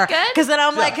Swipe before. right good? Because then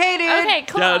I'm like, hey, dude. Okay,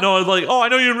 cool. Yeah, no, it's like, oh, I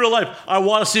know you in real life. I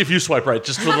want to see if you swipe right.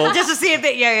 Just for the, Just to see if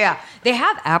they, yeah. They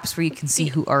have apps where you can see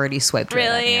who already swiped right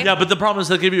on Really? you. Yeah, but the problem is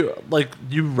they give you like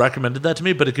you recommended that to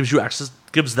me, but it gives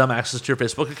them access to your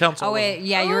Facebook account. So Oh wait,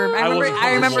 yeah, wasn't I remember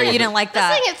comfortable. you didn't like The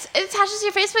that. thing, it attaches to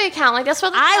your Facebook account. Like that's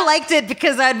what I liked it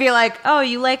because I'd be like, "Oh,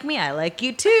 you like me? I like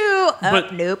you too."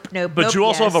 But- Nope. But you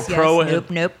also have a pro and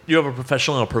nope. you have a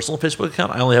professional and a personal Facebook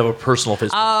account. I only have a personal Facebook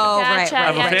account. Oh, Gotcha, right. I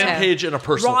have yeah, a fan yeah. page and a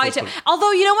personal Right. Facebook.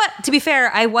 Although you know what, to be fair,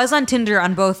 I was on Tinder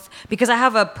on both because I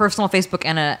have a personal Facebook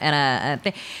and a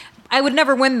thing. I would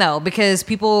never win though because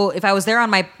people, if I was there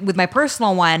on with my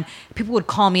personal one, people would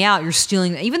call me out. You're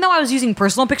stealing. Even though I was using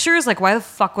personal pictures, like why the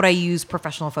fuck would I use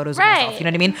professional photos of myself? Right. You know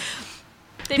what I mean?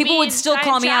 They'd People be would still giant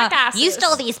call me out. jackasses. You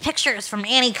stole these pictures from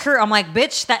Annie Cruz. I'm like,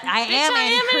 bitch, that I am I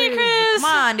Annie am Annie Cruz. Cruz. Come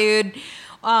on, dude.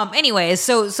 Anyways,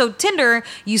 so Tinder,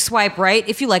 you swipe right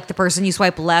if you like the person, you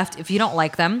swipe left if you don't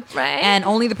like them, Right. And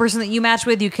only the person that you match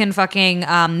with you can fucking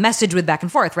message with back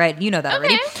and forth, right? You know that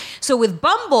already. Okay. So with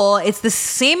Bumble, it's the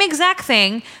same exact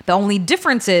thing. The only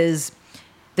difference is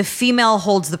the female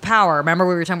holds the power. Remember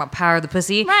we were talking about power of the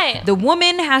pussy? Right. The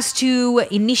woman has to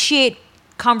initiate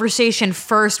conversation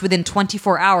first within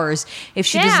 24 hours. If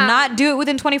she does Damn. not do it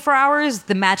within 24 hours,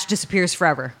 the match disappears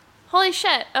forever. Holy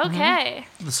shit. Okay.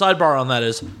 The sidebar on that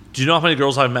is, do you know how many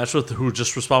girls I've matched with who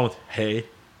just respond with "Hey"?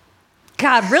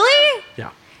 God, really?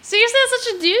 Yeah. Seriously, that's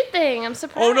such a dude thing. I'm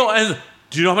surprised. Oh no, and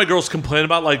do you know how many girls complain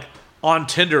about like on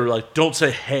Tinder, like don't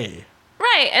say "Hey"?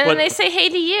 Right, and But- then they say hey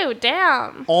to you.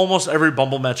 Damn. Almost every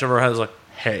Bumble match ever has like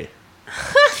 "Hey."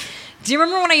 Do you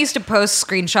remember when I used to post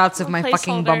screenshots of my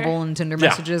fucking Placeholder. Bumble and Tinder Yeah,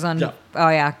 messages on? yeah. Oh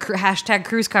yeah, hashtag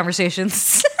cruise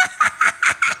conversations.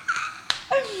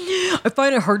 I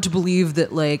find it hard to believe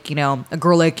that, like, you know, a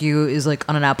girl like you is like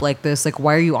on an app like this. Like,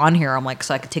 why are you on here? I'm like,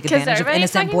 so I could take 'Cause advantage of everybody's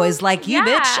innocent talking boys about- like you,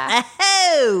 Yeah. bitch.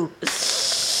 Oh.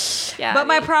 Yeah. But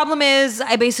my problem is,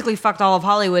 I basically fucked all of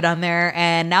Hollywood on there,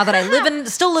 and now that I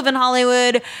still live in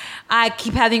Hollywood, I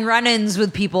keep having run-ins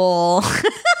with people.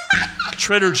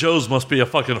 Trader Joe's must be a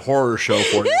fucking horror show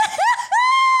for you.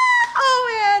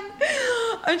 Oh man,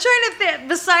 I'm trying to think.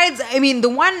 Besides, I mean, the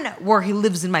one where he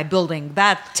lives in my building,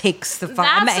 that takes the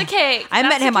fun. That's the cake. I met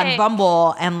That's him the on cake.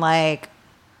 Bumble, and like,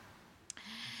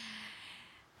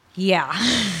 yeah,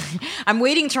 I'm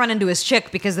waiting to run into his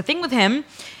chick because the thing with him,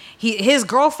 his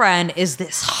girlfriend is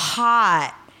this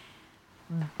hot,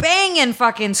 banging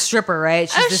fucking stripper, right?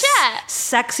 She's Oh, this shit.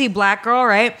 sexy black girl,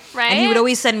 right? Right. And he would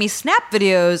always send me snap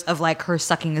videos of like her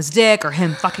sucking his dick or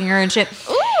him fucking her and shit.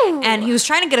 Ooh. And he was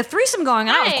trying to get a threesome going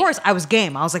on. Of Right. course, I was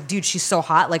game. I was like, dude, she's so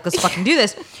hot. Like, let's fucking do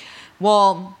this.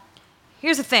 Well,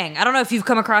 here's the thing. I don't know if you've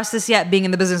come across this yet being in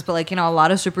the business, but like, you know, a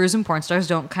lot of strippers and porn stars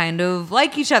don't kind of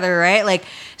like each other, right? Like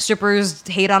strippers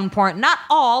hate on porn. Not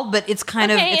all, but it's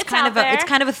kind Okay, of it's out it's there.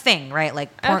 kind of a thing, right? Like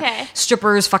Okay.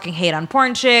 strippers fucking hate on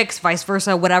porn chicks, vice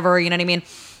versa, whatever, you know what I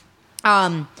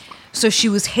mean? So she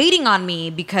was hating on me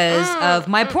because of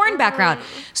my porn background.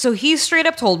 So he straight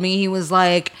up told me, he was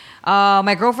like,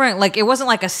 my girlfriend, like, it wasn't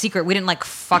like a secret. We didn't like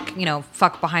fuck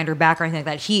behind her back or anything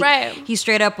like that. Right. He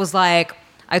straight up was like,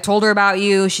 I told her about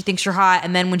you. She thinks you're hot.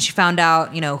 And then when she found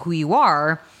out, you know, who you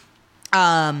are,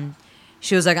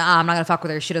 she was like, I'm not gonna fuck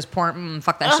with her. She does porn.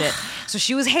 Fuck that shit. So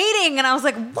she was hating, and I was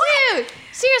like, what? Dude,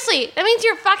 seriously, that means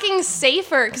you're fucking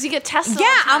safer because you get tested. all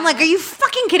Yeah, the time. I'm like, are you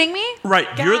fucking kidding me? Right,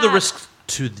 you're the God. risk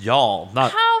to y'all,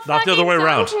 not How not the other fucking way dumb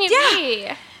around. Can you Yeah.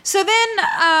 be? So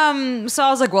then, so I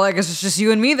was like, well, I guess it's just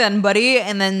you and me then, buddy.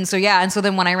 And then, so yeah. And so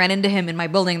then when I ran into him in my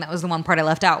building, that was the one part I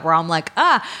left out where I'm like,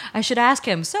 I should ask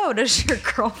him. So does your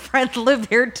girlfriend live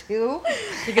here too?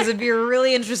 Because it'd be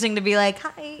really interesting to be like,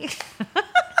 hi.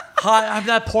 Hi, I'm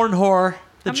that porn whore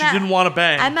that I'm you that- didn't want to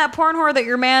bang. I'm that porn whore that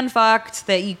your man fucked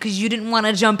because you didn't want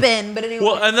to jump in. But anyway.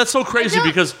 Well, and that's so I crazy don't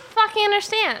because fucking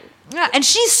understand. Yeah, and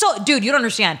she's so, dude, you don't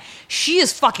understand. She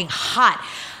is fucking hot.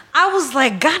 I was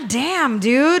like, God damn,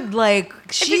 dude. Like,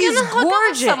 If she's you're gonna hook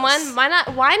gorgeous. up with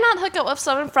someone, why not hook up with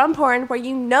someone from porn where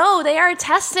you know they are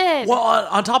tested? well,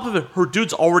 on top of it, her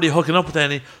dude's already hooking up with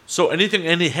Annie, so anything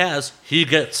Annie has, he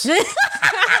gets.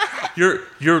 You're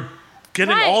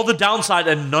getting Right. all the downside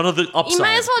and none of the upside. you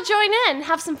might as well join in,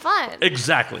 have some fun.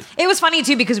 Exactly. It was funny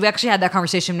too because we actually had that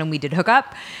conversation when we did hook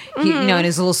up. He, you know, in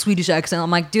his little Swedish accent.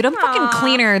 I'm like, dude, I'm fucking Aw.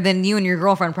 cleaner than you and your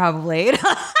girlfriend probably.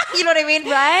 You know what I mean?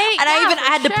 Right? And Yeah, I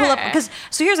for had to pull up sure. because.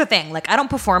 So here's the thing. Like, I don't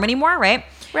perform anymore, right?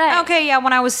 Right. Okay, yeah.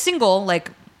 When I was single, like,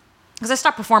 because I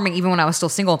stopped performing even when I was still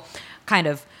single, kind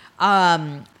of.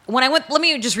 When I went, let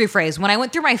me just rephrase. When I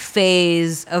went through my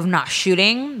phase of not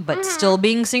shooting but still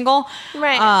being single,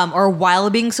 Right. or while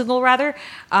being single rather,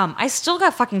 I still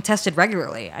got fucking tested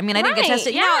regularly. I mean, I didn't get Right,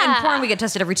 tested. You know, in yeah. porn we get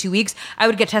tested every 2 weeks. I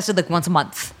would get tested like once a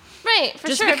month. Right. right, for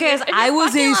Just sure. because If you're I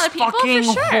was fucking a lot of people, for fucking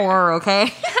sure. whore,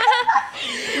 okay?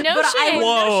 No But I shame. was-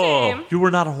 No Whoa. shame. You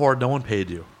were not a whore. No one paid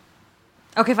you.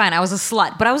 Okay, fine. I was a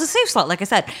slut, but I was a safe slut, like I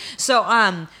said. So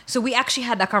we actually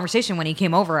had that conversation when he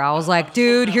came over. I was like,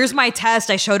 dude, here's my test.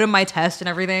 I showed him my test and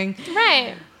everything.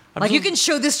 Right. Like, you can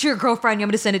show this to your girlfriend. You want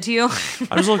me to send it to you?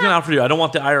 I'm just looking out for you. I don't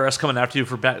want the IRS coming after you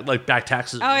for back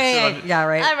taxes. Oh, yeah,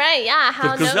 right. All right. Yeah.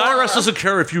 How Because the no. IRS doesn't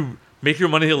care if you make your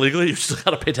money illegally. You still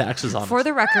got to pay taxes on For it.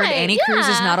 the record, Right, Annie Cruz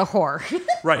is yeah. not a whore.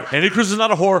 Right. Annie Cruz is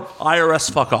not a whore.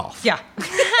 IRS, fuck off. Yeah.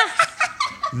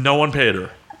 No one paid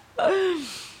her.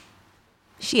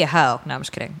 She a hoe. No, I'm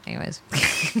just kidding. Anyways.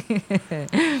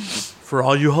 For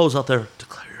all you hoes out there,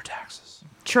 declare your taxes.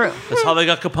 True. That's how they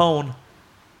got Capone.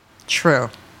 True.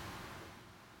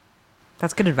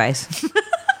 That's good advice.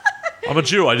 I'm a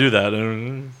Jew. I do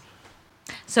that.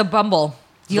 So Bumble.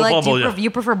 Do you So like Bumble, do you, yeah. you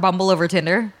prefer Bumble over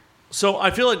Tinder? So I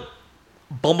feel like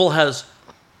Bumble has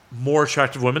more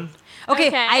attractive women. Okay,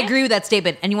 Okay. I agree with that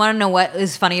statement. And you want to know what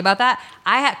is funny about that?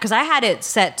 Because I had it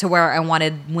set to where I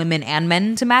wanted women and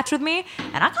men to match with me,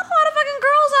 and I got a lot of fucking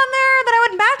girls on there that I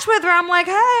would match with, where I'm like,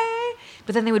 hey,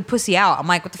 but then they would pussy out. I'm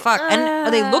like, what the fuck?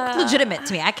 And they look legitimate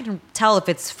to me. I can tell if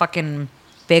it's fucking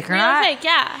fake or Real not. fake.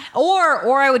 Yeah.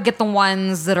 Or I would get the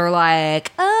ones that are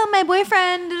like, oh, my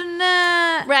boyfriend.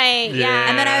 Right. Yeah.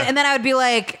 Yeah. And then I would be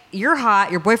like, you're hot.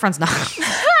 Your boyfriend's not.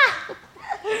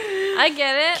 I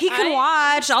get it. He can I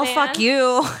watch. I'll fuck understand.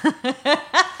 you.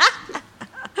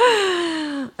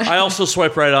 I also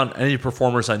swipe right on any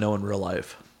performers I know in real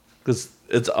life. Because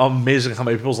it's amazing how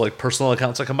many people's like personal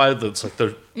accounts I come by that's like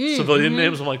their civilian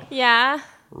names. I'm like, Yeah.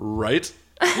 right?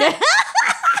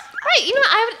 Right. You know,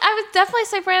 I would definitely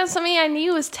swipe right on somebody I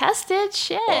knew was tested.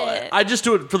 Shit. I just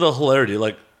do it for the hilarity.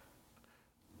 Like,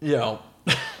 you know,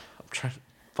 I'm trying to,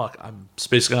 I'm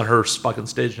spacing on her fucking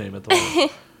stage name at the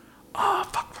moment.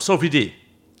 Fuck. Sophie D.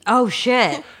 Oh,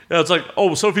 shit. Yeah, it's like,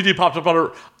 oh, Sophie D popped up on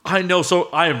her. I know, so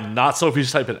I am not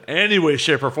Sophie's type in any way,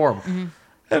 shape, or form.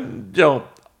 And, you know,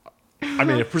 I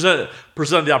mean, if presented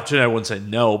the opportunity, I wouldn't say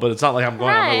no, but it's not like I'm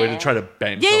going on my way to Right. try to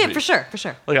bang Yeah, Sophie. yeah, for sure, for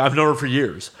sure. Like, I've known her for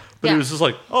years. But Yeah. he was just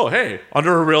like, oh, hey,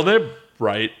 under her real name?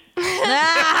 Right.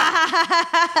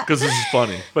 Because this is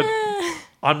funny. But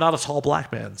I'm not a tall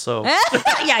black man, so.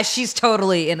 Yeah, she's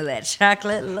totally into that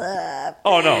chocolate love.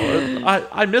 Oh, no.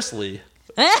 I miss Lee.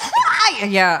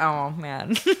 Yeah, oh,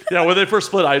 man. Yeah, when they first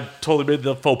split, I totally made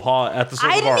the faux pas at the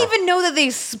Circle I Bar. didn't even know that they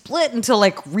split until,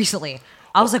 like, recently.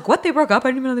 I was like, what? They broke up? I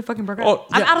didn't even know they fucking broke up. Oh,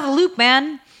 I'm yeah. out of the loop,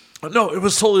 man. No, it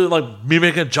was totally like me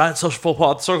making a giant social faux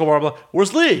pas at the Circle Bar. I'm like,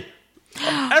 where's Lee?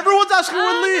 Everyone's asking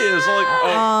where Lee is. I'm like,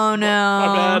 Oh,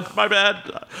 no. my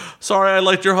bad. Sorry, I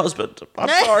liked your husband. I'm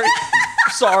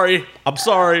sorry. I'm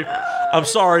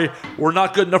sorry. We're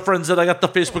not good enough friends that I got the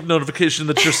Facebook notification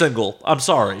that you're single. I'm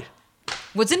sorry.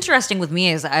 What's interesting with me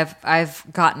is I've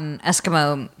gotten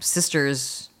Eskimo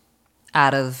sisters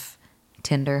out of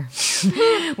Tinder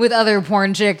with other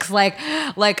porn chicks. Like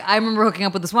I remember hooking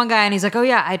up with this one guy, and he's like, "Oh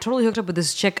yeah, I totally hooked up with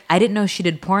this chick. I didn't know she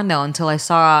did porn though until I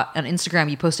saw on Instagram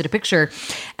you posted a picture,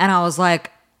 and I was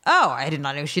like, oh, I did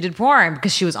not know she did porn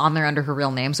because she was on there under her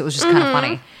real name, so it was just kind of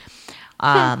funny.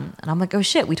 And I'm like, oh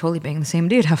shit, we totally banged the same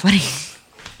dude. How funny."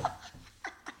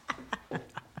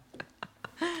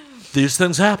 These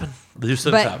things happen.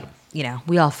 But you know,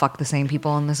 we all fuck the same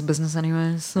people in this business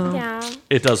anyways. So. Yeah.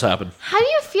 It does happen. How do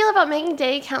you feel about making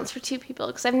dating accounts for two people?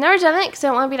 Because I've never done it because I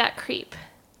don't want to be that creep.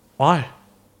 Why?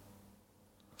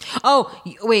 Oh,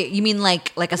 wait, you mean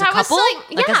like as a That was couple?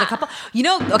 like- as a yeah. couple? You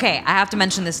know, okay, I have to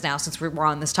mention this now since we're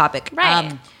on this topic.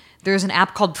 Right. There's an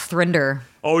app called Thrinder.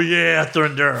 Oh yeah,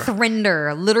 Thunder.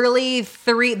 Thrinder, literally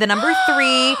the number 3.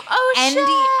 Oh, ND. shit.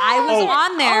 I was Oh.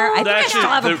 on there. I think I Actually, still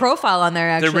have a they- profile on there.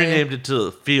 They Actually, renamed it to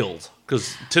Field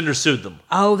because Tinder sued them.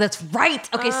 Oh, that's right.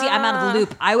 Okay, see, I'm out of the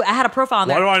loop. I had a profile on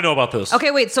Why there. do I know about this? Okay,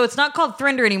 wait. So it's not called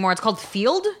Thrinder anymore. It's called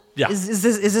Field. Yeah. Is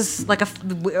this like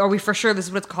Are we for sure this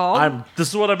is what it's called? This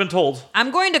is what I've been told. I'm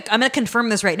gonna confirm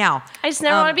this right now. I just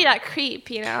never want to be that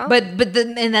creep, you know? But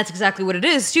then, and that's exactly what it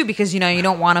is too, because you know you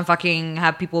don't want to fucking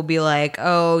have people be like,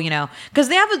 oh, you know, because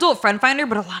they have Adult Friend Finder,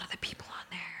 but a lot of the people on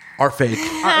there Are fake.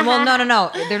 are, well,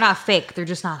 no, they're not fake, they're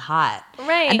just not hot,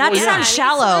 Right. And not Well, to yeah, sound you need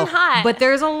shallow, someone hot. but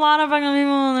there's a lot of fucking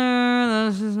people on there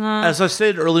that's just not. As I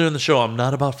stated earlier in the show, I'm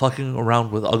not about fucking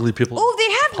around with ugly people. Oh,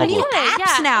 they have new Public.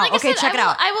 apps now. Like I Okay, said, check it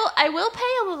out. I will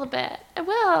pay a little bit. I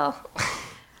will.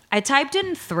 I typed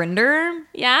in Thrinder,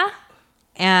 Yeah?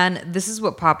 and this is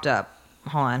what popped up.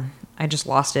 Hold on, I just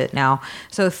lost it now.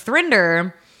 So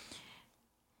Thrinder.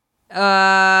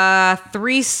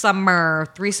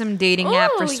 Threesome dating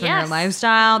app for Ooh, swinger yes.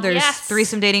 lifestyle. There's Yes.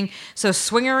 threesome dating. So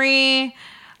swingery,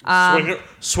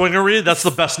 Swingery, that's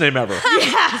the best name ever.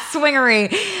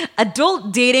 Swingery.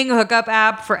 Adult dating hookup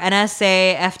app for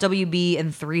NSA, FWB,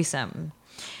 and threesome.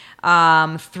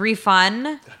 3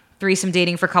 Fun. Threesome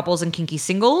dating for couples and kinky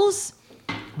singles.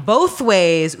 Both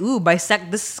ways. Ooh,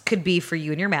 this could be for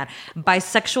you and your man.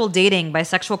 Bisexual dating,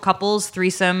 bisexual couples,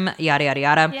 threesome, yada, yada,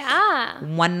 yada. Yeah.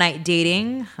 One night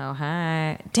dating. Oh,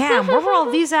 hi. Damn, where were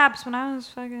all these apps when I was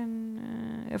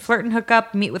fucking flirt and hook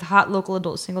up, meet with hot local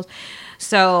adult singles?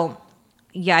 So,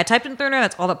 yeah, I typed in Thurner.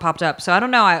 That's all that popped up. So I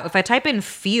don't know. If I type in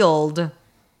field,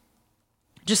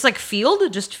 just field.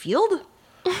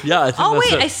 Yeah, I think Oh,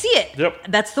 that's wait, it. I see it. Yep.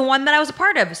 That's the one that I was a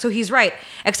part of. So he's right.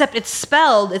 Except it's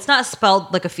not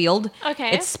spelled like a field. Okay.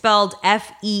 It's spelled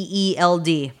FEELD.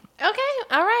 Okay.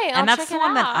 All right. And that's the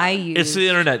one that I use. It's the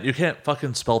internet. You can't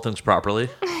fucking spell things properly.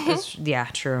 Yeah,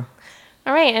 true.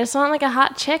 All right. I just want like a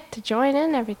hot chick to join in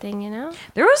and everything, you know?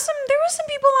 There was some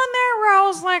people on there where I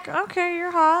was like, okay,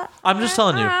 you're hot. I'm just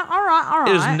telling you. All right.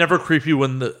 It is never creepy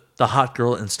when the hot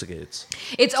girl instigates.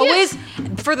 It's always,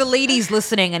 for the ladies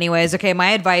listening anyways, okay, my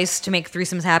advice to make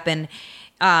threesomes happen,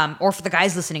 or for the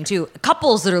guys listening too,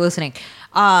 couples that are listening,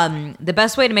 the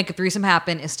best way to make a threesome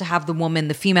happen is to have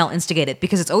the female instigate it,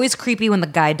 because it's always creepy when the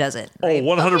guy does it. Right? Oh,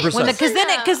 100%.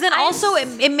 Because then also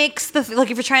it makes if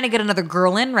you're trying to get another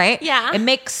girl in, right? Yeah. It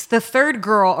makes the third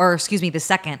girl, or excuse me, the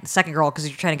second girl, because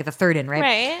you're trying to get the third in, right?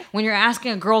 Right. When you're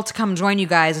asking a girl to come join you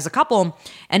guys as a couple,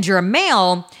 and you're a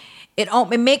male,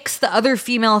 it makes the other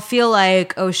female feel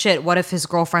like, oh shit, what if his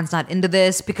girlfriend's not into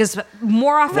this? Because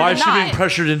more often Why than is she not, being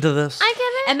pressured into this? I get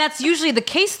it. and that's usually the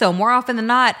case though. More often than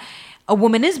not, a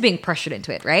woman is being pressured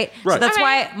into it, right? So Right. that's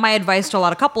Alright. why my advice to a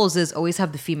lot of couples is always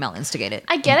have the female instigate it.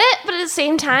 I get it, but at the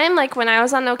same time, like when I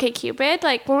was on OkCupid,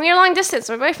 like when we were long distance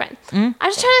with my boyfriend, I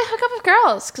was trying to hook up with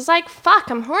girls because, like, fuck,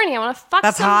 I'm horny. I want to fuck.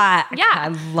 That's some- hot. Yeah. I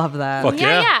love that. Fuck yeah,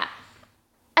 yeah. yeah.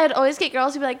 I'd always get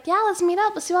girls who'd be like, "Yeah, let's meet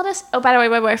up. Let's do all this." Oh, by the way,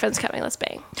 my boyfriend's coming. Let's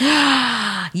bang.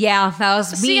 Yeah, that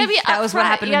was So me. you gotta be That was what upfront.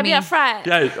 happened You to gotta me.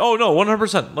 be upfront. Yeah. Oh no,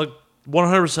 100%. Like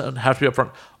 100% have to be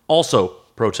upfront. Also,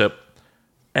 pro tip: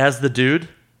 as the dude,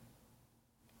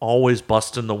 always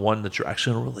bust in the one that you're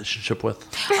actually in a relationship with.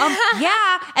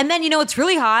 Yeah, and then it's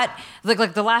really hot.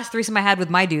 Like the last threesome I had with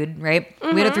my dude, right?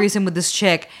 We had a threesome with this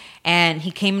chick, and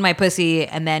he came in my pussy,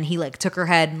 and then he like took her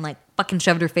head and like fucking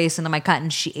shoved her face into my cunt,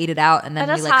 and she ate it out, and then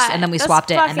That's we hot. and then we That's swapped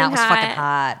it, and that fucking was fucking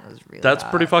hot. hot. It was really That's hot.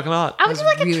 pretty fucking hot. I would do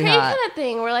like a really trade hot. kind of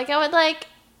thing where like I would like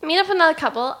meet up another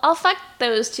couple. I'll fuck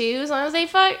those two as long as they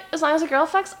fuck. As long as a girl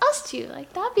fucks us two,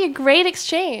 like that'd be a great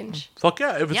exchange. Fuck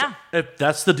yeah. Yeah. If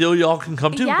that's the deal y'all can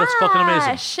come to, that's fucking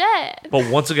amazing. Shit. But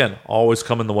once again, always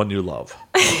come in the one you love.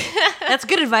 That's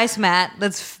good advice, Matt.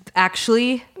 That's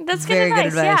actually That's very good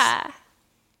advice. Yeah.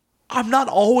 I'm not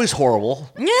always horrible.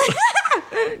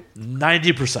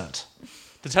 90%.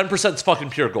 The 10% is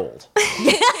fucking pure gold.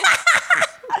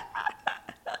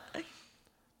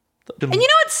 And you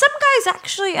know what? Some guys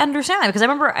actually understand that, because I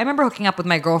remember hooking up with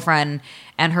my girlfriend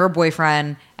and her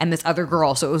boyfriend and this other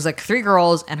girl. So it was like 3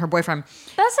 girls and her boyfriend.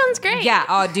 That sounds great. Yeah.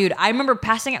 Oh, dude. I remember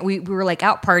passing out. We were like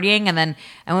out partying, and then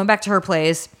I went back to her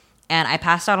place and I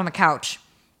passed out on the couch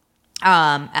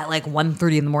at like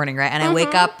 1:30 in the morning, right? And I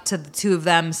wake up to the two of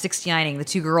them 69ing, the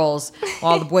 2 girls,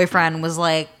 while the boyfriend was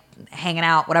like hanging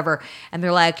out, whatever. And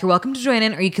they're like, "You're welcome to join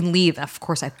in, or you can leave." And of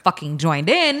course, I fucking joined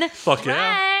in. Fuck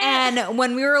yeah. And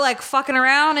when we were like fucking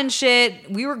around and shit,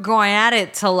 we were going at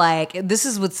it to like, this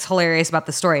is what's hilarious about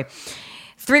the story.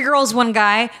 3 girls, 1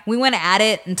 guy. We went at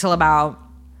it until about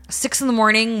 6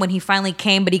 a.m. when he finally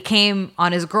came, but he came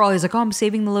on his girl. He's like, "Oh, I'm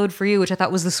saving the load for you," which I thought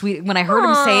was the sweet. When I heard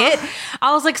him say it,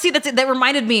 I was like, "See, that's it." That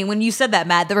reminded me when you said that,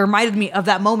 Matt. That reminded me of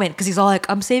that moment, because he's all like,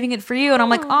 "I'm saving it for you," and I'm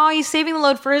like, "Oh, he's saving the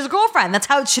load for his girlfriend." That's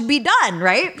how it should be done,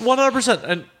 right?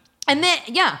 100%. And then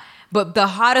yeah, but the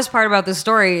hottest part about this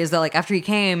story is that like after he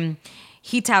came,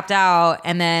 he tapped out,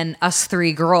 and then us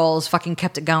 3 girls fucking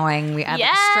kept it going. We had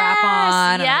like, a strap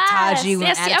on and a Taji. We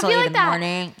went at it till 8 in the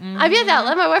morning. I'd be like that.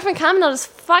 Let my boyfriend come and I'll just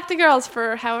fuck the girls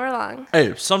for however long.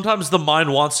 hey, sometimes the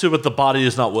mind wants to, but the body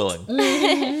is not willing.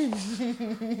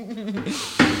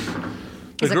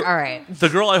 He's like, "All right." The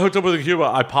girl I hooked up with in Cuba,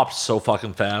 I popped so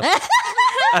fucking fast.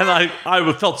 And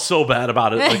I felt so bad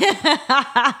about it. Like,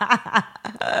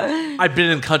 I'd been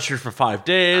in country for 5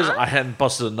 days. I hadn't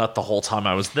busted a nut the whole time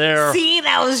I was there. See,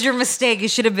 that was your mistake. You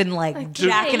should have been like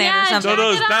jacking it or yeah, something. No, it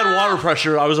was Jack it bad up. water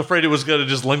pressure. I was afraid it was going to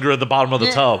just linger at the bottom of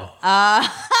the tub.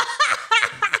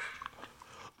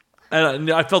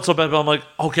 And I felt so bad, but I'm like,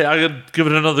 okay, I gotta give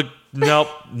it another. Nope,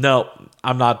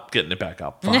 I'm not getting it back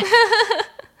up. Fine.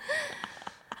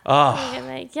 I'm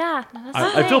like, yeah, no, that's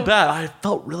I feel fine. bad. I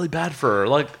felt really bad for her.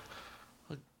 Like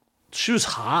she was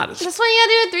hot. That's why you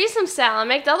gotta do a threesome style and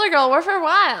make the other girl work for a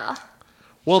while.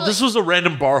 Well, this was a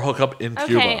random bar hookup in Okay,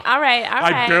 Cuba. all right.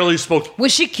 I barely spoke.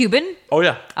 Was she Cuban? Oh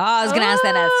yeah. Oh, I was gonna ask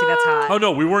that. See, that's hot. Oh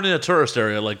no, we weren't in a tourist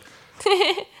area. Like,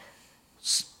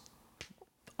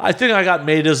 I think I got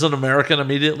made as an American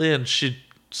immediately, and she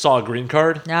saw a green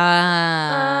card.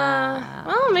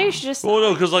 Well, maybe she just. Well,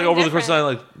 no, because like over the course of the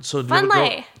different. night, like, so do you, have a Fun girl-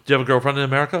 lay. do you have a girlfriend in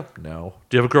America? No.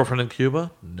 Do you have a girlfriend in Cuba?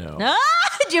 No.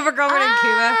 Do you have a girlfriend in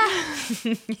Cuba?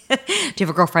 Do you have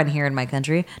a girlfriend here in my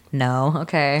country? No.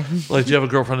 Okay. Like, do you have a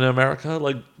girlfriend in America?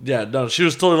 Like, yeah, no. She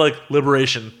was totally like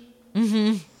liberation.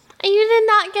 You did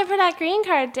not give her that green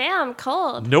card. Damn,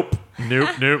 cold. Nope. Nope.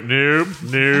 Nope. Nope.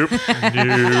 Nope.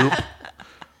 Nope.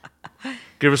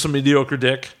 Give her some mediocre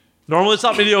dick. Normally it's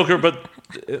not mediocre, but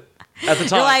at the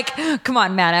time, You're like, come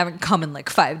on, man, I haven't come in like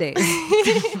 5 days.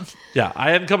 yeah,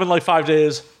 I hadn't come in like 5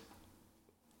 days.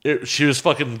 She was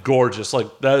fucking gorgeous. Like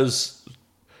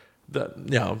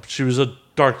she was a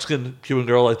dark skinned Cuban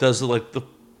girl. Like that's like the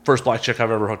first black chick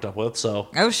I've ever hooked up with. So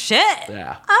Oh shit.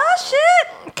 yeah. Oh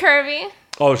shit. Curvy.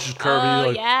 Oh, she's curvy. Oh,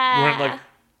 like yeah. wearing like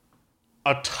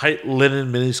a tight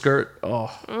linen miniskirt.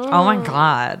 Oh Oh my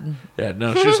god. yeah,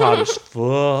 no, she was hot as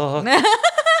fuck.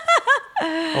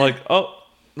 I'm like, oh,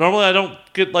 normally I don't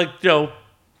get like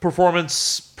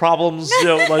performance problems.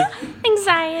 Like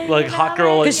Anxiety. Like hot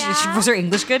girl, like- Was her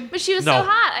English good? But she was No. so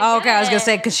hot. Oh, okay. I was gonna get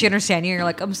say it. because she understand you. You're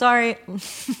like, I'm sorry.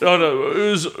 no, it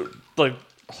was like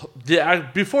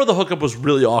before the hookup was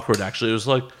really awkward. Actually, it was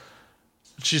like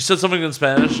she said something in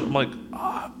Spanish. I'm like,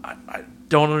 I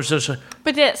don't understand. She's like,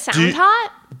 But did it sound Do you-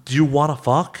 hot? do you want to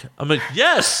fuck? I'm like,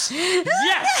 yes,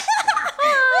 yes,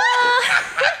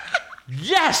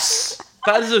 yes.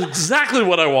 That is exactly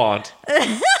what I want.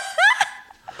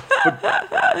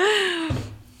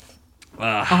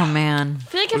 Oh man. I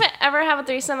feel like if I ever have a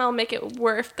threesome, I'll make it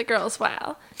worth the girl's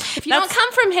while. If you don't That's-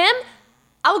 come from him,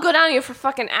 I'll go down on you for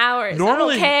fucking hours.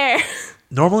 Normally- I don't care.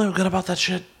 Normally, I'm good about that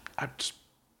shit.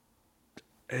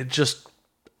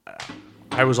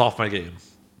 I was off my game.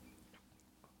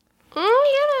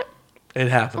 Yeah. It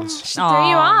happens. She threw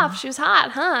you off. She was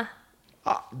hot, huh?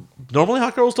 Normally,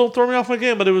 hot girls don't throw me off my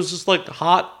game, but it was just like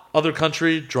hot, other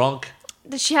country, drunk.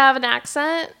 Did she have an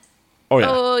accent? Oh yeah,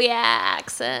 Oh yeah,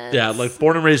 accent. yeah, like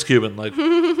born and raised Cuban. Like,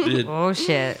 Oh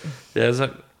shit. yeah, is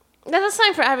that? That's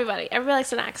something for everybody. Everybody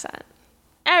likes an accent.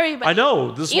 Everybody. I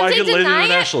know. This is Even why I if get they laid deny it,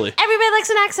 internationally. Everybody likes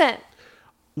an accent.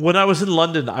 When I was in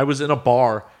London, I was in a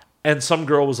bar, and some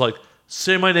girl was like,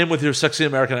 "Say my name with your sexy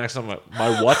American accent." I'm like,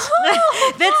 my what?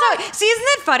 That's so. See, isn't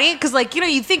that funny? Because like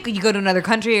you think you go to another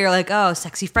country, you're like, oh,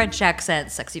 sexy French accent,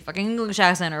 sexy fucking English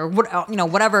accent, or what,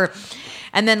 whatever.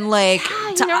 And then like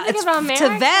you never think about to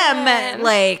them, American.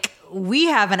 like we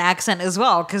have an accent as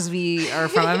well because we are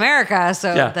from America.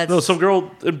 So Yeah, that's no. Some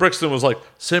girl in Brixton was like,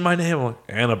 "Say my name." I'm like,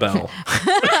 Annabelle.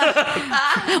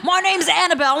 my name's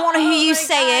Annabelle. I want to hear you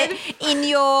say it in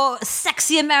your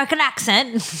sexy American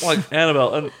accent. I'm like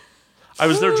Annabelle, and I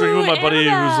was there drinking with my buddy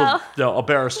Annabelle. who's a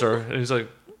barrister, and he's like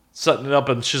setting it up,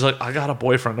 and she's like, "I got a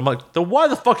boyfriend." I'm like, "Then why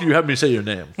the fuck do you have me say your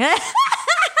name?"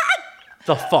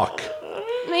 The fuck.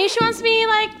 Maybe she wants to be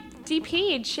like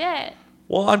DP'd. Shit.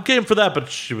 Well, I'm game for that, but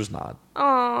she was not. You're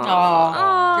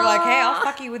like, hey, I'll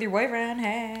fuck you with your boyfriend.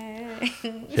 Hey.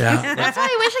 Yeah. That's why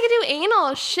I wish I could do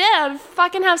anal. Shit, I'd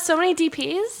fucking have so many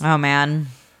DPs. Oh man.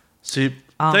 See,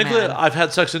 Oh, thankfully, man. I've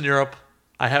had sex in Europe.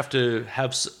 I've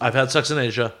had sex in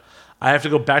Asia. I have to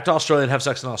go back to Australia and have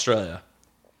sex in Australia.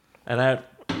 And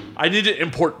I need to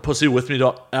import pussy with me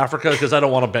to Africa because I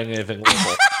don't want to bang anything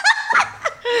local.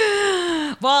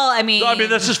 Well, I mean, I mean,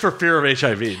 that's just for fear of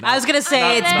HIV. I was gonna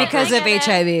say it's not because for- of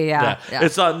HIV. Yeah.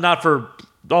 It's not for.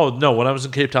 Oh no! When I was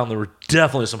in Cape Town, there were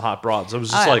definitely some hot broads. I was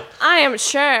just Oh, yeah. like, I am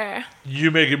sure. "You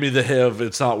making me the HIV?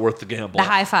 It's not worth the gamble." The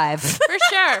high five. For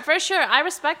sure. For sure. I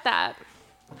respect that.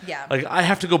 Yeah. Like I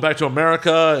have to go back to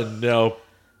America, and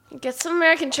Get some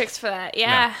American chicks for that.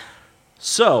 Yeah.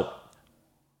 So,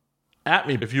 at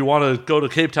me if you want to go to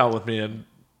Cape Town with me and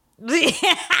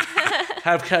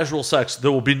have casual sex.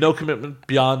 There will be no commitment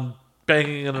beyond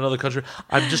banging in another country.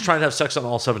 I'm just trying to have sex on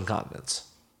all 7 continents.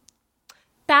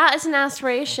 That is an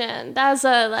aspiration. That is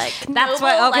a That's noble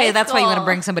why. Okay, life that's why you want to goal.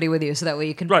 bring somebody with you, so that way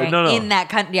you can Right, bring no. in that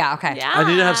country. Yeah. Okay. Yeah. I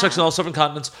need to have sex on all 7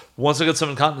 continents. Once I get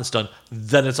 7 continents done,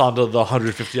 then it's on to the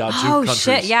 150 odd Oh countries.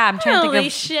 shit! Yeah, I'm trying to Holy think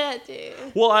of. shit,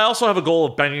 dude. Well, I also have a goal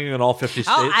of banging in all 50 states.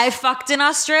 Oh, I fucked in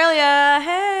Australia.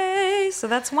 Hey, so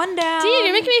that's one down. Dude,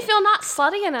 you're making me feel not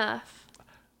slutty enough.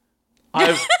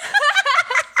 I've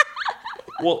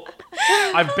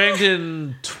I've banged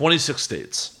in 26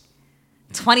 states.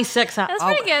 26. That's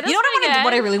pretty good. You know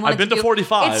what I really want I've been to to do?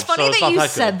 45, It's funny so it's that not you that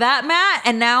said good. that, Matt.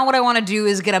 And now what I want to do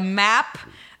is get a map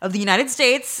of the United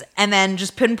States and then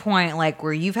just pinpoint like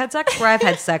where you've had sex, where I've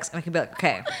had sex, and I can be like,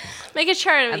 okay. Make a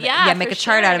chart of it. Yeah, make a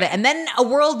chart out of it. And then a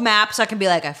world map so I can be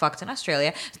like, I fucked in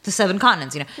Australia, the 7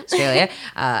 continents, Australia,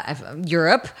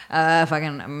 Europe,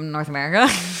 fucking North America.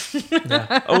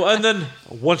 Oh, and then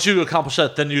once you accomplish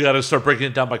that, then you got to start breaking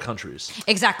it down by countries.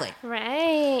 Exactly.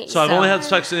 Right. So I've only had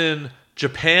sex in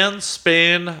Japan,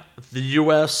 Spain, the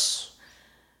U.S.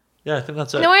 Yeah, I think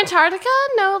that's it. No Antarctica?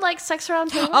 No, like, sex around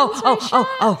penguins?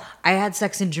 Oh. I had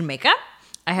sex in Jamaica.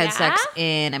 I had Yeah? sex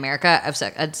in America. I've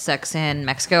had sex in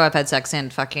Mexico. I've had sex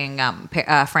in fucking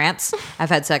France.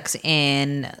 I've had sex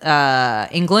in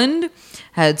England.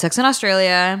 Had sex in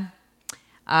Australia.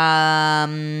 God,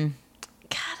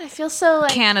 I feel so,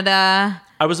 like... Canada.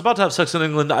 I was about to have sex in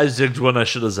England. I zigged when I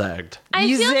should have zagged. I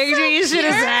You feel zigged so when you should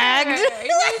have pure. zagged.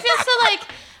 I feel so, like,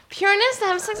 pureness to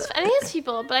have sex with any of these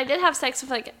people. But I did have sex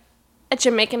with, like, a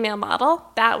Jamaican male model.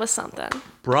 That was something.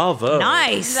 Bravo.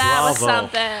 Nice. That was Bravo.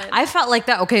 something. I felt like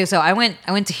that. Okay, so I went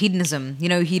to hedonism. You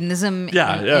know hedonism?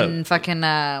 Yeah. In fucking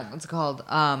what's it called?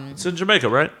 It's in Jamaica,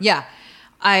 right? Yeah.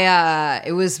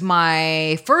 It was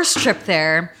my first trip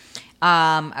there.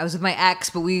 I was with my ex,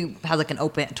 but we had like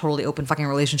totally open fucking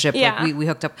relationship. Yeah. Like we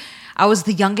hooked up. I was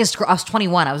the youngest girl. I was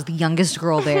 21. I was the youngest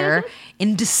girl there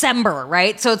in December,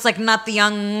 right? So it's like not the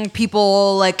young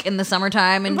people like in the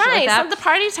summertime and shit Right, like it's that. not the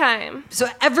party time. So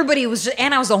everybody was just,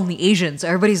 and I was the only Asian. So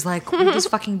everybody's like, where did this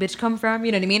fucking bitch come from?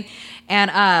 You know what I mean?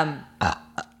 And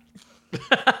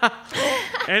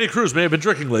Annie Cruz may have been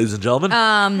drinking, ladies and gentlemen.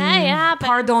 Hey, it happened.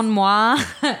 pardon moi.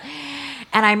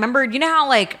 And I remembered, you know how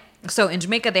like, so in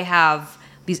Jamaica they have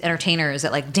these entertainers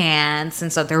that like dance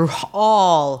and stuff. They're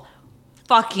all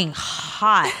fucking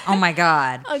hot. Oh my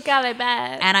God. Oh, God, I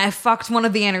bet. And I fucked one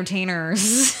of the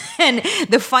entertainers. And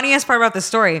the funniest part about the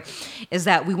story is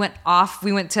that we went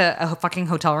to a fucking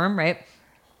hotel room, right?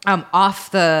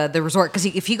 Off the resort. Because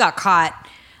if he got caught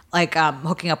like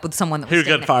hooking up with someone that was He would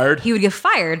staying get there, fired? He would get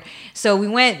fired. So we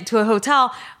went to a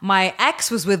hotel. My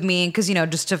ex was with me because,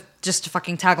 just to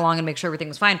fucking tag along and make sure everything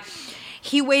was fine.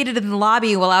 He waited in the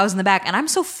lobby while I was in the back, and I'm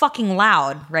so fucking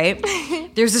loud, right?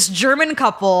 There's this German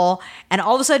couple, and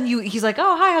all of a sudden he's like,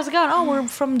 "Oh, hi, how's it going? Oh, we're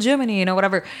from Germany,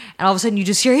 whatever." And all of a sudden you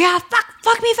just hear, "Yeah,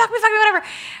 fuck me, whatever."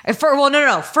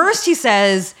 No. First he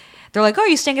says, they're like, "Oh, are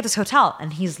you staying at this hotel?"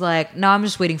 And he's like, "No, I'm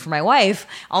just waiting for my wife."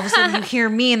 All of a sudden you hear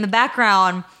me in the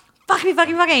background, "Fuck me."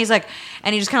 He's like,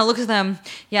 and he just kind of looks at them,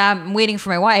 "Yeah, I'm waiting for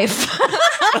my wife."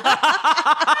 Oh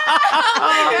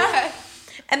my God.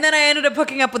 And then I ended up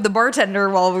hooking up with the bartender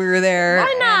while we were there.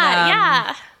 Why not? And,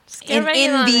 Yeah. Just get ready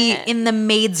on it. in the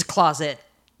maid's closet.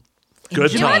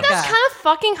 Good Jamaica. times. That's kind of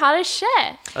fucking hot as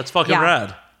shit. That's fucking Yeah.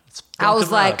 rad. It's I was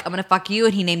fucking like, rad. I'm gonna fuck you,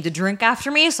 and he named a drink after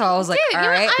me. So I was like, Dude, all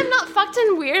right. I'm not fucked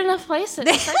in weird enough places.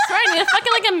 I swear, I need a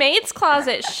fucking like a maid's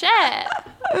closet. Shit.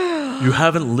 You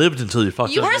haven't lived until you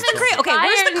fucked You up. Where's the where's the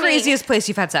Inspired me. craziest place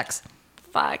you've had sex?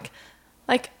 Fuck.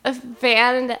 Like a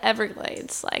van into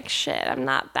Everglades. Like shit. I'm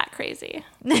not that crazy.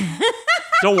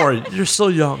 Don't worry, you're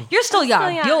still young. You're still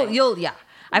young. young. You'll yeah.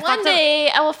 One day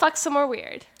I will fuck somewhere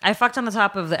weird. I fucked on the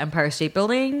top of the Empire State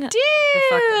Building. Dude.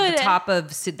 The top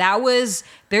of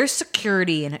there's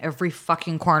security in every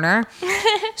fucking corner.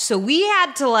 So we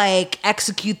had to like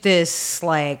execute this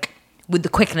like with the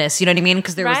quickness, you know what I mean?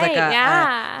 Because there was like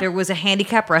Right, there was a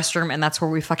handicap restroom, and that's where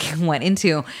we fucking went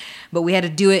into. But we had to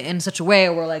do it in such a way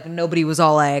where like nobody was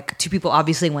all like, 2 people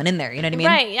obviously went in there, you know what I mean?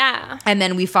 Right, yeah. And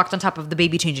then we fucked on top of the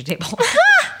baby changing table.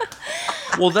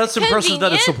 Well, that's impressive that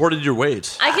it Convenient. supported your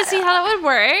weight. I can see how that would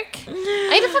work. I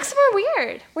need to fuck somewhere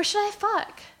weird. Where should I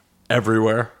fuck?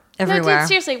 Everywhere. No, Everywhere. dude,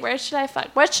 seriously, where should I fuck?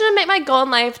 What should I make my goal in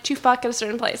life to fuck at a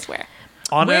certain place? Where?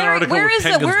 On Antarctica with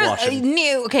penguins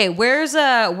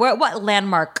watching. What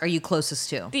landmark are you closest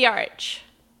to? The Arch.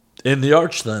 In the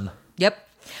arch, then. Yep.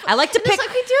 I like to Just pick. like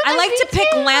we do in I the like to pick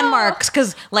video. landmarks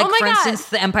because, like, Oh my for God. instance,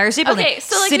 the Empire State Building, Okay,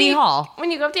 so like City Hall.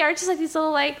 When you go up the Arch, it's like these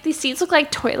little these seats look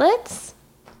like toilets.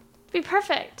 It'd be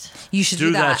perfect. You should Do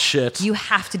do that shit. You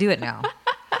have to do it now.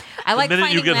 I like minute you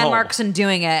finding get home. landmarks and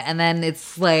doing it, and then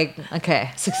it's like,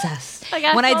 okay, success. Like,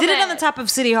 I when I felt did it on it. the top of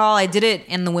City Hall, I did it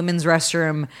in the women's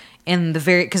restroom in the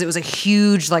because it was a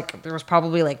huge, like, there was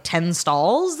probably like 10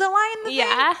 stalls that line the thing.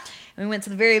 Yeah. And we went to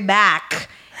the very back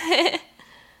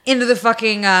into the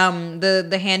fucking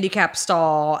the handicap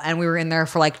stall, and we were in there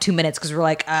for like 2 minutes because we were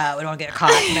like, we don't want to get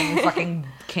caught, and then we fucking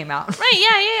came out. Right,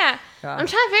 yeah. Yeah. I'm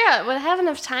trying to figure out, would I have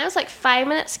enough time? It's like 5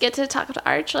 minutes to get to the top of the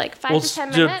Arch, like 5 to 10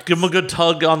 minutes. Give them a good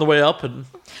tug on the way up, and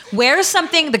Wear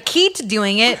something. The key to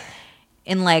doing it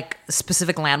in like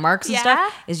specific landmarks and Yeah?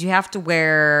 stuff is you have to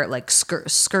wear like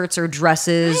skirts or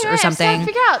dresses Right, or right, so I something.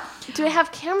 figure out, do they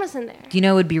have cameras in there? You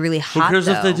know, it would be really hot. Who cares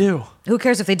if they though. do? Who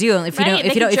cares if they do? If you Right, don't, they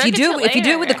if you can don't, if jerk you it do, to if you do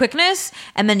it with the later. quickness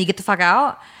and then you get the fuck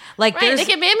out, like Right, they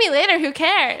can ban me later. Who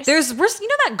cares? there's you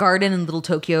know that garden in Little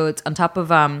Tokyo? It's on top of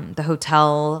the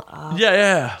hotel.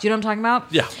 Yeah. Do you know what I'm talking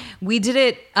about? Yeah. We did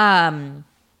it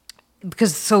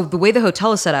because so the way the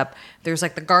hotel is set up, there's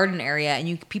like the garden area,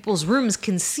 and people's rooms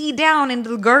can see down into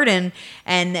the garden.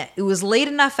 And it was late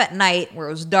enough at night where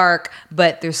it was dark,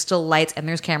 but there's still lights and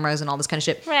there's cameras and all this kind of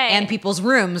shit. Right. And people's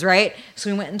rooms, right?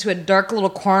 So we went into a dark little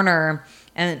corner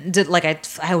and did like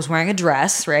I was wearing a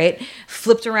dress, right?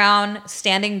 Flipped around,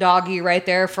 standing doggy right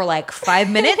there for like 5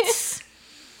 minutes.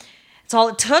 That's all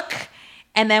it took.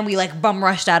 And then we like bum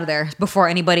rushed out of there before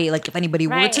anybody, like if anybody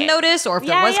were Right. to notice or if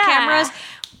there Yeah, was yeah. cameras,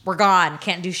 we're gone.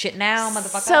 Can't do shit now,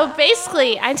 motherfucker. So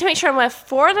basically, I need to make sure I'm with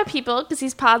 4 other people because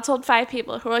these pods hold 5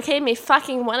 people who are okay with me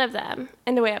fucking one of them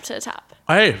and the way up to the top.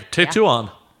 Hey, take Yeah. 2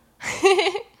 on.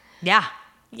 yeah.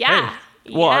 Yeah.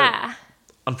 Hey, well, yeah.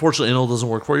 Unfortunately, anal doesn't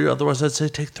work for you. Otherwise, I'd say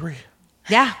take 3.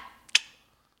 Yeah.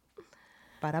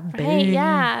 Bada Right, bing.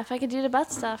 yeah. If I could do the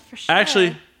butt stuff, for sure.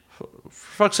 Actually, for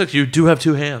fuck's sake, you do have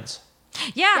 2 hands.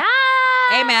 Yeah. Yeah.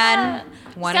 Hey man.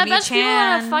 One Got of a bunch each of people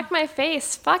want to hand. fuck my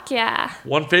face. Fuck yeah.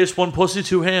 1 face, 1 pussy,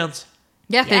 2 hands.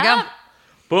 Yeah, there you Yep. go.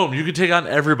 Boom, you could take on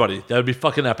everybody. That would be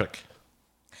fucking epic.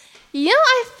 You know,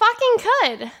 I fucking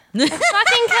could. I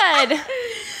fucking could.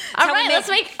 All Tell me, right, let's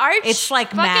make art. it's like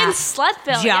fucking math.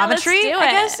 Slutville. Geometry, yeah, let's do I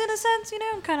it. guess, in a sense, you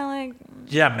know, kind of like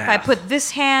Yeah, man. if I put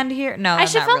this hand here. No, I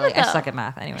should not film really. it, I though. suck at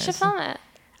math I anyways. should film it.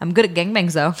 I'm good at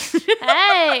gangbangs though.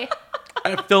 Hey.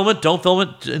 Film it, don't film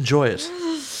it, enjoy it.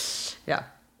 yeah.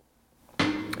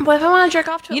 What if I want to jerk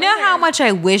off to it You know later? how much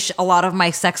I wish a lot of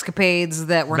my sexcapades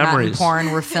that were not in Memories.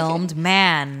 porn were filmed?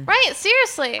 Man. Right,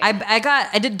 seriously.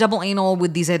 I did double anal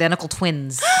with these identical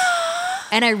twins.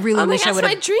 And I really oh my wish God, I that's would my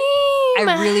have dream.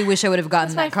 I really wish I would have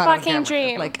gotten That's that my caught on fucking camera.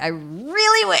 dream. Like I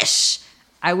really wish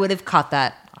I would have caught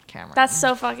that on camera. That's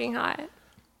so fucking hot.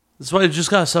 That's why you just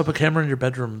gotta set up a camera in your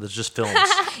bedroom that just films.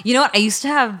 You know what? I used to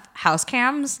have house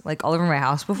cams like all over my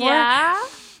house before. Yeah.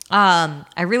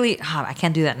 I really I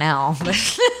can't do that now.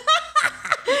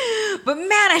 But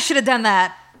man, I should have done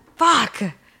that. Fuck.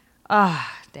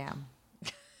 Ah, damn.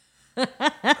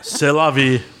 C'est la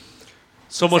vie.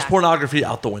 So much Exactly. pornography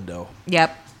out the window.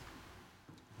 Yep.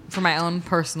 For my own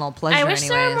personal pleasure, I wish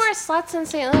there were anyways. more sluts in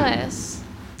St. Louis.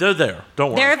 They're there.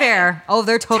 Don't worry. They're there. Oh,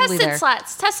 they're totally Tested there.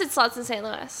 sluts. Tested sluts in St.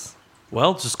 Louis.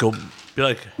 Well, just go be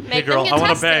like, hey Make them girl, get I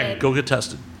want to bang. tested. Go get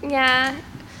tested. Yeah.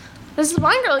 There's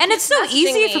one girl. who And it's keeps so messaging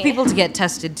easy for me. people to get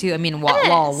tested too. I mean, while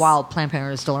It is. while Planned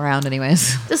Parenthood is still around,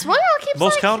 anyways. This one girl keeps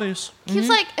Most like, counties. keeps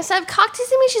like instead of cock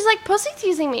teasing me, she's like pussy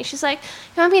teasing me. She's like,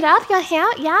 "You want me to up? You want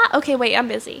hand? Yeah. Okay, wait, I'm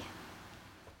busy.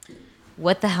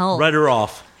 What the hell? Write her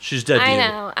off. She's dead to I you.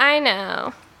 know. I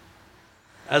know.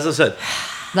 As I said,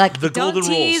 Like The don't golden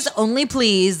tease, rules. only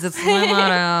please. That's my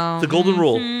motto. the golden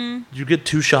rule. Mm-hmm. You get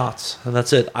 2 shots, and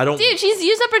that's it. I don't. Dude, she's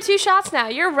used up her 2 shots now.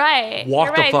 You're right. Walk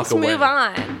You're the right. fuck Let's away. move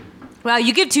on. Wow,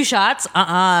 you give 2 shots? You know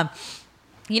how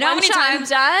One many shot, I'm times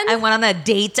done? I went on a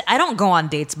date? I don't go on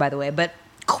dates, by the way, but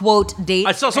quote date.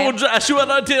 I saw someone ask you out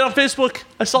on a date on Facebook.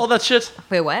 I saw that shit.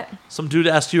 Wait, what? Some dude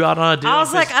asked you out on a date. I on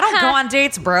was like, Facebook. I don't go on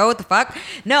dates, bro. What the fuck?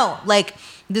 No, like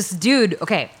this dude.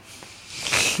 Okay,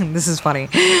 this is funny.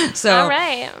 So, All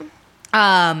right.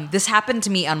 this happened to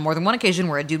me on more than one occasion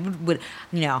where a dude would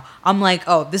you know, I'm like,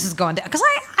 oh, this is going down. Because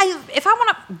if I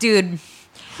want to, dude,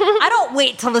 I don't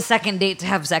wait till the second date to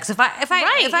have sex. If I'm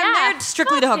Right, yeah. there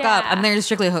strictly to Fuck hook up, yeah. I'm there to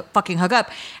strictly fucking hook up.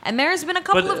 And there's been a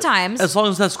couple But of times. as long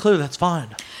as that's clear, that's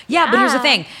fine. Yeah, but here's the Yeah.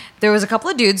 thing. There was a couple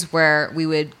of dudes where we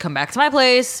would come back to my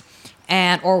place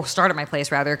or start at my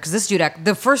place rather, because this dude,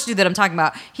 the first dude that I'm talking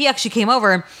about, he actually came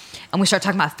over and we start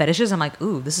talking about fetishes. I'm like,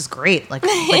 ooh, this is great. Like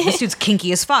this dude's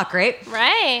kinky as fuck, right?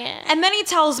 Right. And then he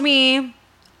tells me,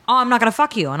 oh, I'm not gonna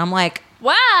fuck you. And I'm like,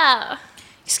 Wow.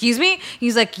 excuse me?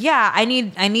 He's like, yeah, I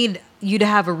need you to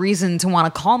have a reason to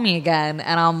want to call me again.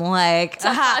 And I'm like,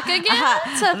 To fuck again?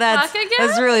 To that's, fuck again?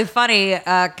 That's really funny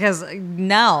because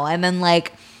no. And then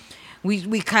like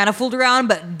we kind of fooled around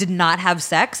but did not have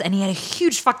sex. And he had a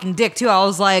huge fucking dick too. I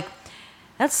was like,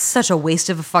 that's such a waste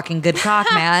of a fucking good cock,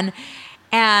 man.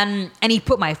 And he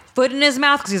put my foot in his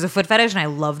mouth because he's a foot fetish, and I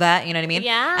love that. You know what I mean?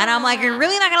 Yeah. And I'm like, you're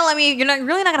really not gonna let me? You're not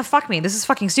really not gonna fuck me? This is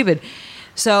fucking stupid.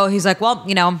 So he's like, well,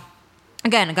 you know,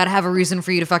 again, I gotta have a reason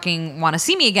for you to fucking want to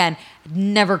see me again.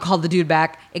 Never called the dude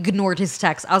back. Ignored his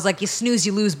text. I was like, you snooze,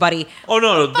 you lose, buddy. Oh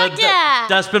no, Fuck yeah.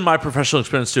 that's been my professional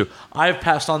experience too. I've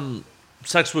passed on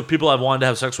sex with people I've wanted to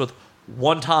have sex with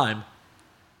one time,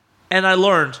 and I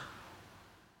learned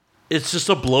it's just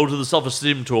a blow to the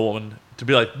self-esteem to a woman to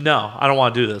be like, no, I don't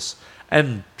want to do this.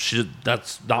 And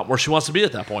that's not where she wants to be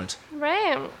at that point.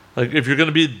 Right. Like, if you're going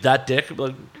to be that dick,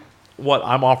 like, what,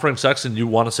 I'm offering sex and you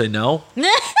want to say no?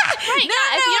 Right. If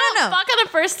you don't fuck on a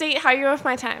first date, how are you with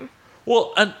my time?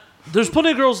 Well, and there's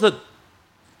plenty of girls that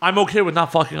I'm okay with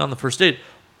not fucking on the first date.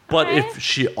 But Okay. if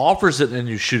she offers it and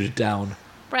you shoot it down,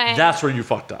 Right. that's where you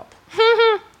fucked up.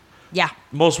 Yeah.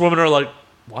 Most women are like,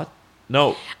 what?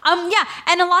 No. Yeah,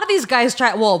 and a lot of these guys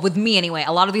try. Well, with me anyway,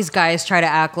 a lot of these guys try to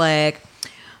act like,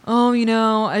 oh,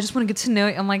 I just want to get to know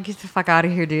you. I'm like, get the fuck out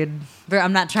of here, dude.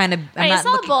 I'm not trying to. It's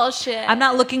all bullshit. I'm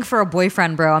not looking for a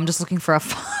boyfriend, bro. I'm just looking for a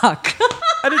fuck.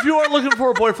 And if you are looking for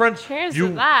a boyfriend, Cheers you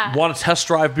to that. want to test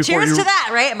drive before Cheers you. to that,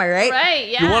 right? Am I right? Right,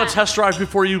 yeah. You want to test drive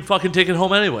before you fucking take it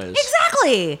home, anyways.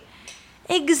 Exactly.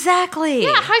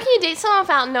 Yeah, how can you date someone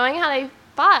without knowing how they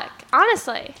fuck?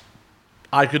 Honestly.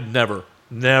 I could never.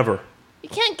 You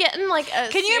can't get in like a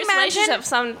Can you serious imagine- relationship with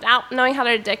someone without knowing how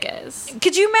their dick is.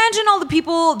 Could you imagine all the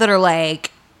people that are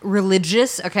like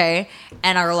religious, okay,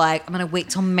 and are like, I'm gonna wait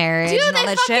till marriage Dude, and all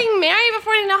they that fucking shit. marry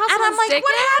before you know how And I'm someone's like, dick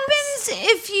what is?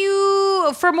 happens if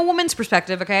you, from a woman's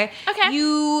perspective, okay? Okay.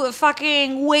 You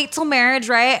fucking wait till marriage,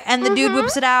 right? And the dude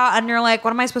whips it out, and you're like, what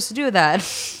am I supposed to do with that?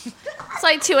 It's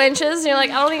like 2 inches, and you're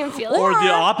like, I don't even feel it. Or the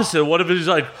opposite. What if he's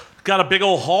like got a big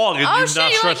old hog and Oh you're shit,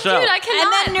 not you're like, stretched dude, out? I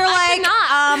cannot. And then you're I like,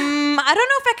 cannot. I don't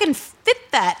know if I can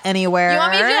fit that anywhere. You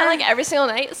want me to do that like every single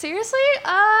night? Seriously?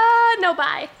 No,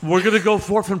 bye. We're gonna go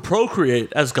forth and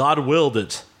procreate as God willed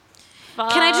it.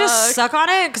 Can I just suck on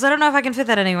it? Because I don't know if I can fit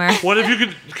that anywhere. What if you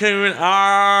could came in?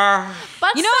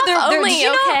 Butt You know, stuff only, did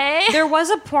you know okay? there was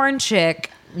a porn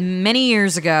chick many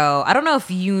years ago. I don't know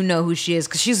if you know who she is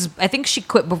because I think she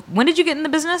quit. When did you get in the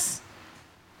business?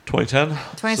 2010.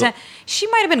 2010. She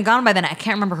might have been gone by then. I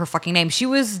can't remember her fucking name. She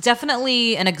was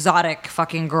definitely an exotic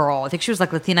fucking girl. I think she was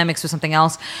like Latina mixed with something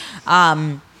else.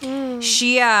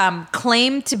 She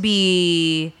claimed to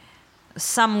be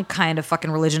some kind of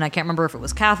fucking religion. I can't remember if it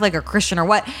was Catholic or Christian or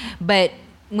what. But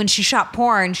when she shot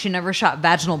porn, she never shot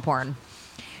vaginal porn.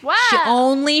 Wow. She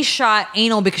only shot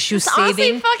anal because she was That's honestly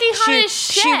saving. fucking hot she, as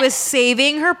she shit. was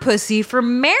saving her pussy for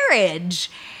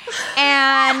marriage,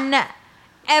 and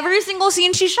every single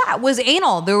scene she shot was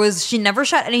anal. She never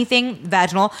shot anything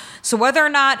vaginal. So whether or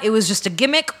not it was just a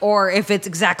gimmick or if it's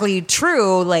exactly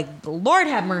true, like Lord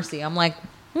have mercy. I'm like,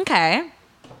 okay,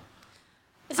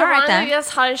 It's all right a then. that's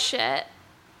hot as shit.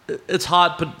 It's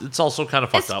hot, but it's also kind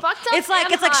of fucked It's up. fucked up. It's like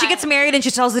and she hot. gets married and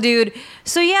she tells the dude,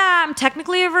 so yeah, I'm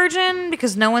technically a virgin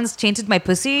because no one's tainted my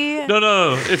pussy.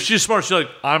 No. If she's smart, she's like,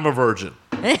 I'm a virgin.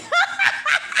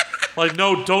 Like,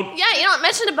 no, don't. Yeah, you don't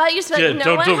mention about you. So Yeah, no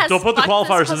don't- one don't- has don't put the fucked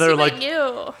this qualifiers in there, pussy like- but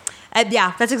you.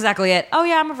 Yeah, that's exactly it. Oh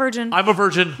yeah, I'm a virgin. I'm a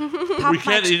virgin. We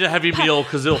can't eat a heavy meal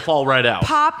because it'll fall right out.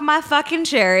 Pop my fucking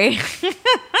cherry.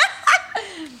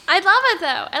 I love it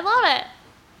though. I love it.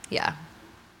 Yeah.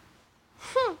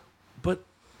 But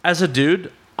as a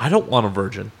dude, I don't want a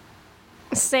virgin.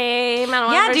 Same. I don't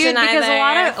want Yeah, a dude, virgin because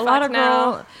either. a lot of Fuck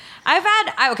no. girl. I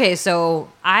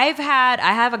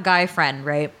have a guy friend,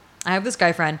 right? I have this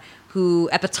guy friend who,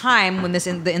 at the time when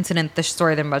the incident, the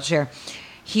story that I'm about to share,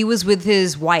 he was with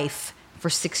his wife for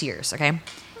 6 years. Okay,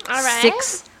 All right.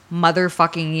 6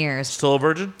 motherfucking years. Still a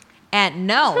virgin? And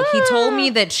no, he told me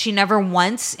that she never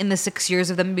once in the 6 years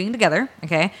of them being together,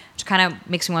 okay, which kind of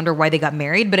makes me wonder why they got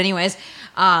married. But anyways,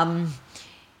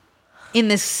 in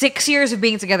the 6 years of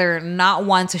being together, not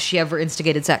once has she ever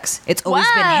instigated sex. It's always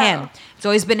been Wow. him. It's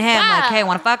always been him. Like, Wow. hey,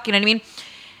 want to fuck? You know what I mean?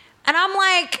 And I'm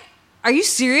like, are you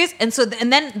serious? And so,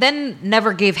 and then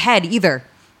never gave head either.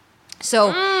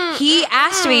 So he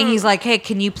asked me, and he's like, hey,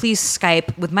 can you please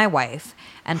Skype with my wife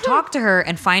and talk to her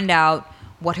and find out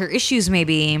what her issues may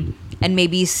be, and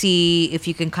maybe see if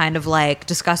you can kind of like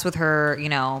discuss with her, you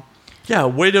know. Yeah,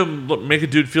 way to make a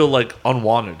dude feel like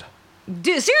unwanted.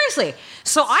 Dude, seriously.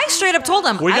 So I straight up told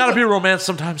him, We I gotta go- be romance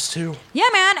sometimes too. yeah,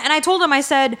 man. And I told him, I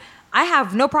said, I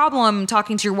have no problem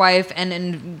talking to your wife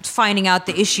and finding out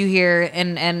the issue here,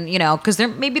 and you know, because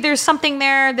maybe there's something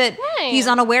there that Right. he's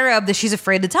unaware of that she's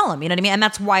afraid to tell him. You know what I mean? And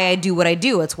that's why I do what I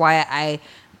do. It's why I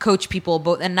coach people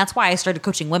both, and that's why I started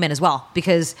coaching women as well.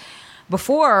 Because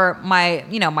before my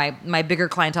bigger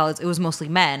clientele, it was mostly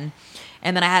men,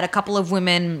 and then I had a couple of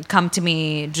women come to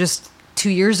me just 2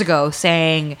 years ago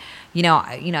saying,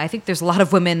 I think there's a lot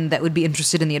of women that would be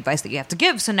interested in the advice that you have to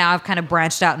give. So now I've kind of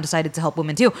branched out and decided to help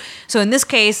women too. So in this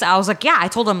case, I was like, yeah, I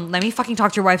told him, let me fucking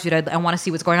talk to your wife, dude. I want to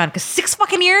see what's going on. Because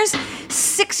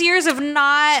 6 years of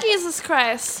not. Jesus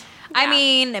Christ. I Yeah.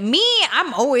 mean, me,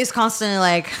 I'm always constantly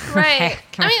like, Right.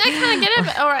 come I mean, I kind of get it,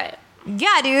 but all right.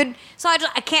 yeah, dude. So I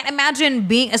can't imagine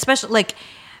being, especially like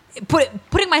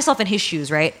putting myself in his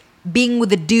shoes, right? being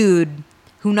with a dude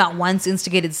who not once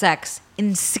instigated sex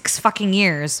in 6 fucking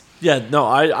years. Yeah, no,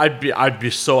 I'd be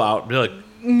so out. Be like,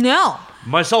 No.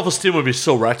 my self-esteem would be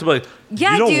so wracked. I'd be like,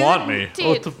 Yeah, you don't dude. want me. Dude.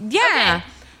 What the Yeah.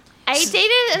 I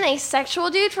dated an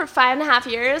asexual dude for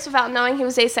 5.5 years without knowing he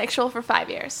was asexual for 5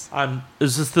 years.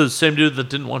 Is this the same dude that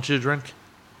didn't want you to drink?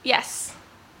 Yes.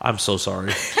 I'm so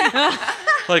sorry.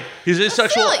 Like, he's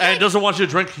asexual Still, and doesn't want you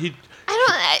to drink.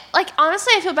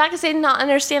 Honestly, I feel bad because I did not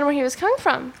understand where he was coming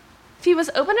from. If he was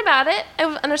open about it, I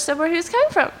would understood where he was coming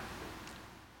from.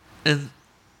 And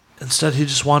instead, he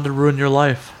just wanted to ruin your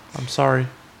life. I'm sorry.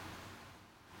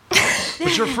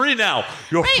 But you're free now.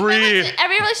 You're Right, free. but like,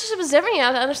 every relationship is different. You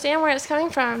have to understand where it's coming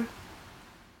from.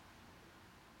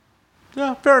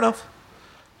 Yeah, fair enough.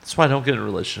 That's why I don't get in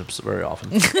relationships very often.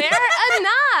 Fair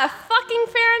enough. Fucking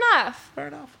fair enough. Fair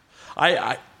enough.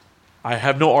 I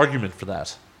have no argument for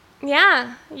that.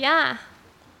 Yeah, yeah.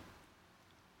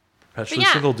 But Perpetually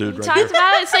yeah, single dude you right talked here.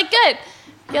 about it. It's like good.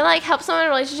 You like help someone in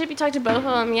a relationship. You talk to both of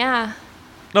them. Yeah.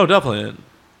 No, definitely.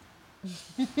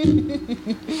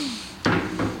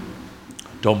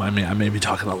 Don't mind me. I may be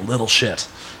talking a little shit.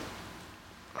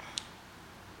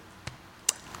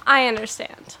 I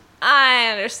understand. I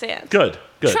understand. Good.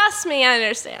 Trust me, I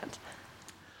understand.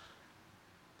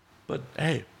 But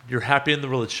hey, you're happy in the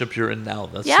relationship you're in now.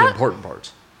 That's Yeah. the important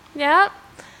part. Yep.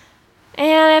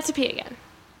 And I have to pee again.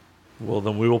 Well,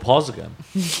 then we will pause again.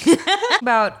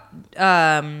 About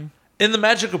In the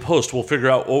magic of post, we'll figure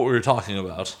out what we were talking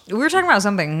about. we were talking about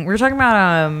something. We were talking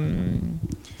about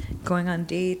going on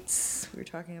dates. We were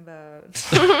talking about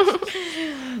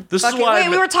This is why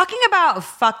we were talking about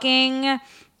fucking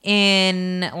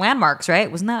in landmarks, right?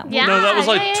 Wasn't that? Yeah. No, that was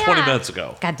like yeah, 20 yeah. minutes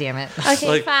ago. God damn it. Okay,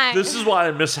 Like, fine. this is why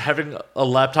I miss having a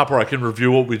laptop where I can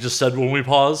review what we just said when we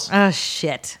pause. Oh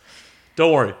shit.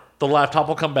 Don't worry, the laptop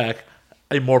will come back.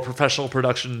 A more professional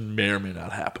production may or may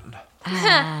not happen.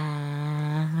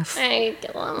 I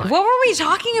get a little more. What were we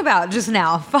talking about just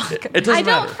now? Fuck. It doesn't I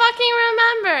don't matter. fucking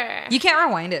remember. You can't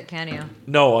rewind it, can you?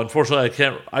 No, unfortunately, I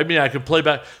can't. I mean, I can play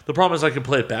back. The problem is I can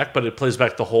play it back, but it plays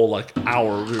back the whole like hour.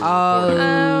 We were recording.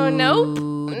 Oh, nope.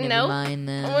 never Nope. mind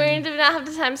then. We do not have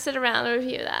the time to sit around and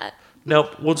review that.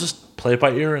 Nope, we'll just play it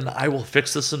by ear, and I will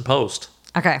fix this in post.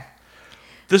 Okay.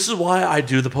 This is why I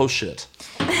do the post shit.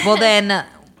 Well then,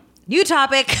 new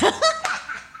topic.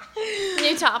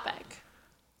 New topic.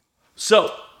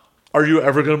 So, are you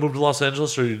ever going to move to Los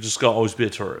Angeles, or are you just going to always be a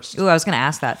tourist? Ooh, I was gonna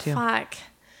ask that too. Fuck.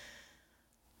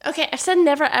 Okay, I said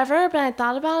never ever, but I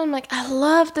thought about it. I'm like, I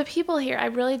love the people here. I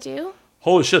really do.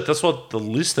 Holy shit, that's what the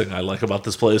least thing I like about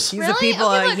this place. These Really? are people.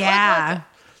 Okay, look, yeah.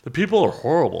 The people are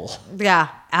horrible. Yeah.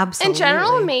 Absolutely. In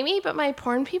general, maybe, but my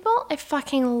porn people, I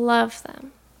fucking love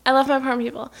them. I love my porn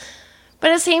people. But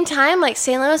at the same time, like,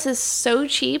 St. Louis is so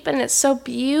cheap and it's so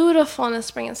beautiful in the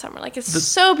spring and summer. Like, it's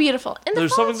so beautiful. In the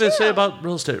There's fall, something they say too. about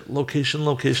real estate. Location.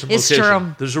 It's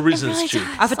true. There's a reason It really it's cheap.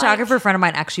 does. A photographer friend of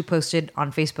mine actually posted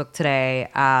on Facebook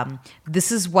today.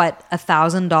 This is what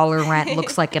 $1,000 rent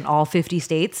looks like in all 50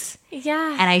 states.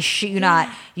 Yeah. And I shit you not,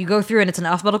 you go through and it's in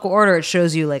alphabetical order. It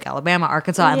shows you like Alabama,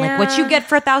 Arkansas, and like what you Yeah. get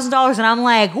for $1,000. And I'm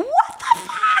like, what the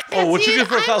fuck? Oh, what you Dude, get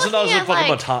for I'm $1,000 looking in at,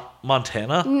 fucking like,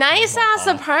 Montana? nice ass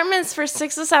apartments for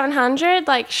 $600 to $700.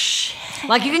 Like, shit.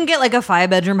 Like you can get like a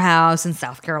 5-bedroom house in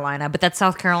South Carolina, but that's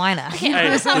South Carolina. Hey,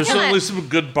 there's certainly some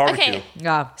good barbecue. Okay.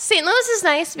 Yeah. St. Louis is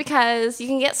nice because you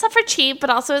can get stuff for cheap, but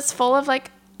also it's full of,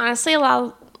 like, honestly, a lot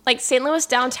of, like, St. Louis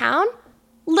downtown,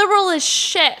 liberal as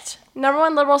shit.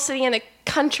 #1 liberal city in the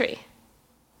country.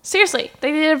 Seriously,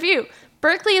 they did a review.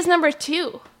 Berkeley is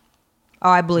 #2. Oh,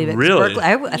 I believe it. 'Cause Really? Berkeley,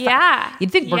 I thought- Yeah.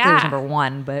 You'd think Berkeley was Yeah.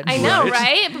 #1, but I know, Right.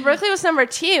 right? But Berkeley was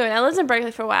 #2, and I lived in Berkeley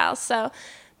for a while, so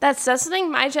that's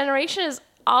something. My generation is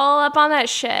all up on that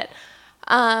shit.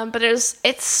 But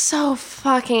it's so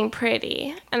fucking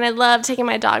pretty, and I love taking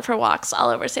my dog for walks all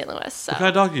over St. Louis. So What kind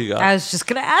of dog you got? I was just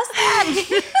gonna ask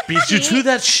that. Beat you to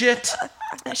that shit.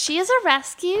 she is a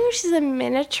rescue. She's a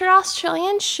miniature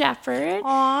Australian Shepherd,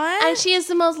 Aw. and she is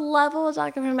the most lovable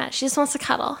dog I've ever met. She just wants to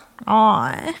cuddle.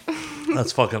 Aw.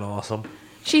 That's fucking awesome.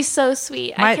 She's so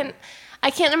sweet. I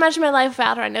can't imagine my life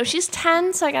without her. I know she's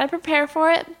 10, so I gotta prepare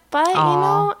for it. But you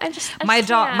know, I just My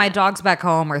can't. dogs back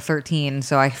home are 13,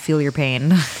 so I feel your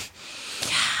pain.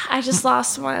 I just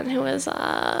lost one who was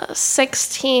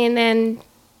 16 in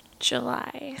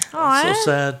July. So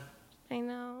sad. I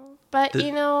know, but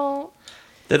you know,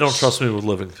 They don't trust me with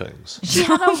living things. she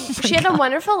had a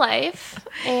wonderful life,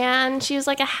 and she was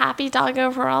like a happy dog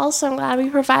overall. So I'm glad we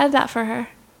provided that for her.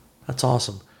 That's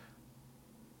awesome.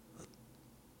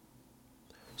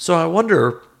 So I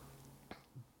wonder,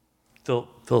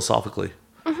 philosophically,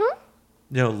 you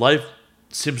know, life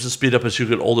seems to speed up as you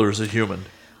get older as a human.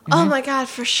 Oh my God,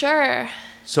 for sure.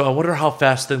 So I wonder how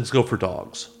fast things go for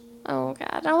dogs. Oh God,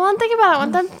 I don't want to think about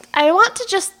it. I want to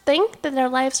just think that their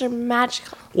lives are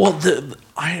magical. Well,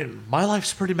 my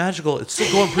life's pretty magical. It's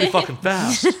still going pretty fucking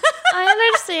fast. I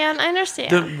understand.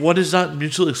 Then what is not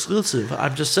mutually exclusive?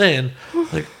 I'm just saying,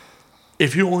 like,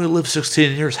 if you only live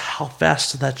 16 years, how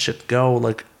fast did that shit go,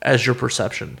 like, as your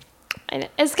perception?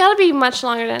 It's got to be much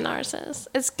longer than ours is.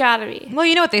 It's got to be. Well,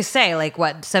 you know what they say, like,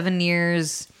 7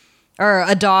 years, or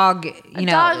a dog, A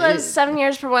dog lives 7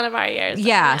 years per one of our years.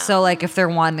 Yeah, so, like, if they're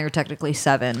 1, they're technically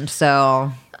 7,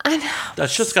 so. I know. That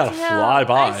shit's gotta fly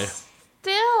by.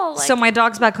 Still, like, So my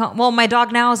dog's back home. Well, my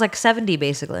dog now is, like, 70,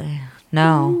 basically.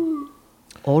 No.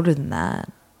 Older than that.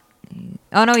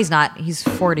 Oh, no, he's not. He's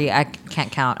 40. I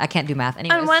can't count. I can't do math.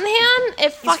 Anyways. on one hand,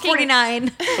 He's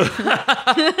 49.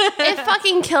 it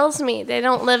fucking kills me. They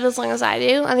don't live as long as I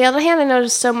do. On the other hand, I know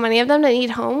there's so many of them that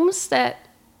need homes that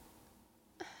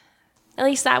at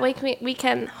least that way we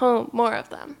can home more of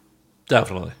them.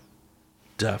 Definitely.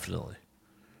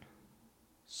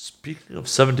 Speaking of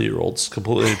 70-year-olds,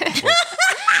 completely.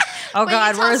 Oh, Wait, God,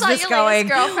 you tell where's us about this your going?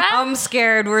 latest girlfriend? I'm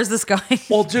scared. Where's this going?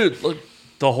 Well, dude, like,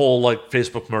 the whole, like,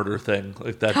 Facebook murder thing.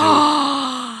 Like, that dude.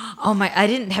 Oh, my.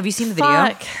 Have you seen the video?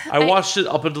 Fuck. I watched it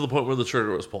up until the point where the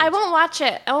trigger was pulled. I won't watch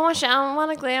it. I don't want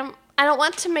to I don't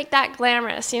want to make that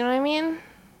glamorous. You know what I mean?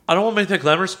 I don't want to make that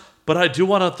glamorous, but I do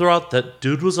want to throw out that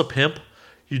dude was a pimp.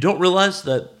 You don't realize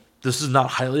that this is not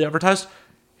highly advertised.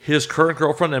 His current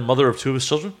girlfriend and mother of 2 of his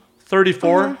children,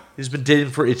 34. Mm-hmm. He's been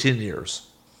dating for 18 years.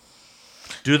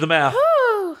 Do the math.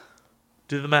 Woo.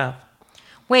 Do the math.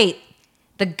 Wait,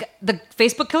 the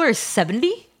Facebook killer is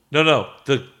 70? No,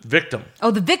 the victim.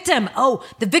 Oh, the victim. Oh,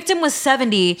 the victim was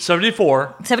 70,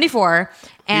 74. 74,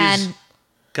 and He's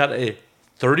got a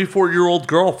 34-year-old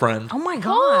girlfriend oh my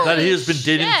God. that he has been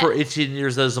dating shit. for 18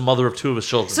 years as the mother of 2 of his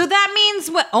children. So that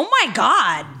means what? Oh my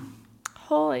God.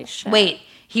 Holy shit. Wait,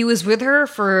 he was with her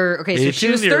for, okay, so she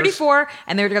 18 was years. 34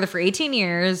 and they were together for 18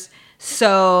 years.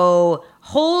 So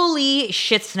holy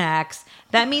shit snacks.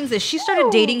 That means that she started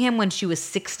dating him when she was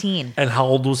 16. And how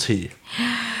old was he?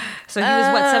 So he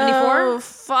was what, 74? Oh,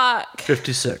 fuck.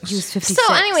 56. He was 56.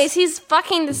 So, anyways, he's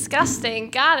fucking disgusting.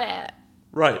 Got it.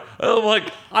 Right. Like,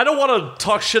 I don't want to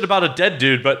talk shit about a dead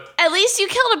dude, but At least you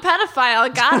killed a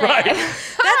pedophile. Got Right. it.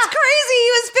 That's crazy.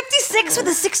 He was 56 with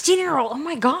a 16-year-old. Oh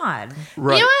my God.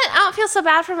 right. You know what? I don't feel so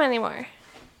bad for him anymore.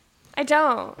 I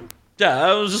don't. Yeah,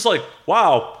 I was just like,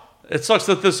 wow. It sucks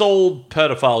that this old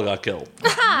pedophile got killed.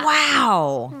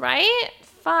 Wow. Right?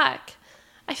 Fuck.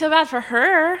 I feel bad for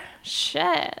her.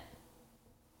 Shit.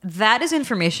 That is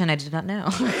information I did not know.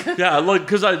 Yeah, like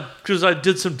because I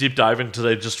did some deep diving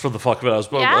today just for the fuck of it. I was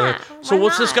Yeah, so why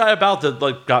what's this not? guy about that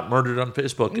like got murdered on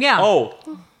Facebook? Yeah. Oh,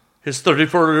 his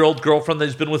 34-year-old girlfriend that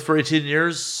he's been with for 18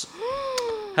 years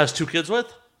has 2 kids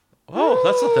with. Oh,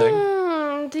 that's the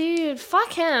thing. Dude,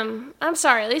 fuck him. I'm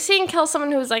sorry. At least he can kill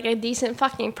someone who's like a decent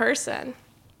fucking person.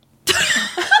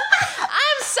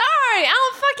 I'm sorry.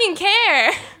 I don't fucking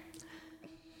care.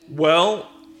 Well,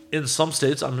 in some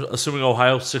states, I'm assuming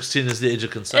Ohio, 16 is the age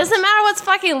of consent. Doesn't matter what's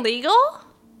fucking legal.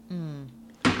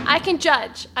 I can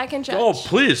judge. Oh,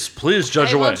 please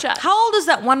judge I will away. judge. How old is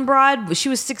that one broad? She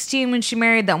was 16 when she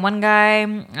married that one guy.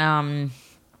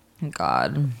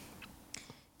 God.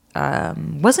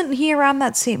 Wasn't he around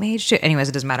that same age too? Anyways,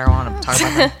 it doesn't matter. I want to talk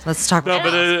about that. Let's talk No, about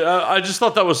but I just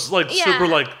thought that was like Yeah. super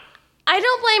like I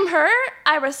don't blame her.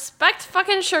 I respect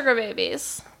fucking sugar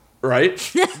babies. right.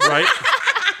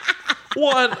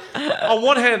 One on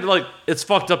one hand, like it's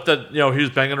fucked up that he was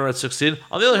banging her at 16.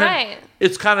 On the other hand, Right.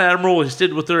 it's kind of admirable he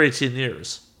stayed with her 18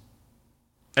 years,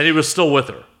 and he was still with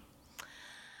her.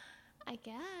 I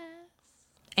guess.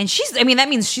 And that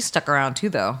means she's stuck around too,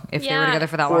 though, if they were Yeah. together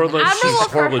for that Or long. like- she's Admirable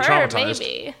for horribly her, traumatized.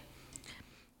 maybe.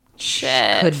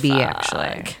 Shit. Could be, fuck.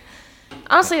 actually.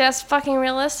 Honestly, that's fucking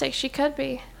realistic. She could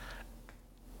be.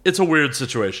 It's a weird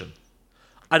situation.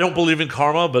 I don't believe in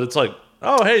karma, but it's like,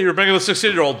 oh hey, you're banging a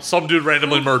 16-year-old. Some dude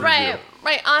randomly murdered Right. you.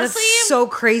 Right. That's Honestly, so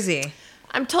crazy.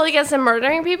 I'm totally against him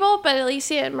murdering people, but at least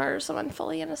he didn't murder someone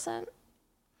fully innocent.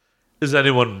 Is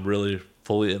anyone really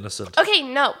fully innocent? Okay,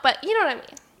 no, but you know what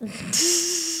I mean.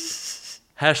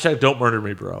 Hashtag don't murder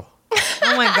me, bro.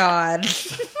 Oh my God.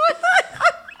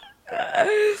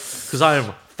 Because I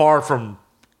am far from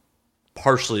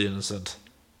partially innocent.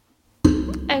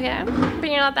 Okay, but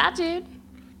you're not that dude.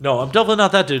 No, I'm definitely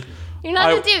not that dude. You're not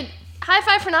I- that dude. High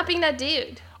five for not being that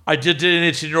dude. I did date an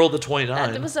 18-year-old at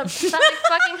 29. It was a pathetic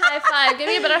fucking high five. Give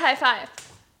me a better high five.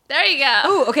 There you go.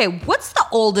 Oh, okay. What's the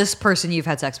oldest person you've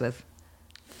had sex with?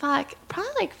 Fuck,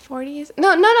 probably like 40s.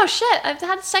 No, shit. I've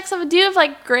had sex with a dude with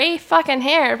like gray fucking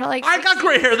hair. But like I got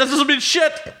gray hair. That doesn't mean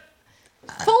shit.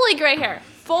 fully gray hair.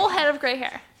 full head of gray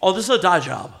hair. Oh, this is a dye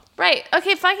job. Right.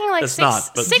 Okay, fucking like It's not,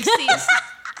 but- 60s.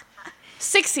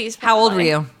 60s. How old were probably.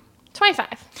 you? 25.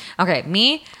 Okay,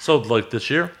 me. So, like, this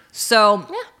year? So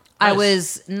Yeah. I Nice.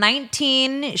 was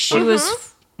 19. She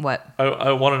was what?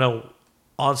 I want to know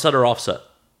onset or offset?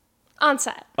 On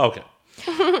set. Okay.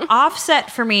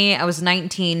 Offset for me. I was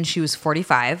 19. She was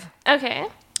 45. Okay.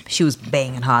 She was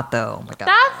banging hot though. Oh my god.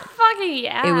 That fucking,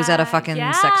 yeah. It was at a fucking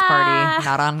yeah. sex party,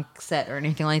 not on set or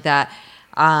anything like that.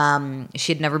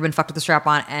 She had never been fucked with a strap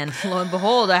on, and lo and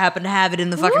behold, I happened to have it in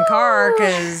the fucking car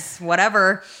because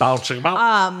whatever. Bouncing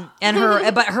about. And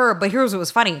but here's what was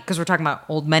funny because we're talking about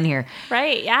old men here.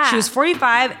 Right, yeah. She was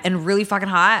 45 and really fucking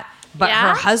hot, but Yeah?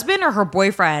 her husband or her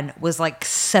boyfriend was like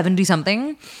 70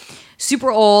 something,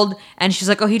 super old, and she's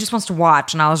like, "Oh, he just wants to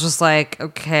watch," and I was just like,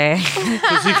 "Okay."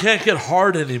 Because he can't get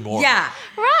hard anymore. Yeah.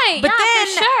 Right, But yeah, then-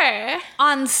 for sure.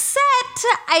 On set,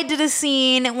 I did a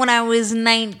scene when I was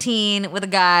 19 with a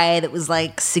guy that was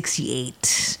like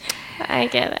 68. I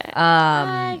get it.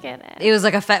 I get it. It was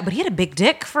like a fat, but he had a big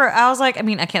dick for, I was like, I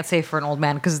mean, I can't say for an old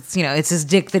man because it's, it's his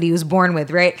dick that he was born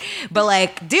with, right? But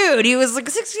like, dude, he was like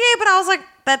 68, but I was like,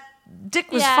 that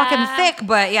dick was Yeah. fucking thick.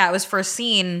 But yeah, it was for a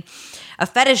scene, a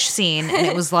fetish scene. And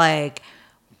it was like,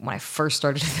 when I first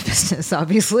started in the business,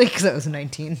 obviously, because I was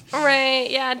 19. Right,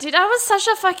 yeah. Dude, I was such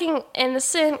a fucking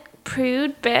innocent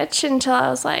prude bitch until I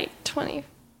was like 20,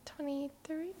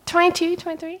 23, 22,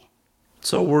 23.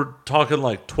 So we're talking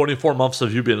like 24 months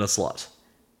of you being a slut.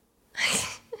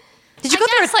 Did you go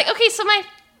through It's like, okay, so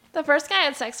the first guy I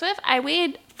had sex with, I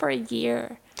waited for a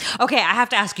year. Okay, I have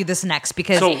to ask you this next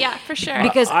because So- Yeah, for sure.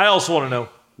 Because- I also want to know,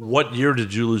 what year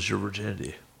did you lose your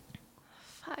virginity?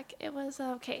 Fuck, it was,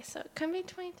 okay, so it could be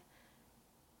 20.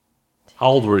 How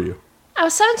old were you? I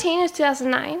was 17, it was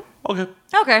 2009. Okay.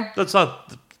 okay,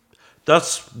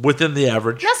 That's within the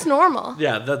average. That's normal.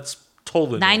 Yeah, that's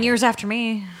totally 9 normal. years after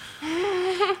me.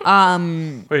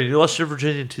 Wait, you lost your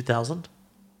virginity in 2000?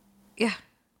 Yeah,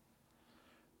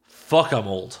 Fuck, I'm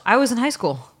old. I was in high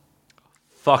school.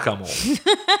 Fuck, I'm old. Is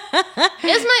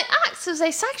my ex was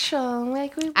asexual?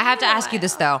 Like, I have to ask you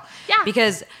this though. Yeah.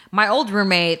 Because my old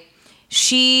roommate,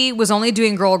 she was only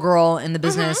doing girl in the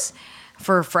business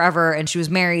for forever, and she was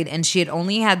married, and she had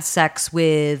only had sex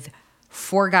with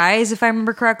 4 guys, if I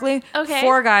remember correctly. Okay.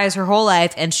 4 guys her whole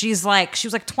life, and she was like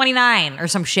 29 or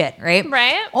some shit, right?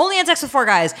 Right. Only had sex with 4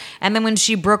 guys. And then when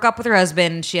she broke up with her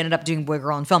husband, she ended up doing boy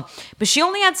girl in film. But she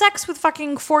only had sex with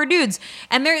fucking 4 dudes.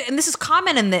 And this is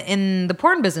common in the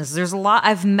porn business.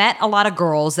 I've met a lot of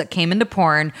girls that came into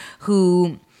porn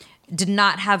who did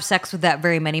not have sex with that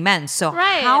very many men. So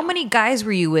Right. how many guys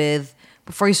were you with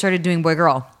before you started doing boy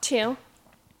girl? 2.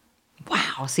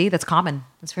 Wow, see, that's common.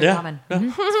 That's very Yeah, common. yeah.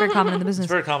 Mhm. It's very common in the business.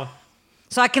 It's very common.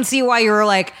 So I can see why you were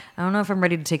like, I don't know if I'm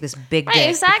ready to take this big Right, dick.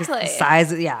 because exactly. The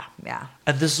size, yeah.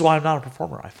 And this is why I'm not a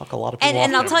performer. I fuck a lot of people.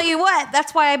 And off I'll tell you what,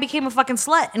 that's why I became a fucking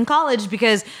slut in college,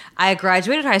 because I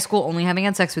graduated high school only having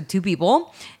had sex with 2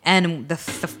 people. And the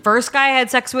first guy I had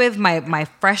sex with, my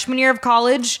freshman year of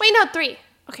college. Wait, no, 3.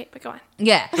 Okay, but go on.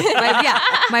 Yeah.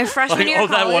 My freshman Like, year oh, of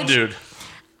college. that one dude.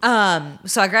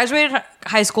 So I graduated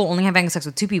high school only having sex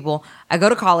with 2 people. I go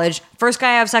to college. First guy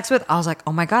I have sex with, I was like,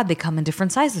 oh my God, they come in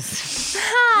different sizes.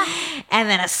 And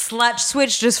then a slut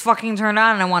switch just fucking turned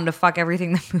on, and I wanted to fuck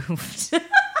everything that moved.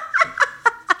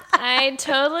 I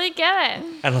totally get it.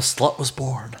 And a slut was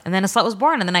born. And then a slut was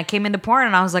born, and then I came into porn,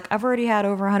 and I was like, I've already had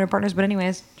over 100 partners, but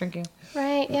anyways, drinking.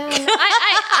 Right, yeah. No,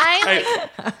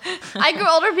 I grew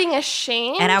older being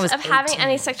ashamed And I was of having 18.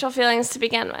 any sexual feelings to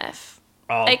begin with.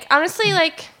 Oh, Like, honestly,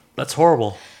 like, that's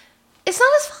horrible. it's not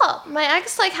his fault. My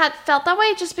ex, like, had felt that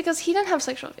way just because he didn't have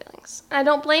sexual feelings. And I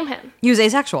don't blame him. He was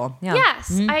asexual. Yeah.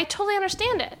 Yes, I totally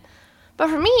understand it. But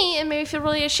for me, it made me feel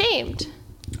really ashamed.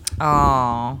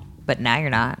 Oh, but now you're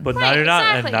not. But now Right, you're not,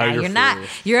 exactly. and now Now you're you're free. not.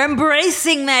 You're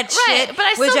embracing that Right, shit, but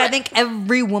I which still- I think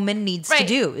every woman needs to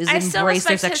do is I still embrace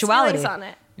their respect his sexuality. feelings on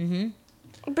it.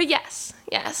 But yes,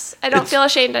 I don't feel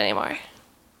ashamed anymore.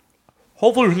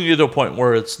 Hopefully we can get to a point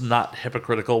where it's not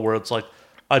hypocritical, where it's like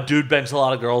a dude bangs a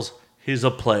lot of girls, he's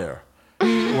a player.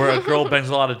 Where a girl bangs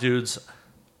a lot of dudes,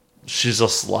 she's a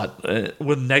slut,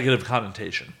 with negative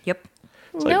connotation. Yep.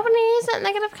 like- Nobody needs that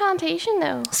negative connotation,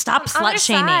 though. Stop On slut either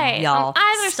shaming, side. y'all. On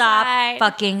either Stop side.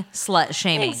 fucking slut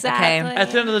shaming. Exactly. Okay.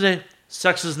 At the end of the day,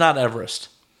 sex is not Everest.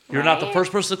 You're not the Right.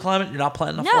 first person to climb it, you're not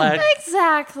planting a No. flag.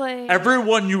 Exactly.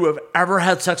 Everyone you have ever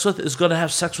had sex with is going to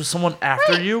have sex with someone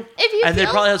after Right. you, If you and they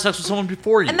feel- probably had sex with someone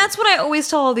before you. And that's what I always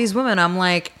tell all these women. I'm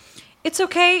like, it's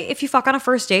okay if you fuck on a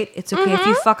first date. It's okay if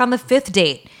you fuck on the 5th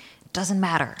date. Doesn't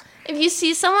matter. If you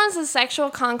see someone as a sexual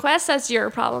conquest, that's your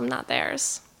problem, not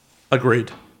theirs.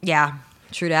 Agreed. Yeah.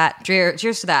 True that.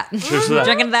 Cheers to that. Cheers to that.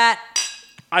 Drinking to that.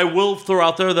 I will throw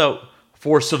out there that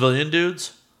for civilian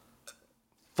dudes,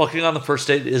 fucking on the first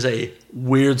date is a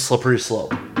weird slippery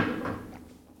slope.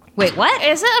 Wait, what?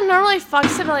 Is it? I normally fuck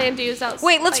civilian dudes outside.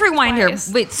 Wait, let's rewind here.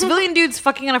 Wait, civilian dudes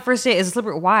fucking on a first date is a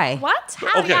slippery. Why? What?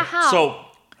 How? Okay, Yeah, how? so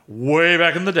way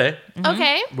back in the day,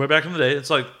 Okay. it's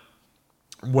like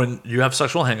when you have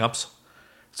sexual hangups,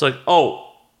 it's like,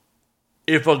 oh,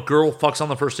 if a girl fucks on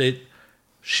the first date,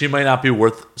 she might not be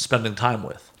worth spending time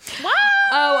with. What?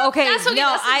 Oh, okay. That's what- No,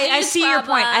 that's the I dude's see your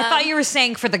point. I problem. thought you were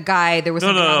saying for the guy there was No,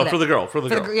 something wrong no, with for it. the girl, for the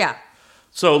girl. Yeah.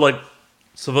 So, like,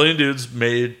 civilian dudes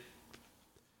made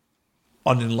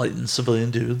unenlightened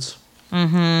civilian dudes.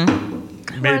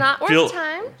 Mm-hmm. We're not worth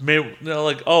time.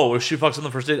 Like, oh, if she fucks on the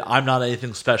first date, I'm not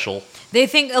anything special. They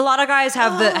think a lot of guys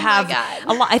have Oh my God.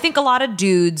 a lot. I think a lot of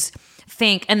dudes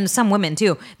think, and some women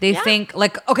too. They think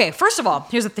like, okay, first of all,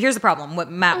 here's the problem. What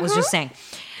Matt was just saying.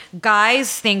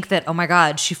 Guys think that, oh my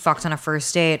God, she fucked on a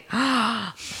first date.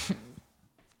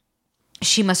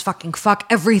 She must fucking fuck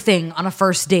everything on a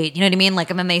first date. You know what I mean?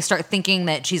 Like, and then they start thinking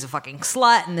that she's a fucking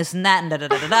slut and this and that and da da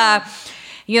da da da.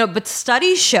 You know, but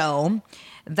studies show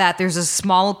that there's a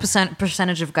small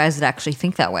percentage of guys that actually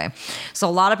think that way. So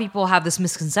a lot of people have this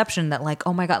misconception that, like,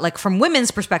 oh my God, like from women's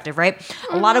perspective, right?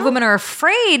 A lot of women are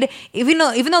afraid, even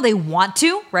though they want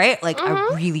to, right? Like,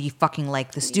 I really fucking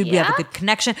like this dude. We have a Yeah. good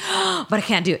connection, but I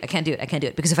can't do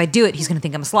it because if I do it, he's gonna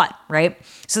think I'm a slut, right?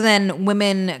 So then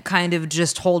women kind of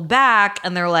just hold back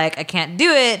and they're like, I can't do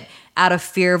it out of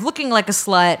fear of looking like a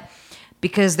slut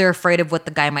because they're afraid of what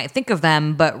the guy might think of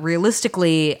them. But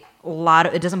realistically,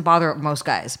 it doesn't bother most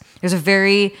guys. There's a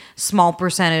very small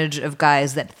percentage of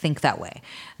guys that think that way.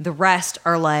 The rest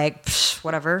are like, psh,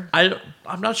 whatever.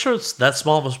 I'm not sure it's that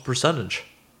small of a percentage.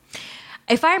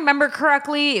 If I remember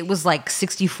correctly, it was like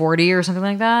 60-40 or something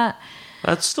like that.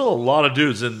 That's still a lot of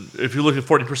dudes, and if you look at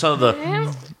 40% of the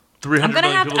 300 I'm gonna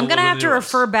million people I'm that gonna live have in to the US.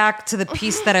 refer back to the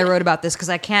piece that I wrote about this because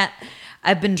I can't.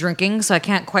 I've been drinking, so I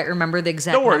can't quite remember the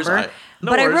exact No worries, number.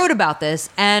 no but worries. I wrote about this,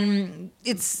 and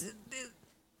it's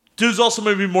Dudes also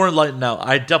may be more enlightened now.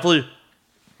 I definitely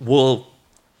will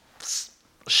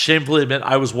shamefully admit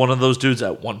I was one of those dudes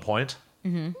at one point.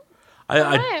 Mm-hmm. I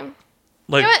Right.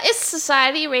 like You know what? It's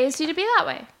society raised you to be that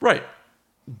way. right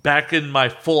back in my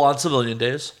full-on civilian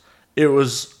days. It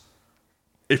was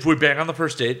if we bang on the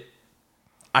first date,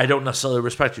 I don't necessarily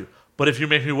respect you, but if you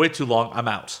make me wait too long, I'm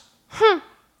out.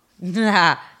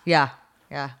 yeah.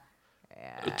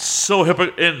 It's so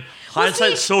in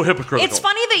hindsight, see, so hypocritical. It's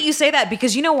funny that you say that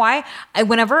because you know why?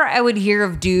 Whenever I would hear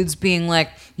of dudes being like,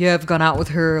 yeah, I've gone out with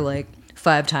her like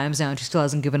 5 times now and she still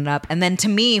hasn't given it up. And then to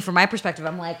me, from my perspective,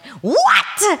 I'm like, what?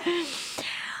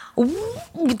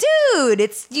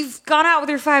 Dude, you've gone out with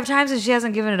her 5 times and she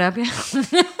hasn't given it up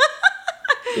yet.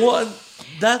 Well,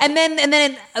 that's And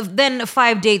then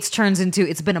 5 dates turns into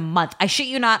it's been a month. I shit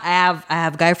you not. I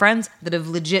have guy friends that have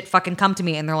legit fucking come to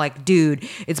me and they're like, dude,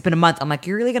 it's been a month. I'm like,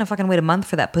 you're really gonna fucking wait a month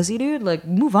for that pussy, dude? Like,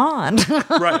 move on.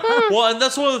 right. Well, and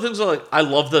that's one of the things I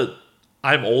love that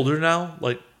I'm older now.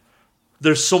 Like,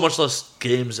 there's so much less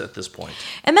games at this point.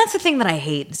 And that's the thing that I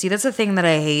hate. See, that's the thing that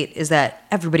I hate is that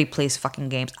everybody plays fucking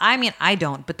games. I mean, I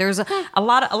don't, but there's a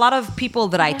lot of people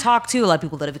that I talk to, a lot of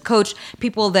people that have coached,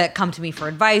 people that come to me for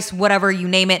advice, whatever, you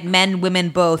name it, men, women,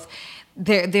 both.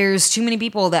 There's too many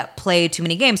people that play too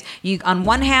many games. On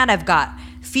one hand, I've got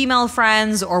female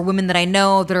friends or women that I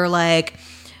know that are like,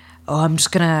 oh, I'm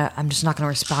just not gonna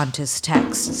respond to his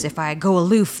texts. If I go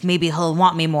aloof, maybe he'll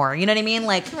want me more. You know what I mean?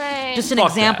 Like, Right. just an Fuck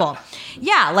example.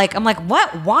 Yeah, like, I'm like,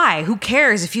 what? Why? Who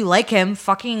cares? If you like him,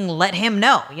 fucking let him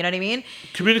know. You know what I mean?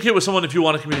 Communicate with someone if you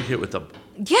want to communicate with them.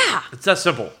 Yeah. It's that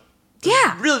simple.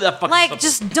 Yeah. Really that fucking like, simple.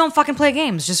 just don't fucking play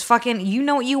games. Just fucking, you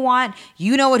know what you want.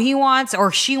 You know what he wants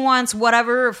or she wants,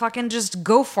 whatever. Fucking just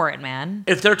go for it, man.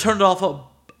 If they're turned off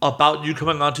about you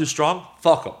coming on too strong,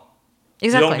 fuck them.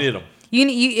 Exactly. You don't need them.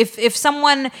 If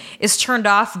someone is turned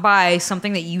off by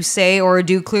something that you say or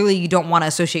do, clearly you don't want to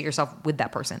associate yourself with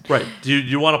that person. Right. Do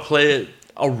you want to play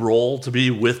a role to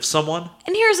be with someone?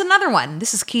 And here's another one.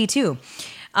 This is key too.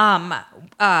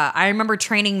 I remember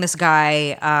training this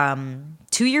guy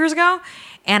 2 years ago,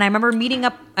 and I remember meeting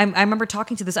up. I remember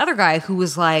talking to this other guy who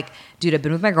was like, "Dude, I've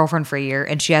been with my girlfriend for a year,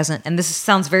 and she hasn't." And this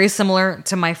sounds very similar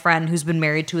to my friend who's been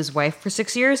married to his wife for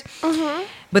 6 years. Mm-hmm.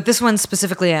 But this one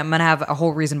specifically, I'm gonna have a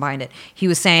whole reason behind it. He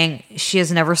was saying she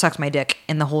has never sucked my dick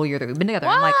in the whole year that we've been together.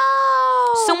 I'm like,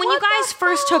 so when you guys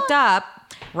first hooked up,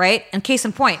 right? And case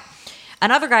in point,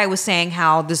 another guy was saying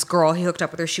how this girl he hooked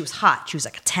up with her, she was hot. She was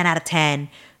like a 10 out of 10,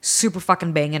 super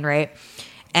fucking banging, right?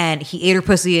 And he ate her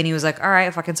pussy and he was like, all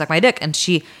right, fucking suck my dick. And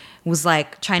she was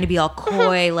like trying to be all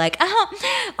coy, like,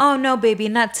 oh no, baby,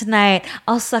 not tonight.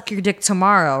 I'll suck your dick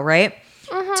tomorrow, right?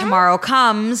 Tomorrow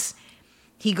comes,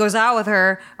 he goes out with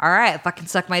her. All right, fucking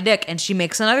suck my dick. And she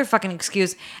makes another fucking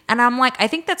excuse. And I'm like, I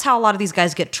think that's how a lot of these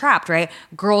guys get trapped, right?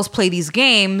 Girls play these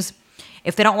games.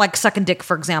 If they don't like sucking dick,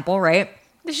 for example, right?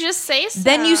 They should just say so.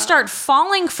 Then you start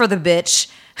falling for the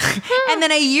bitch. And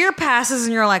then a year passes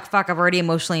and you're like, fuck, I've already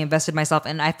emotionally invested myself.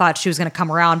 And I thought she was going to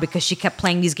come around because she kept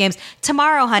playing these games.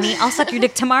 Tomorrow, honey, I'll suck your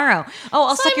dick tomorrow. Oh,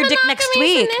 I'll suck your dick next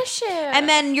monogamy is week. an issue. And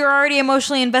then you're already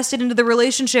emotionally invested into the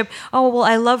relationship. Oh, well,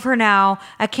 I love her now.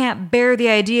 I can't bear the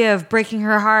idea of breaking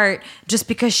her heart just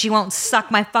because she won't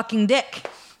suck my fucking dick.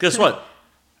 Guess what?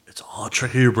 It's all a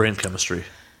trick of your brain chemistry.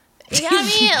 You gotta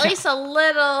be at least a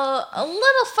little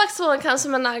flexible when it comes to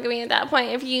monogamy at that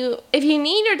point. If you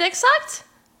need your dick sucked,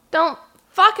 don't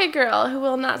fuck a girl who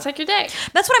will not suck your dick.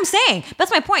 That's what I'm saying.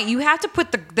 That's my point. You have to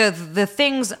put the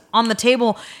things on the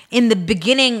table in the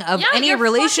beginning of any you're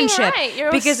relationship. fucking right.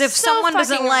 You're Because if so someone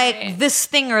doesn't fucking like right. this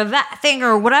thing or that thing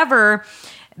or whatever,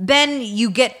 then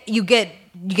you eventually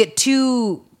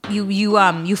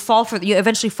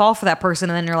fall for that person,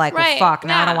 and then you're like, well, fuck,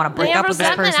 now I don't want to break up with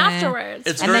this person. Afterwards.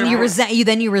 It's And very then you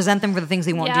important. resent them for the things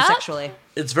they won't do Yeah. sexually.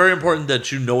 It's very important that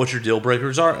you know what your deal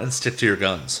breakers are and stick to your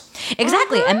guns.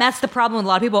 Exactly. And that's the problem with a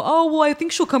lot of people. Oh, well, I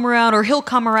think she'll come around or he'll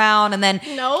come around. And then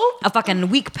No. a fucking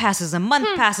week passes, a month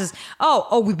passes.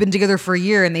 Oh, we've been together for a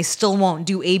year and they still won't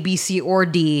do A, B, C, or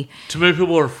D. Too many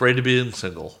people are afraid of being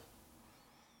single.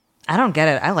 I don't get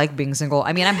it. I like being single.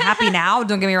 I mean, I'm happy now.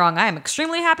 Don't get me wrong. I am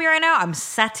extremely happy right now. I'm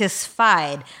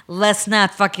satisfied. Let's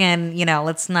not fucking be,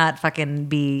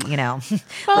 For a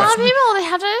lot of people, they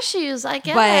have their issues. I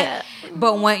get it.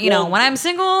 But when when I'm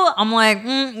single, I'm like,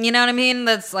 you know what I mean?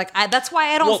 That's like, that's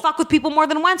why I don't fuck with people more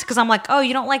than once, because I'm like, oh,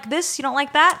 you don't like this, you don't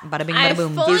like that, bada bing, I bada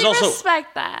boom. fully There's also-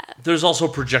 respect that. There's also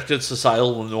projected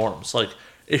societal norms. Like,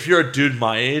 if you're a dude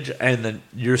my age and then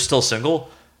you're still single,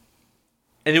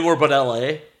 anywhere but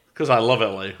LA, because I love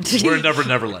LA, we're never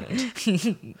Neverland.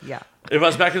 Yeah. If I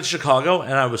was back in Chicago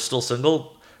and I was still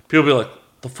single, people would be like,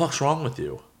 the fuck's wrong with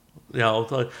you? You know,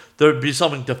 like, there'd be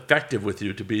something defective with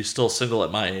you to be still single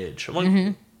at my age. I'm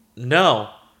like, no,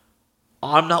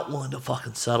 I'm not willing to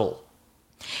fucking settle.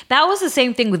 That was the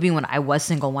same thing with me when I was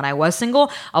single. When I was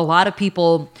single, a lot of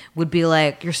people would be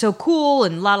like, you're so cool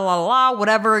and la la la la,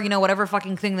 whatever, whatever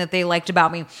fucking thing that they liked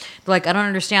about me. They're like, I don't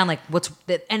understand, like,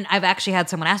 and I've actually had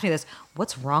someone ask me this,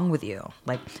 what's wrong with you?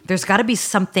 Like, there's got to be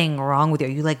something wrong with you.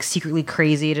 Are you, like, secretly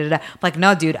crazy? Da, da, da. I'm like,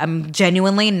 no, dude, I'm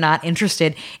genuinely not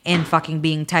interested in fucking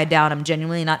being tied down. I'm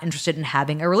genuinely not interested in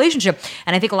having a relationship.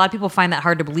 And I think a lot of people find that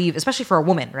hard to believe, especially for a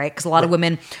woman, right? Because a lot of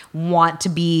women want to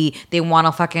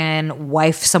fucking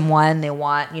wife someone. They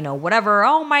want, whatever.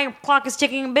 Oh, my clock is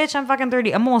ticking, bitch. I'm fucking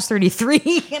 30. I'm almost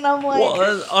 33. And I'm like...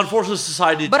 Well, unfortunately,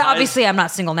 society But obviously, I'm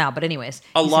not single now. But anyways.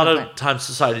 a lot of times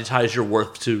society ties your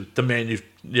worth to the man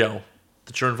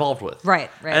that you're involved with. Right.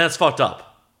 And that's fucked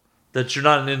up. That you're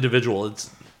not an individual. It's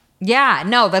Yeah,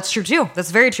 no, that's true too.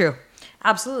 That's very true.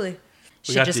 Absolutely.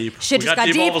 We got deep. Shit We just got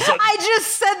got deep all deep. of a sudden. I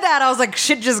just said that. I was like,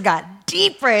 shit just got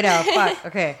deep right now. Fuck.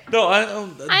 Okay. no. I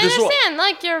This is why- understand.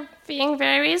 Like, you're being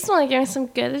very reasonable. You're giving some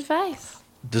good advice.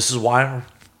 This is why I'm a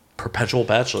perpetual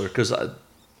bachelor, because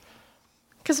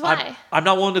Because why? I'm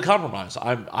not willing to compromise.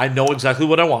 I know exactly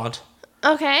what I want,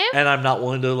 Okay. and I'm not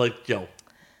willing to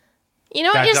You know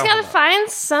what? back You just down gotta from that. find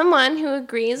someone who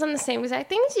agrees on the same exact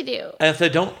things you do. And if they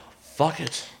don't, fuck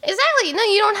it. Exactly. No,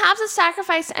 you don't have to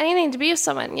sacrifice anything to be with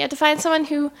someone. You have to find someone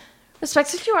who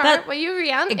respects what you are, That- what you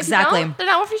agree on. Exactly. If you don't, they're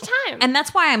not worth your time. And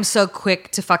that's why I'm so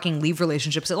quick to fucking leave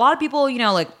relationships. A lot of people,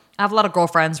 like, I have a lot of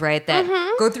girlfriends, right, that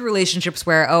go through relationships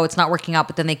where, it's not working out,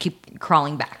 but then they keep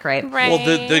crawling back, right? right. Well,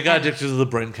 they got addicted to the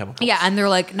brain chemicals. Yeah, and they're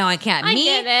like, no, I can't. I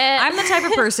get it. I'm the type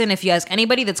of person, if you ask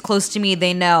anybody that's close to me,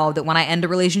 they know that when I end a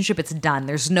relationship, it's done.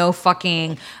 There's no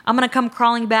fucking, I'm going to come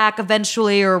crawling back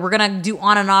eventually, or we're going to do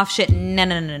on and off shit.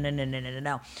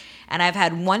 No. And I've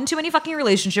had one too many fucking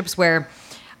relationships where,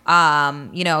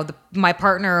 my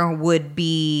partner would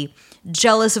be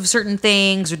jealous of certain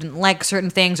things or didn't like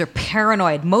certain things or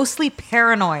paranoid, mostly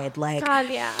paranoid. Like, God,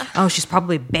 yeah. oh, she's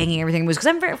probably banging everything. Because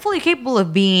I'm very fully capable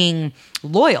of being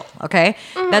loyal, okay?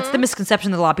 That's the misconception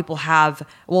that a lot of people have.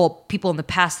 Well, people in the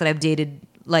past that I've dated,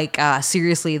 like,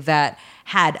 seriously, that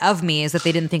had of me is that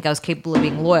they didn't think I was capable of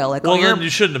being loyal. Like, Well, you're... then you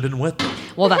shouldn't have been with them.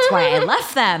 Well, that's why I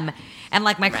left them. And,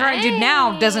 like, my current dude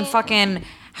now doesn't fucking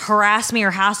harass me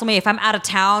or hassle me. If I'm out of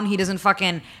town, he doesn't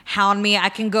fucking hound me. I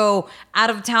can go out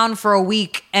of town for a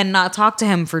week and not talk to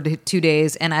him for 2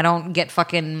 days, and I don't get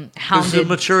fucking He's a hounded.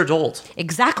 mature adult.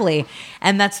 Exactly.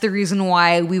 And that's the reason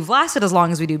why we've lasted as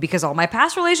long as we do, because all my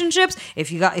past relationships,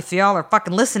 if y'all are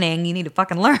fucking listening, you need to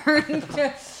fucking learn.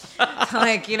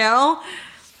 Like,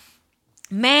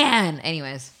 man.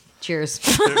 Anyways. Cheers.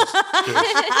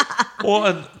 Well,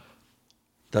 and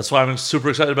that's why I'm super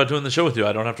excited about doing the show with you.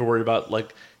 I don't have to worry about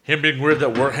like him being weird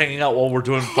that we're hanging out while we're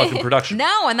doing fucking production.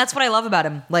 No, and that's what I love about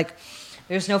him. Like,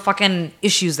 there's no fucking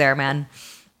issues there, man.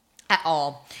 At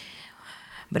all.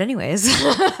 But anyways.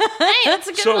 Hey, that's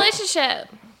a good So- relationship.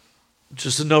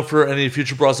 Just a note for any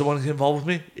future bras that want to get involved with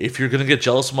me: if you're gonna get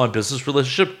jealous of my business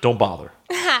relationship, don't bother.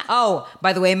 Oh,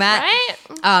 by the way, Matt,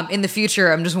 Right? in the future,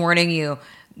 I'm just warning you,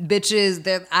 bitches,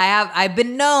 that I've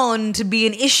been known to be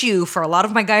an issue for a lot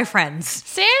of my guy friends.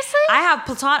 Seriously? I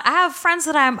have friends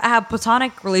that I have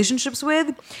platonic relationships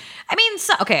with. I mean,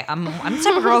 I'm the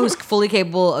type of girl who's fully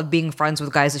capable of being friends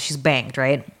with guys that she's banged,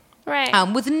 right?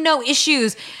 Right. With no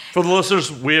issues. For the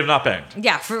listeners, we have not banged.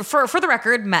 Yeah, for the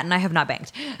record, Matt and I have not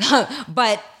banged,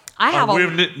 but I have.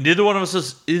 Neither one of us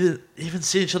has even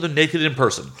seen each other naked in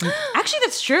person. Actually,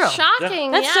 that's true.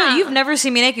 Shocking. That's yeah. true. You've never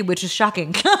seen me naked, which is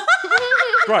shocking.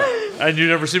 Right. And you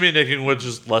never see me naked, which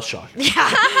is less shocking.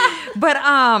 But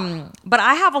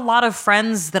I have a lot of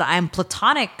friends that I'm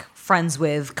platonic friends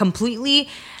with, completely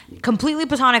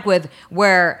platonic with,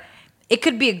 where it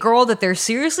could be a girl that they're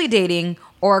seriously dating,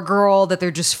 or a girl that they're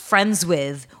just friends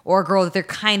with, or a girl that they're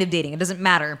kind of dating. It doesn't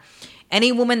matter.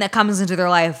 Any woman that comes into their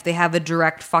life, they have a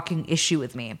direct fucking issue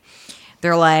with me.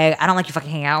 They're like, I don't like you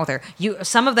fucking hanging out with her.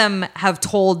 Some of them have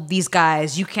told these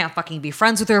guys, you can't fucking be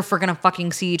friends with her if we're gonna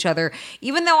fucking see each other.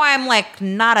 Even though I'm like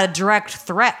not a direct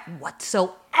threat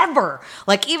whatsoever.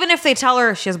 Like, even if they tell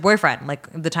her she has a boyfriend, like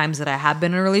the times that I have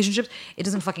been in relationships, it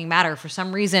doesn't fucking matter. For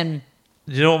some reason.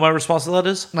 You know what my response to that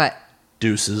is? What?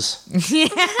 Deuces.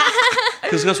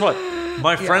 Because guess what?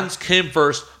 My friends came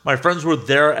first. My friends were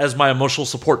there as my emotional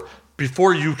support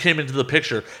before you came into the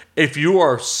picture. If you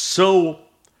are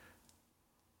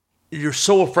you're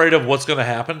so afraid of what's going to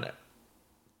happen,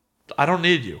 I don't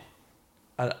need you.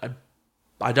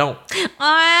 I don't.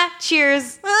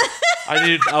 Cheers. I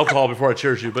need alcohol before I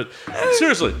cheers you. But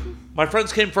seriously, my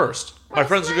friends came first. My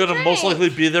friends are going to most likely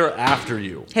be there after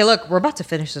you. Hey, look, we're about to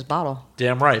finish this bottle.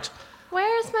 Damn right.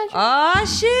 Where's my drink? Oh,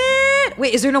 shit.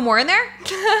 Wait, is there no more in there?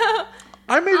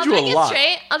 I made I'll you a drink it lot.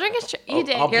 straight. I'll drink it straight. You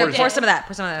did. I'll You Here, pour did. pour some of that.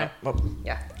 Pour some of that.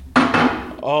 Yeah.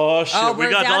 Oh, shit. Oh, we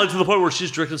we're got down- Dolly to the point where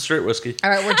she's drinking straight whiskey. All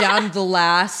right, we're down to the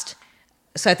last.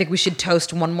 So I think we should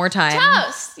toast one more time.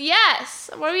 Toast. Yes.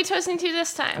 What are we toasting to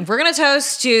this time? We're going to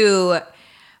toast to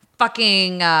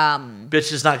fucking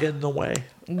Bitch is not getting in the way.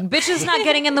 bitches not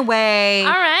getting in the way.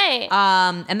 All right.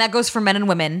 And that goes for men and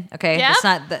women, okay? Yep. That's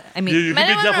not the, I mean, You Men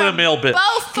can and be women definitely a are male bitch.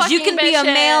 Both because you fucking can be a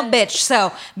male bitches. bitch.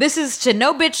 So this is to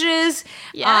no bitches,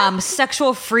 Yeah.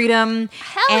 sexual freedom,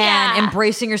 Hell and yeah.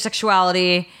 embracing your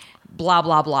sexuality, blah,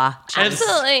 blah, blah. And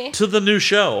Absolutely. to the new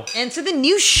show. And to the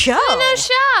new show. No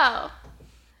show.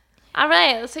 All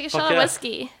right. Let's take a shot yeah. of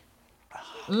whiskey.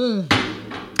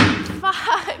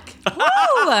 Fuck.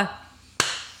 Woo!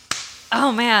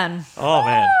 Oh, man. Oh,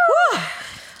 man.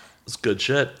 It's good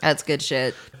shit. That's good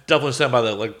shit. Definitely stand by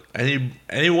that. Like,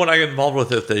 anyone I get involved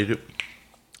with, if they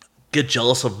get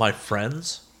jealous of my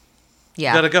friends,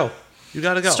 Yeah. you gotta go. You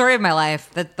gotta go. Story of my life.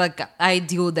 That, like, I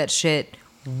deal with that shit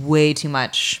way too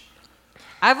much.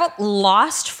 I've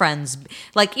lost friends.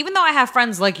 Like, even though I have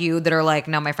friends like you that are like,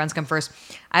 no, my friends come first.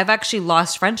 I've actually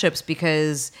lost friendships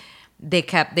because they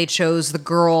chose the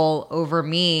girl over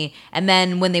me. And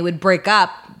then when they would break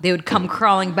up, they would come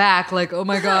crawling back like, oh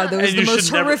my God, that was And the you most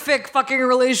should never- horrific fucking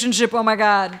relationship. Oh my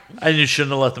God. And you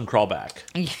shouldn't have let them crawl back.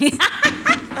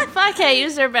 Fuck it. You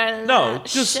deserve better than No, that.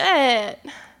 just- Shit.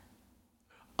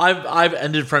 I've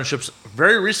ended friendships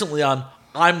very recently on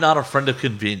I'm not a friend of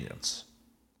convenience.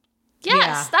 Yes.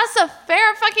 Yeah. That's a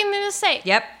fair fucking thing to say.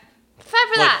 Yep. Fight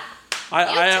for Like, that.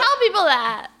 You I tell people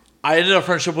that. I ended a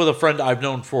friendship with a friend I've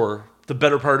known for the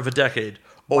better part of a decade.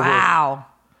 Wow.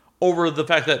 Over the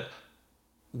fact that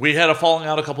we had a falling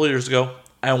out a couple of years ago,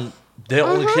 and they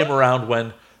only Mm-hmm. came around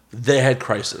when they had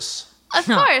crisis. Of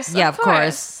course. Yeah, of of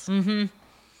course. And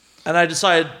I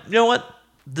decided, you know what?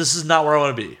 This is not where I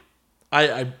want to be.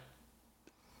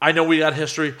 I know we got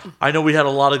history. I know we had a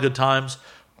lot of good times,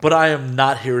 but I am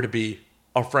not here to be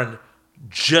a friend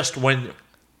just when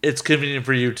it's convenient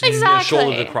for you to need a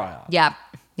shoulder to cry on. Yep.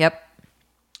 Yep.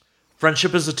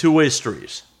 Friendship is a two-way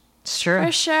street. It's true.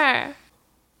 For sure.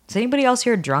 Is anybody else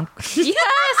here drunk? Yes.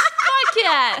 Fuck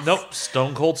yes. Nope,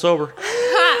 stone cold sober.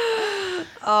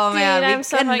 Oh man, I'm we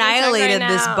so fucking drunk annihilated right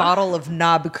this now. bottle of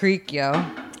Knob Creek, yo.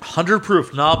 100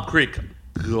 proof, Knob Creek,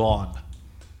 gone.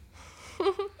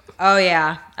 Oh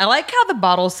yeah, I like how the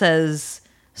bottle says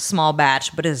small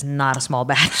batch, but is not a small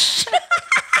batch.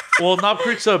 Well, Knob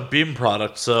Creek's a Beam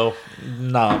product, so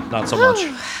no, not so much.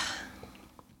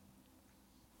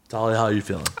 Dolly, how are you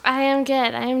feeling? I am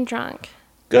good. I am drunk.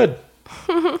 Good.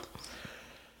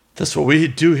 That's what we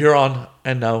do here on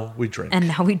And Now We Drink. And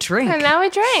now we drink. And now we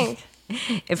drink.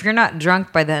 If you're not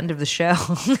drunk by the end of the show,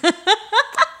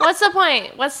 What's the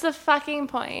point? What's the fucking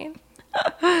point?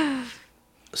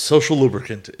 Social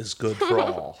lubricant is good for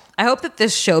all. I hope that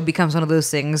this show becomes one of those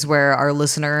things where our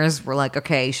listeners were like,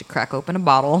 okay, you should crack open a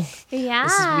bottle. Yeah.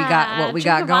 We got what we Drink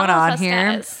got a going bottle on with us, here.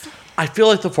 guys. I feel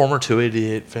like the former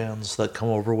 288 fans that come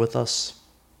over with us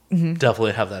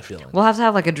definitely have that feeling. We'll have to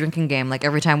have like a drinking game. Like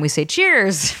every time we say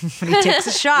cheers, when he takes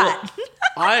a shot.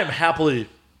 I am happily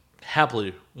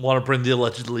want to bring the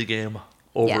allegedly game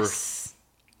over Yes.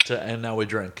 to And Now We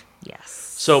Drink. Yes.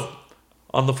 So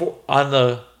on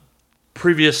the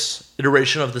previous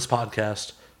iteration of this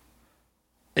podcast,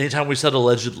 anytime we said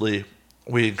allegedly,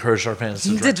 we encouraged our fans to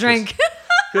drink. To drink.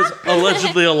 Because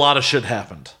allegedly a lot of shit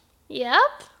happened. Yep.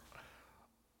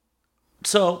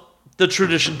 So the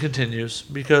tradition continues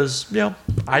because,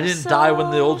 I didn't die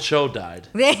when the old show died.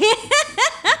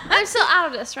 I'm still out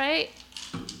of this, right?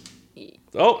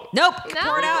 Oh, Nope. No,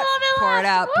 Pour it a out. little bit Pour it left.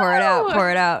 out. Pour it out. Woo. Pour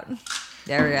it out.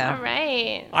 There we All go.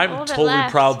 right. A I'm little bit totally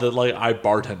left. proud that I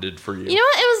bartended for you. You know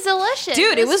what? It was delicious.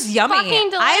 Dude, it was yummy. Fucking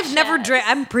delicious. I've never drank.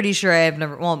 I'm pretty sure I've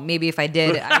never. Well, maybe if I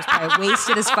did, I was probably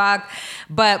wasted as fuck.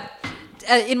 But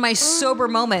in my sober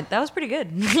moment, that was pretty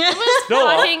good. No,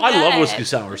 fucking I love good. whiskey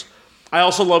sours. I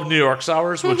also love New York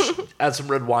sours, which add some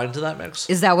red wine to that mix.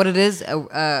 Is that what it is?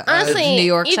 Honestly, New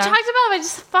York you sour? talked about it, I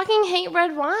just fucking hate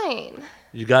red wine.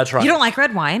 You gotta try. You it. don't like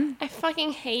red wine? I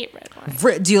fucking hate red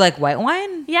wine. Do you like white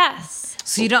wine? Yes.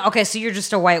 So you don't. Okay, so you're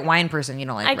just a white wine person. You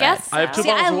don't like I red. guess so. I have two See,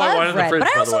 bottles I of white wine love in the red, fridge, but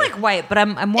I by also the way. like white. But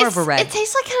I'm more of a red. It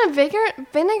tastes like kind of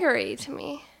vinegary to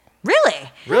me. Really?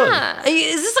 Really? Yeah.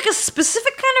 Is this like a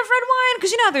specific kind of red wine?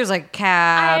 Because you know, there's like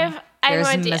Cab. I have no there's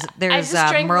idea. There's I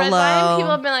just drink red wine. Merlot.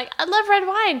 People have been like, I love red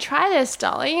wine. Try this,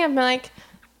 Dolly. I've been like,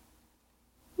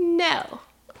 no.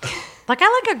 Like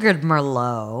I like a good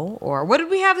Merlot. Or what did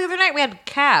we have the other night? We had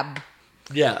Cab.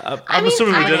 Yeah, I'm mean,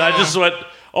 assuming we I did. I know. just went,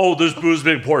 oh, there's booze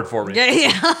being poured for me.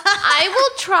 Yeah. I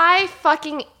will try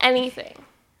fucking anything.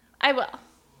 I will.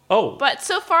 Oh, But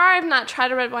so far, I've not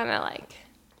tried a red wine I like.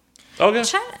 okay.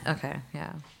 China. Okay.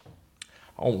 Yeah.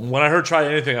 Oh, when I heard try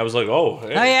anything, I was like, oh, hey,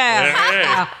 Oh yeah. hey,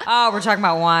 hey. Oh, we're talking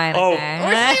about wine. Oh. Okay.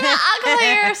 We're talking about alcohol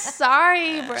here.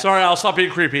 Sorry, bro. Sorry, I'll stop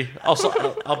being creepy.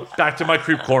 I'll back to my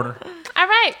creep corner. All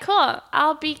right, cool.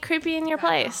 I'll be creepy in your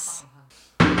place.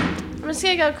 I'm just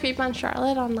gonna go creep on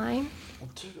Charlotte online.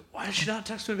 Dude, why did she not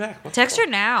text me back? What the Text her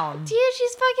now. Dude,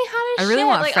 she's fucking hot as I really shit.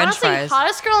 want like, French honestly, fries.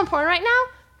 hottest girl in porn right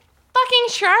now? Fucking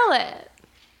Charlotte.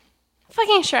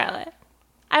 Fucking Charlotte.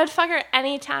 I would fuck her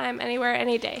anytime, anywhere,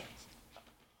 any day.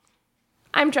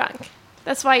 I'm drunk.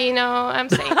 That's why you know I'm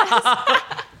saying this.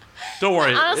 Don't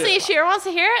worry. Honestly, if she ever wants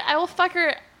to hear it, I will fuck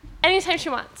her anytime she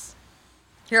wants.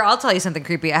 Here, I'll tell you something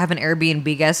creepy. I have an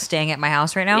Airbnb guest staying at my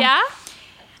house right now. Yeah?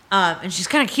 And she's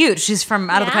kind of cute. She's from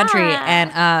out of the country, Yeah.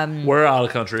 and We're out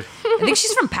of country. I think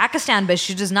she's from Pakistan, but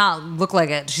she does not look like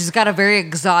it. She's got a very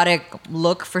exotic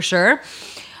look for sure.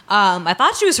 I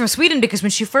thought she was from Sweden because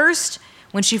when she first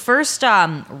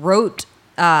wrote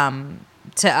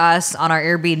to us on our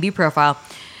Airbnb profile,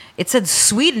 it said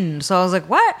Sweden. So I was like,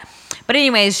 what? But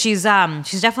anyways, she's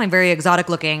definitely very exotic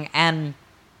looking. And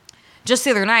just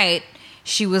the other night,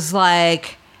 she was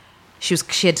like, she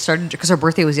had started, because her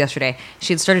birthday was yesterday,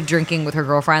 she had started drinking with her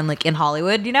girlfriend like in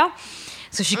Hollywood, you know?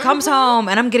 So she comes home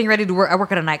and I'm getting ready to work. I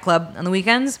work at a nightclub on the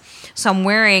weekends. So I'm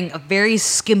wearing a very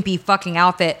skimpy fucking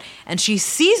outfit. And she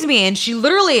sees me and she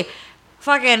literally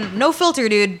fucking, no filter,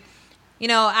 dude. You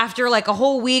know, after like a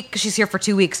whole week, 'cause she's here for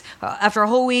 2 weeks. After a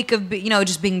whole week of,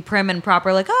 just being prim and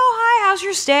proper, like, oh, hi, how's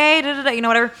your stay? Da, da, da, you know,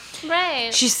 whatever.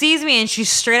 Right. She sees me and she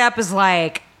straight up is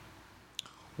like,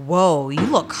 whoa, you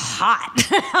look hot.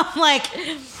 I'm like,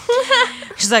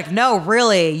 she's like, no,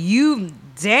 really, you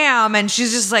damn. And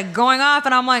she's just like going off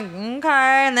and I'm like, okay.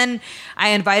 And then I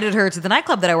invited her to the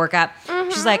nightclub that I work at.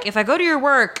 She's like, if I go to your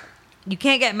work, you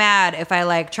can't get mad if I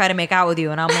like try to make out with you.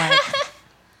 And I'm like,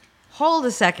 hold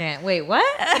a second. Wait, what?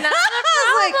 Not a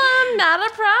problem. Not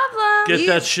a problem. Get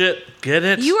that shit. Get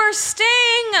it. You are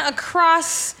staying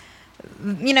across,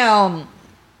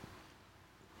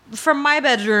 from my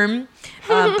bedroom.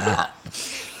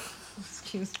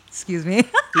 Excuse me.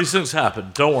 These things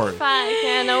happen. Don't worry. Fuck,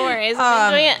 yeah, no worries.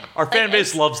 I've been doing it. Our fan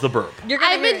base loves the burp.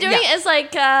 I've been doing it as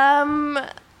like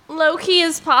low key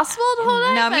as possible the whole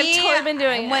night. Now but I've me, totally been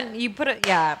doing when it. you put it,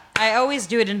 yeah, I always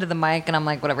do it into the mic, and I'm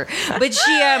like, whatever. But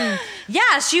she,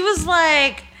 she was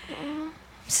like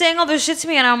saying all this shit to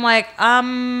me, and I'm like,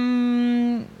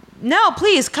 no,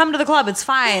 please come to the club. It's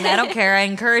fine. I don't care. I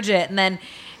encourage it. And then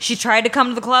she tried to come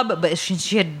to the club, but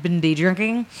she had been day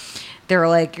drinking they were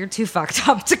like, "You're too fucked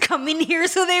up to come in here,"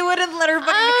 so they wouldn't let her.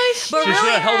 Oh, but She should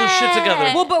have held his shit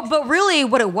together. well, but really,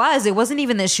 what it wasn't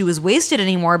even that she was wasted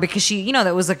anymore because she,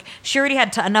 that was like she already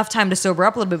had enough time to sober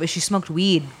up a little bit, but she smoked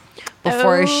weed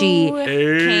before she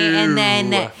came, and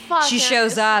then she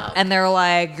shows up, and they're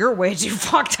like, "You're way too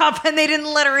fucked up," and they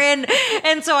didn't let her in.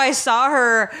 And so I saw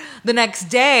her the next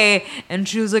day, and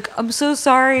she was like, "I'm so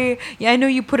sorry. Yeah, I know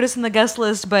you put us in the guest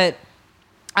list, but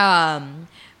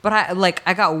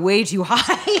I got way too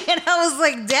high," and I was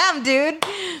like, "Damn, dude."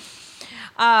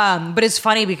 But it's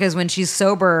funny because when she's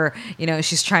sober,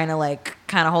 she's trying to like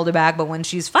kind of hold it back, but when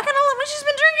she's been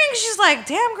drinking, she's like,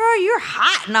 "Damn, girl, you're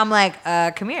hot," and I'm like,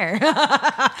 "Come here."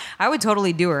 I would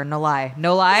totally do her, no lie,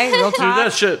 real Do talk.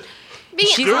 that shit. Being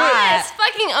She's honest, hot.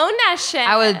 fucking own that shit.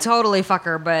 I would totally fuck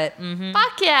her, but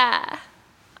Fuck yeah.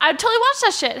 I would totally watch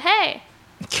that shit. Hey.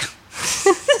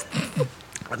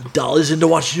 Dolly's into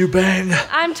watching you bang.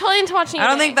 I'm totally into watching you I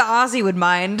don't bang. think the Aussie would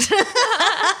mind.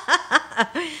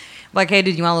 Like, hey,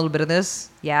 dude, you want a little bit of this?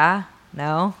 Yeah?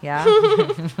 No? Yeah?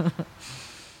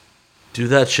 Do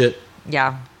that shit.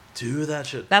 Yeah. Do that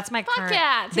shit. That's my current.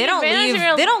 yeah. They Take don't advantage leave. of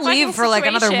your They don't fucking leave for like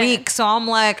another situation. week, so I'm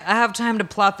like, I have time to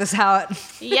plot this out.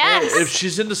 Yes. If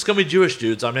she's into scummy Jewish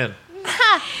dudes, I'm in.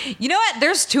 You know what?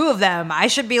 There's two of them. I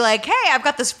should be like, hey, I've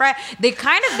got this friend. They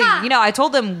kind of, I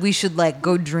told them we should like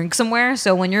go drink somewhere.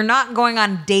 So when you're not going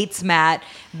on dates, Matt,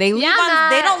 they leave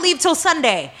Matt. they don't leave till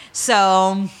Sunday.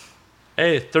 So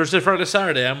Hey, Thursday, Friday,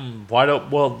 Saturday, I'm wide open.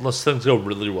 Well, unless things go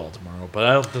really well tomorrow, but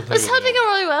I don't think they Let's will. hope they go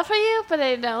really well for you, but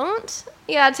they don't.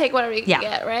 You gotta take whatever you can Yeah.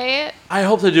 get, right? I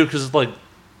hope they do because, like,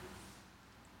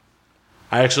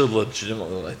 I actually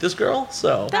legitimately like this girl,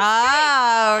 so. yeah.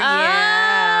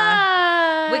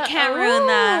 Ah, We can't ruin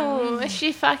that. ooh, Is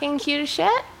she fucking cute as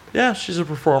shit? Yeah, she's a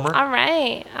performer. All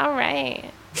right.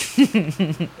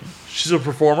 She's a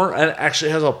performer and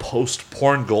actually has a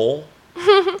post-porn goal.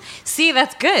 See,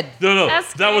 that's good. No,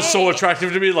 That's that was so great.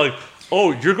 attractive to me. Like,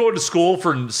 oh, you're going to school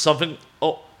for something.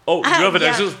 Oh, you have an Yeah.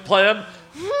 exit plan?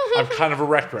 I'm kind of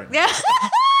erect right now. Yeah.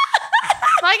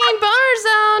 Fucking boner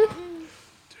zone.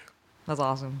 That's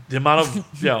awesome. The amount of,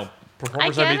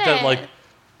 performers I I meet get that, it. like,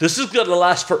 this is going to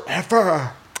last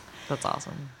forever. That's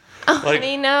awesome. Like,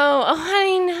 Honey, no. Oh,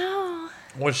 honey, no.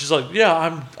 when she's like,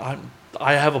 yeah,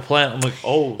 I have a plan. I'm like,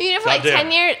 oh, You know, for like goddamn.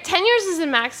 10 years. 10 years is the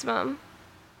maximum.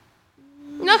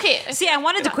 Okay. See, I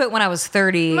wanted to quit when I was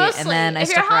 30, Mostly. and then I if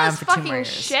stuck your around house for 2 fucking more years.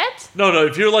 shit. No,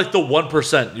 if you're like the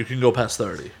 1%, you can go past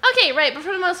 30. Okay, right, but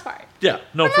for the most part. Yeah,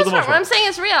 no, For for the most What I'm part. saying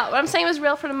is real. What I'm saying is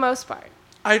real for the most part.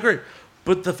 I agree.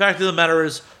 But the fact of the matter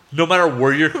is, no matter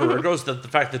where your career goes, that the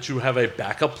fact that you have a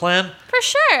backup plan For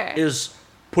sure. is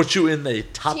puts you in the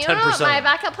top Do you 10%. know what my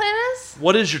backup plan is?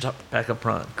 What is your top backup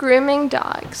plan? Grooming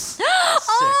dogs.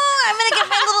 Oh, I'm gonna get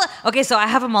my little. Okay, so I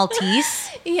have a Maltese.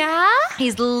 Yeah?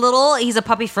 He's little. He's a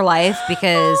puppy for life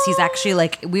because he's actually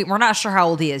like we're not sure how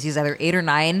old he is. He's either 8 or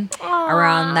 9,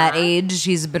 around that age.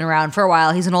 He's been around for a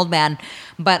while. He's an old man,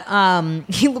 but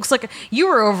he looks like you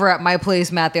were over at my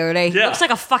place, Matt, the other day. He Yeah. looks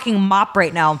like a fucking mop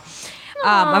right now.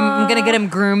 I'm gonna get him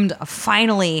groomed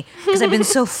finally because I've been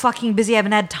so fucking busy. I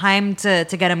haven't had time to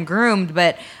get him groomed,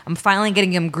 but I'm finally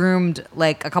getting him groomed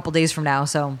like a couple days from now.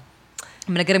 So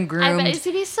I'm gonna get him I groomed. bet he's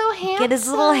gonna be so handsome. Get his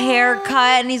little hair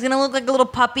cut, and he's gonna look like a little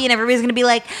puppy, and everybody's gonna be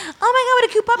like, "Oh my god, what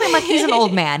a cute puppy!" I'm like, "He's an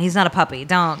old man. He's not a puppy.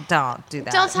 Don't do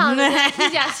that. Don't tell him.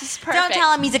 He's perfect. Don't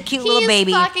tell him he's a cute little He's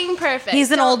baby. fucking perfect.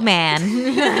 He's an Don't- old man.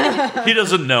 He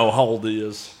doesn't know how old he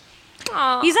is.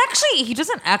 Aw. He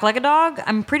doesn't act like a dog.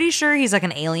 I'm pretty sure he's like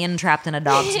an alien trapped in a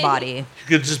dog's body, He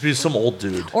could just be some old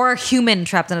dude. or a human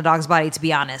trapped in a dog's body. To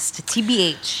be honest,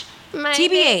 TBH. My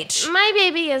TBH. My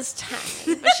baby is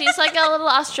tiny, but she's like a little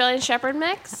Australian Shepherd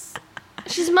mix.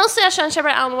 She's mostly Australian Shepherd.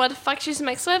 I don't know what the fuck she's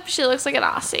mixed with. She looks like an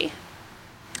Aussie.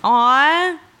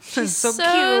 Aw, She's so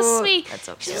cute. sweet. That's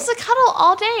so She cute. wants to cuddle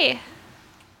all day.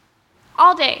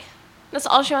 All day. That's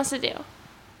all she wants to do.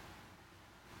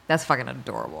 That's fucking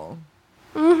adorable.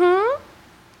 Mm-hmm.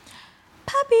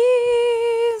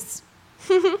 Puppies.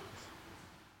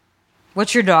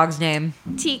 What's your dog's name?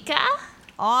 Tika.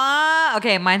 Aw,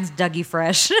 okay, mine's Dougie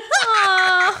Fresh.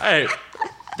 Aw. Hey,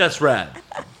 that's rad.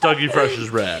 Dougie Fresh is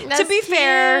rad. That's To be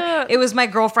fair, cute. it was my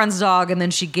girlfriend's dog, and then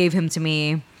she gave him to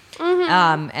me.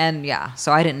 And yeah,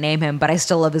 so I didn't name him, but I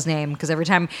still love his name because every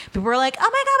time people were like, "Oh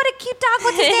my god, what a cute dog!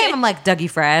 What's his name?" I'm like, Dougie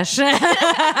Fresh,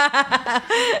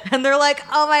 and they're like,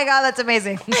 "Oh my god, that's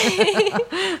amazing!"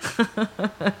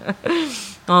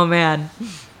 Oh man,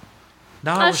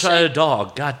 Now I wish I had a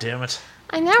dog. God damn it.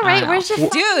 I know, right? know. Where's your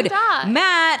fucking dude, dog?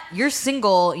 Matt, you're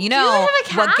single. You know have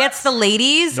a what cat? gets the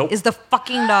ladies Nope. is the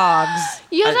fucking dogs.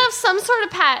 You have to I- have some sort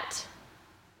of pet.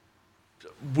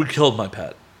 We killed my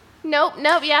pet. Nope.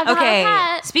 Yeah. Okay,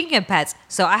 Pet. speaking of pets,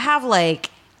 so I have like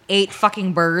 8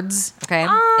 fucking birds. Okay,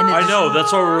 I know.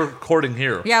 That's why we're recording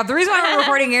here. Yeah, the reason why we're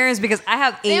recording here is because I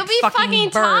have 8 They'll be fucking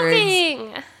birds,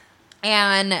 talking.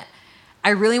 and I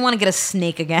really want to get a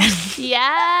snake again.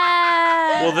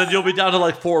 Yes. Well, then you'll be down to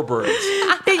like 4 birds.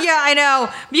 Yeah, I know,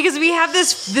 because we have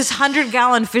this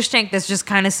 100-gallon fish tank that's just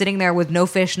kind of sitting there with no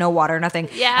fish, no water, nothing.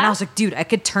 Yeah. And I was like, dude, I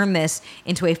could turn this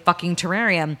into a fucking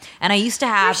terrarium. And I used to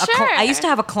have For I used to sure.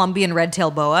 have a Colombian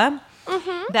red-tailed boa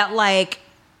that like.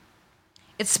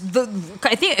 I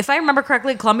think if I remember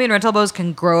correctly, Colombian red-tailed boas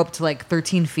can grow up to like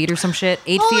 13 feet or some shit,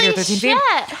 8 feet or 13 feet.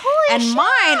 Holy And shit.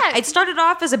 mine, it started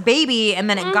off as a baby, and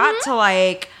then it got to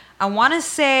like, I want to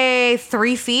say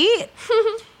 3 feet.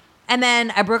 And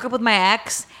then I broke up with my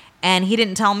ex, and he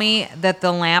didn't tell me that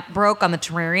the lamp broke on the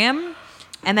terrarium,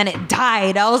 and then it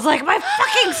died. I was like, my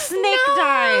fucking snake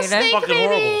died. Snake Fucking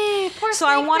baby. Poor So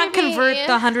I snake want to baby. convert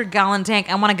the 100-gallon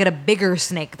tank. I want to get a bigger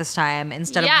snake this time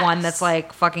instead of one Yes. that's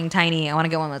like fucking tiny. I want to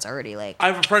get one that's already like. I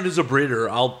have a friend who's a breeder.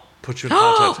 I'll put you in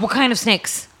contact. What kind of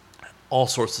snakes? All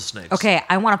sorts of snakes. Okay,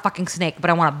 I want a fucking snake, but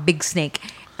I want a big snake,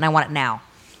 and I want it now.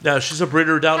 Yeah, she's a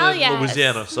breeder down Hell in yes.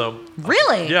 Louisiana. So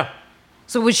Really? yeah,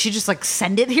 So would she just like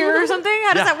send it here or something?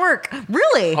 How does Yeah. that work?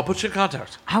 Really? I'll put you in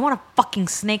contact. I want a fucking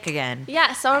snake again.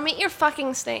 Yeah, so I'll meet your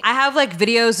fucking snake. I have like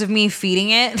videos of me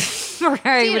feeding it. where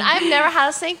I Dude, would- I've never had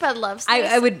a snake, but I love snakes.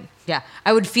 I would, yeah,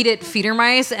 I would feed it feeder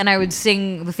mice, and I would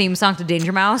sing the theme song to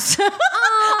Danger Mouse.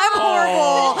 I'm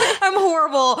horrible. I'm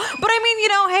horrible. But I mean, you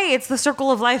know, hey, it's the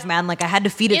circle of life, man. Like I had to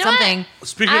feed it You know what? something.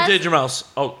 Speaking of As- Danger Mouse,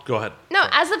 oh, go ahead. No,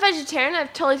 as a vegetarian,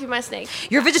 I've totally feed my snake.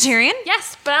 You're a vegetarian?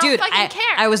 Yes, but I don't Dude, fucking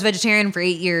care. I was vegetarian for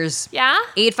 8 years. Yeah?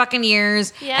 8 fucking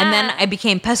years. Yeah. And then I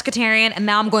became pescatarian, and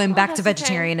now I'm going back to pescatarian.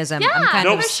 vegetarianism. Yeah. I'm kind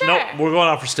Nope, for of sure. nope. We're going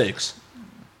out for steaks.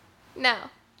 No.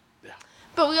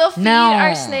 But we will feed No.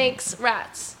 our snakes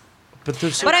rats. But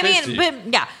they're so But I tasty. mean,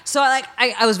 but yeah. So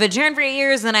I was vegetarian for 8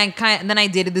 years, and then I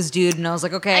dated this dude, and I was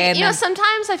like, okay. And You know, then,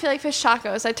 sometimes I feel like fish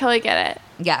tacos. I totally get it.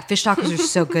 yeah, fish tacos are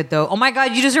so good though. Oh my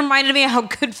god, you just reminded me how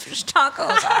good fish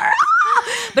tacos are.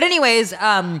 But anyways,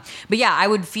 but yeah, I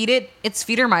would feed it its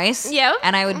feeder mice. Yep.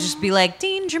 And I would just be like,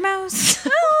 Danger Mouse.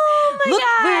 Oh my Look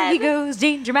god. where he goes,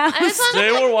 Danger Mouse. I just want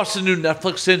Did anyone watch the new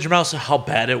Netflix Danger Mouse? How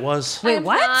bad it was? Wait,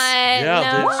 what?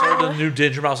 Yeah, No. they started a new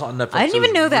Danger Mouse on Netflix. I didn't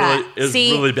even know that. It was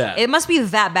See, really bad. It must be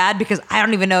that bad because I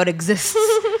don't even know it exists.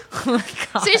 Oh my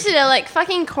god. Seriously though, like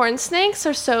fucking corn snakes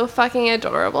are so fucking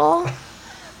adorable.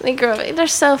 They grow. They're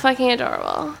so fucking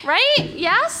adorable, right?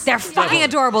 Yes. They're fucking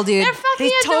adorable, dude. They're fucking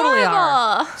they totally adorable.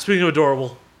 are. Speaking of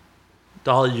adorable,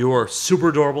 Dolly, you are super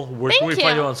adorable. Where can Thank we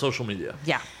find you. you on social media?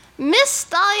 Yeah. Miss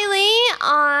Dolly Lee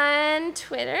on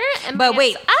Twitter, and But my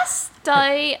wait. S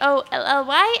Dolly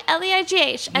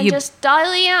OLLYLEIGH, and You- just Dolly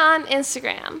Lee on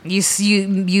Instagram.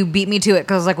 You beat me to it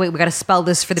because I was like, wait, we got to spell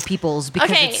this for the peoples because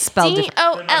Okay, it's spelled different.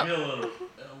 DOL.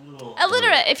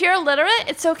 Illiterate. If you're illiterate,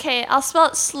 it's okay. I'll spell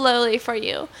it slowly for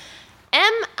you.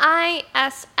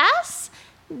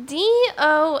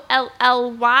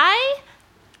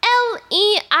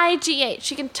 MISSDOLLYLEIGH.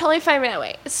 You can totally find me that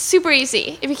way. It's super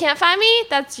easy. If you can't find me,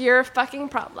 that's your fucking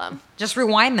problem. Just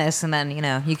rewind this and then, you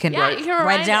know, you can, Yeah, you can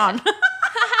write it down. rewind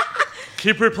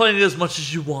Keep replaying it as much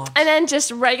as you want. And then just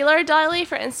regular Dolly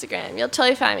for Instagram. You'll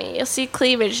totally find me. You'll see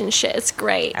cleavage and shit. It's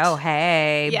great. Oh,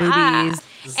 hey, Yeah. boobies.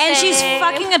 And she's Same.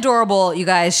 fucking adorable, you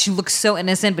guys. She looks so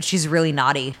innocent, but she's really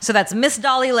naughty. So that's Miss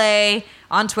Dolly Lay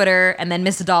on Twitter, and then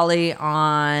Miss Dolly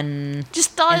on...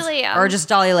 Just Dolly Lee. Or just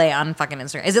Dolly Lay on fucking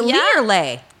Instagram. Is it Lee Yeah. or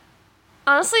Lay?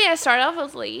 Honestly, I started off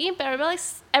with Lee, but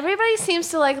everybody seems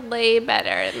to like Lay better.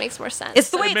 It makes more sense.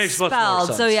 It's the It way it's makes much more spelled.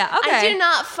 So sense. yeah, okay. I do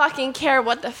not fucking care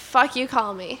what the fuck you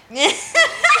call me.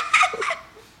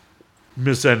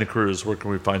 Miss Annie Cruz, where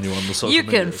can we find you on the social You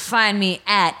media? can find me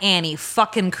at Annie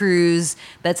fucking Cruz.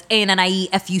 That's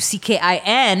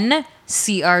ANNIEFUCKIN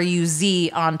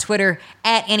CRUZ on Twitter,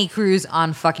 at Annie Cruz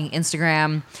on fucking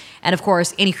Instagram, and of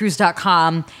course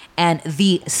AnnieCruz.com and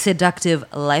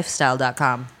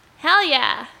theseductivelifestyle.com. Hell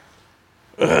yeah.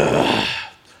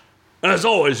 As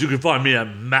always, you can find me at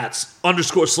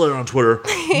Matt's_Slayer on Twitter,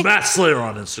 Matt Slayer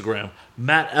on Instagram,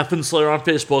 Matt Effin Slayer on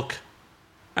Facebook,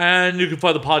 and you can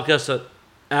find the podcast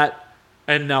at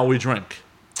And Now We Drink.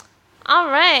 All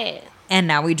right. And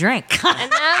now we drink.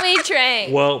 And now we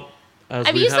drink. Well, as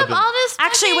I've we used have up been, all this.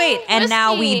 Actually, fucking wait. And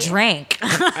now we whiskey. drank.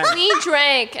 We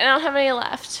drank, and I don't have any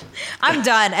left. I'm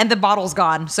done, and the bottle's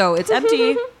gone, so it's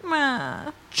empty.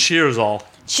 cheers all.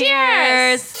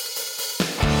 Cheers.